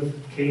messed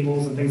with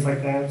cables and things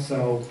like that.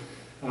 So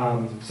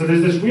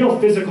there's this real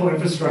physical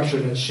infrastructure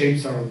that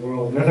shapes our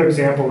world. Another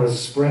example is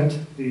Sprint,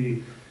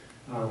 the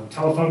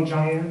telephone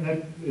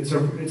giant. Its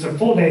a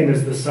full name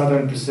is the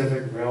Southern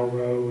Pacific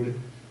Railroad,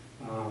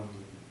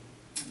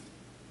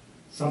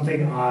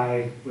 something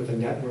with a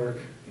network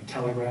and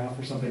telegraph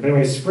or something. But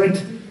anyway,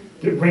 Sprint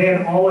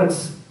ran all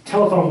its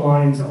telephone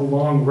lines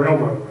along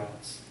railroad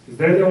routes, because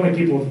they're the only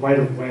people with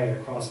right-of-way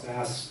across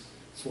vast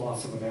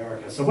swaths of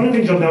America. So one of the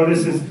things you'll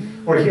notice is,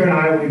 or here in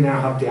Iowa, we now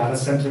have data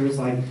centers.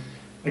 Like,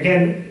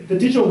 again, the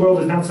digital world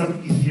is not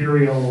some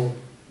ethereal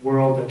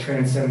world that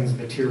transcends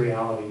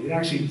materiality. It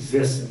actually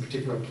exists in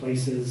particular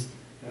places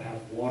that have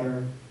water.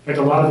 In fact,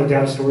 a lot of the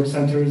data storage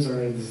centers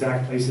are in the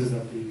exact places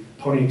that the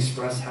Pony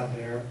Express have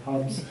their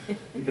hubs,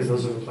 because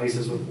those are the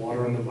places with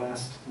water in the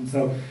West. And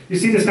so you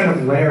see this kind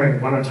of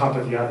layering one on top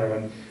of the other.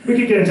 And we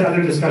could get into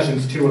other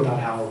discussions too about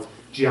how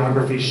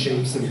geography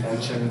shapes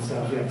invention and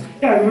stuff.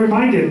 Yeah, I'm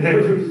reminded that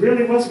it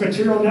really was a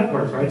material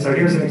network, right? So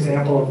here's an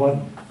example of what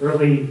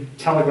early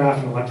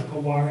telegraph and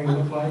electrical wiring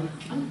looked like.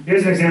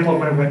 Here's an example of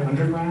when it went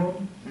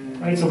underground,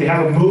 right? So we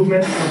have a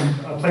movement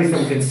from a place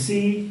that we can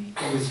see,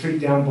 the street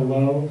down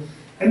below.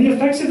 And the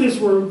effects of this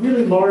were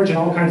really large in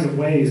all kinds of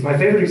ways. My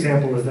favorite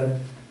example is that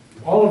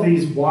all of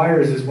these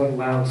wires is what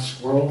allowed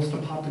squirrels to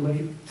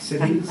populate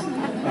cities.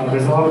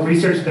 There's a lot of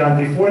research done.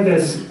 Before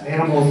this,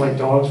 animals like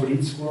dogs would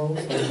eat squirrels.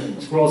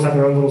 Squirrels have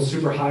their own little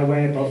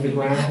superhighway above the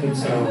ground. And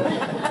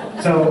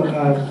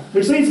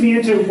which leads me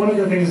into one of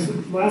the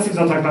last things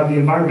I'll talk about, the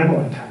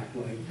environmental impact.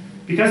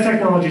 Because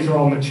technologies are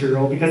all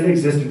material, because they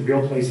exist in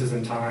real places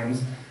and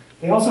times,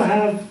 they also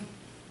have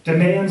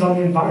demands on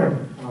the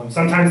environment.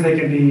 Sometimes they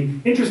can be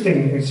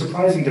interesting and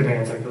surprising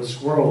demands, like those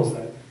squirrels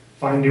that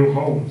find new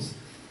homes.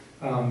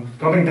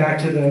 Going back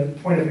to the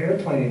point of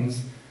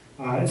airplanes,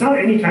 it's not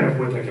any kind of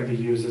wood that can be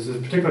used. There's a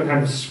particular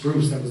kind of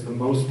spruce that was the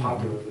most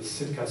popular, the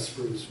Sitka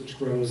spruce, which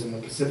grows in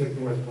the Pacific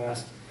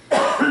Northwest.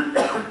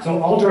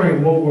 So all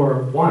during World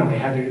War I, they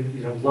had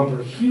to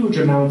lumber huge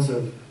amounts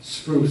of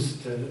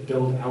spruce to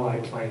build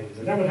Allied planes,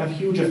 and that would have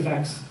huge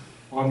effects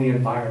on the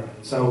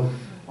environment. So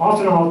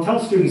often I'll tell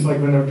students,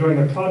 like when they're doing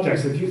their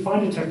projects, if you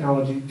find a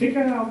technology,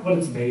 figure out what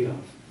it's made of,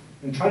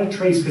 and try to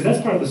trace, because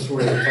that's part of the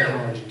story of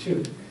technology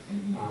too.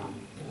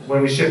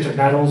 When we shift to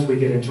metals, we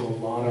get into a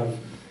lot of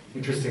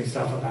interesting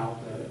stuff about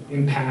the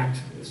impact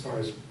as far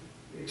as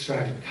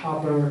extracting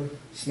copper,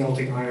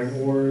 smelting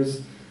iron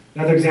ores.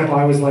 Another example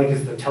I always like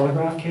is the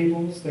telegraph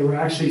cables. They were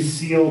actually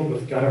sealed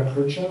with gutta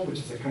percha, which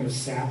is a kind of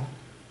sap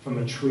from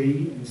a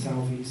tree in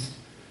Southeast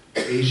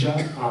Asia.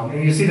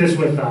 And you see this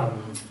with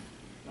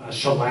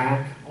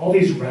shellac, all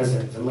these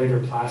resins and later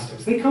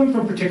plastics. They come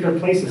from particular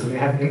places and they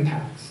have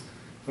impacts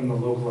from the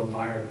local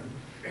environment.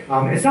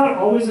 It's not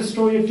always a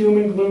story of doom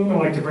and gloom. I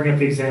like to bring up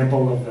the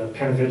example of the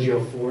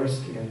Paneveggio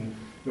forest in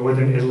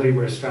northern Italy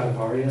where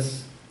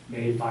Stradivarius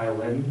made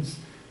violins.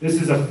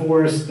 This is a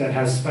forest that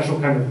has special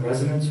kind of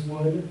resonance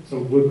wood, so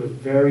wood with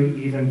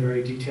very even,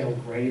 very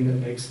detailed grain that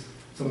makes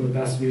some of the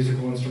best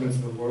musical instruments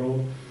in the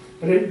world.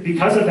 But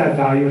because of that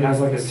value, it has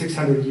like a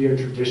 600-year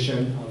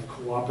tradition of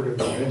cooperative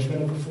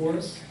management of the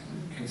forest,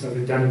 and so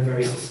they've done it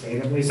very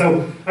sustainably.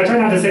 So I try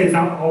not to say it's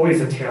not always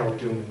a tale of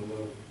doom and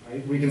gloom.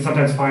 Right? We can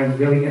sometimes find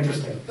really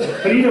interesting.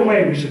 But either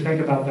way, we should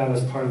think about that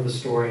as part of the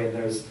story, and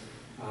there's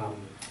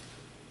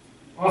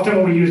often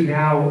what we use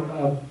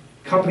now,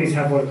 companies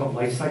have what are called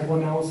life cycle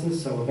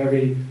analysis. So of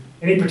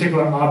any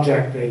particular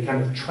object, they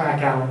kind of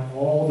track out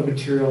all the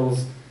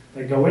materials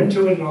that go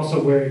into it and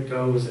also where it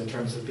goes in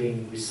terms of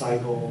being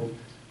recycled,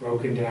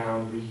 broken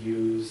down,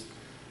 reused.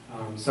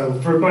 So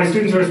for my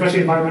students who are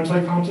especially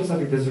environmentally conscious, I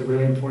think this is a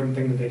really important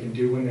thing that they can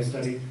do when they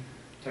study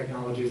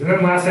technologies. And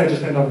then lastly, I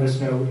just end on this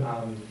note.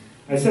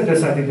 I said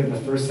this, I think, in the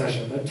first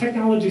session, but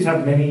technologies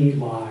have many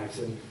lives.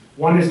 And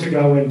one is to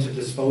go into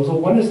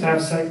disposal. One is to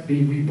have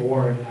be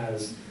reborn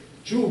as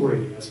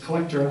jewelry, as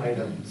collector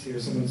items.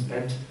 Here's someone's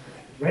bent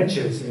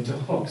wrenches into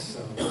hooks. So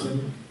there's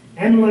an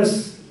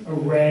endless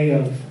array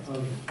of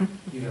kind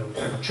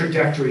of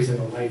trajectories in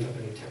the life of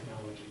any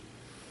technology.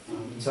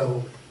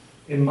 So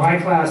in my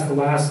class, the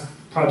last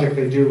project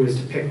they do is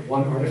to pick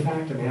one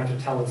artifact and they have to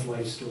tell its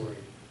life story,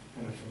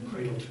 kind of from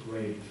cradle to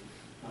grave.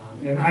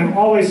 And I'm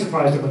always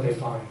surprised at what they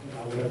find,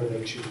 whatever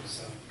they choose.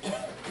 So,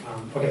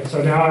 okay,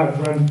 so now I've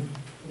run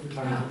over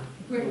time.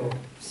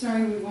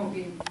 Sorry we won't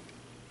be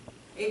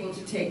able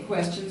to take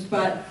questions,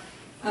 but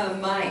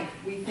Mike,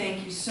 we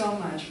thank you so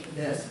much for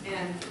this.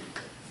 And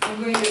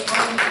I'm going to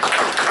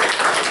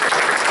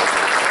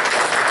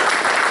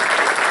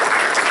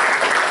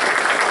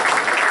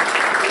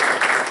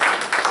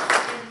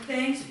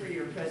thanks for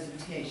your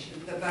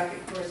presentation. The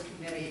Bucket Course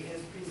Committee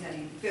is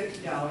presenting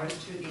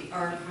 $50 to the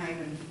Archive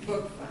and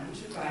Book Fund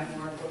to buy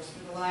more books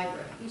for the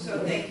library.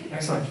 So thank you.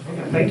 Excellent.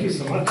 Okay, thank you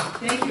so much.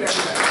 Thank you,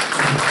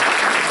 everybody.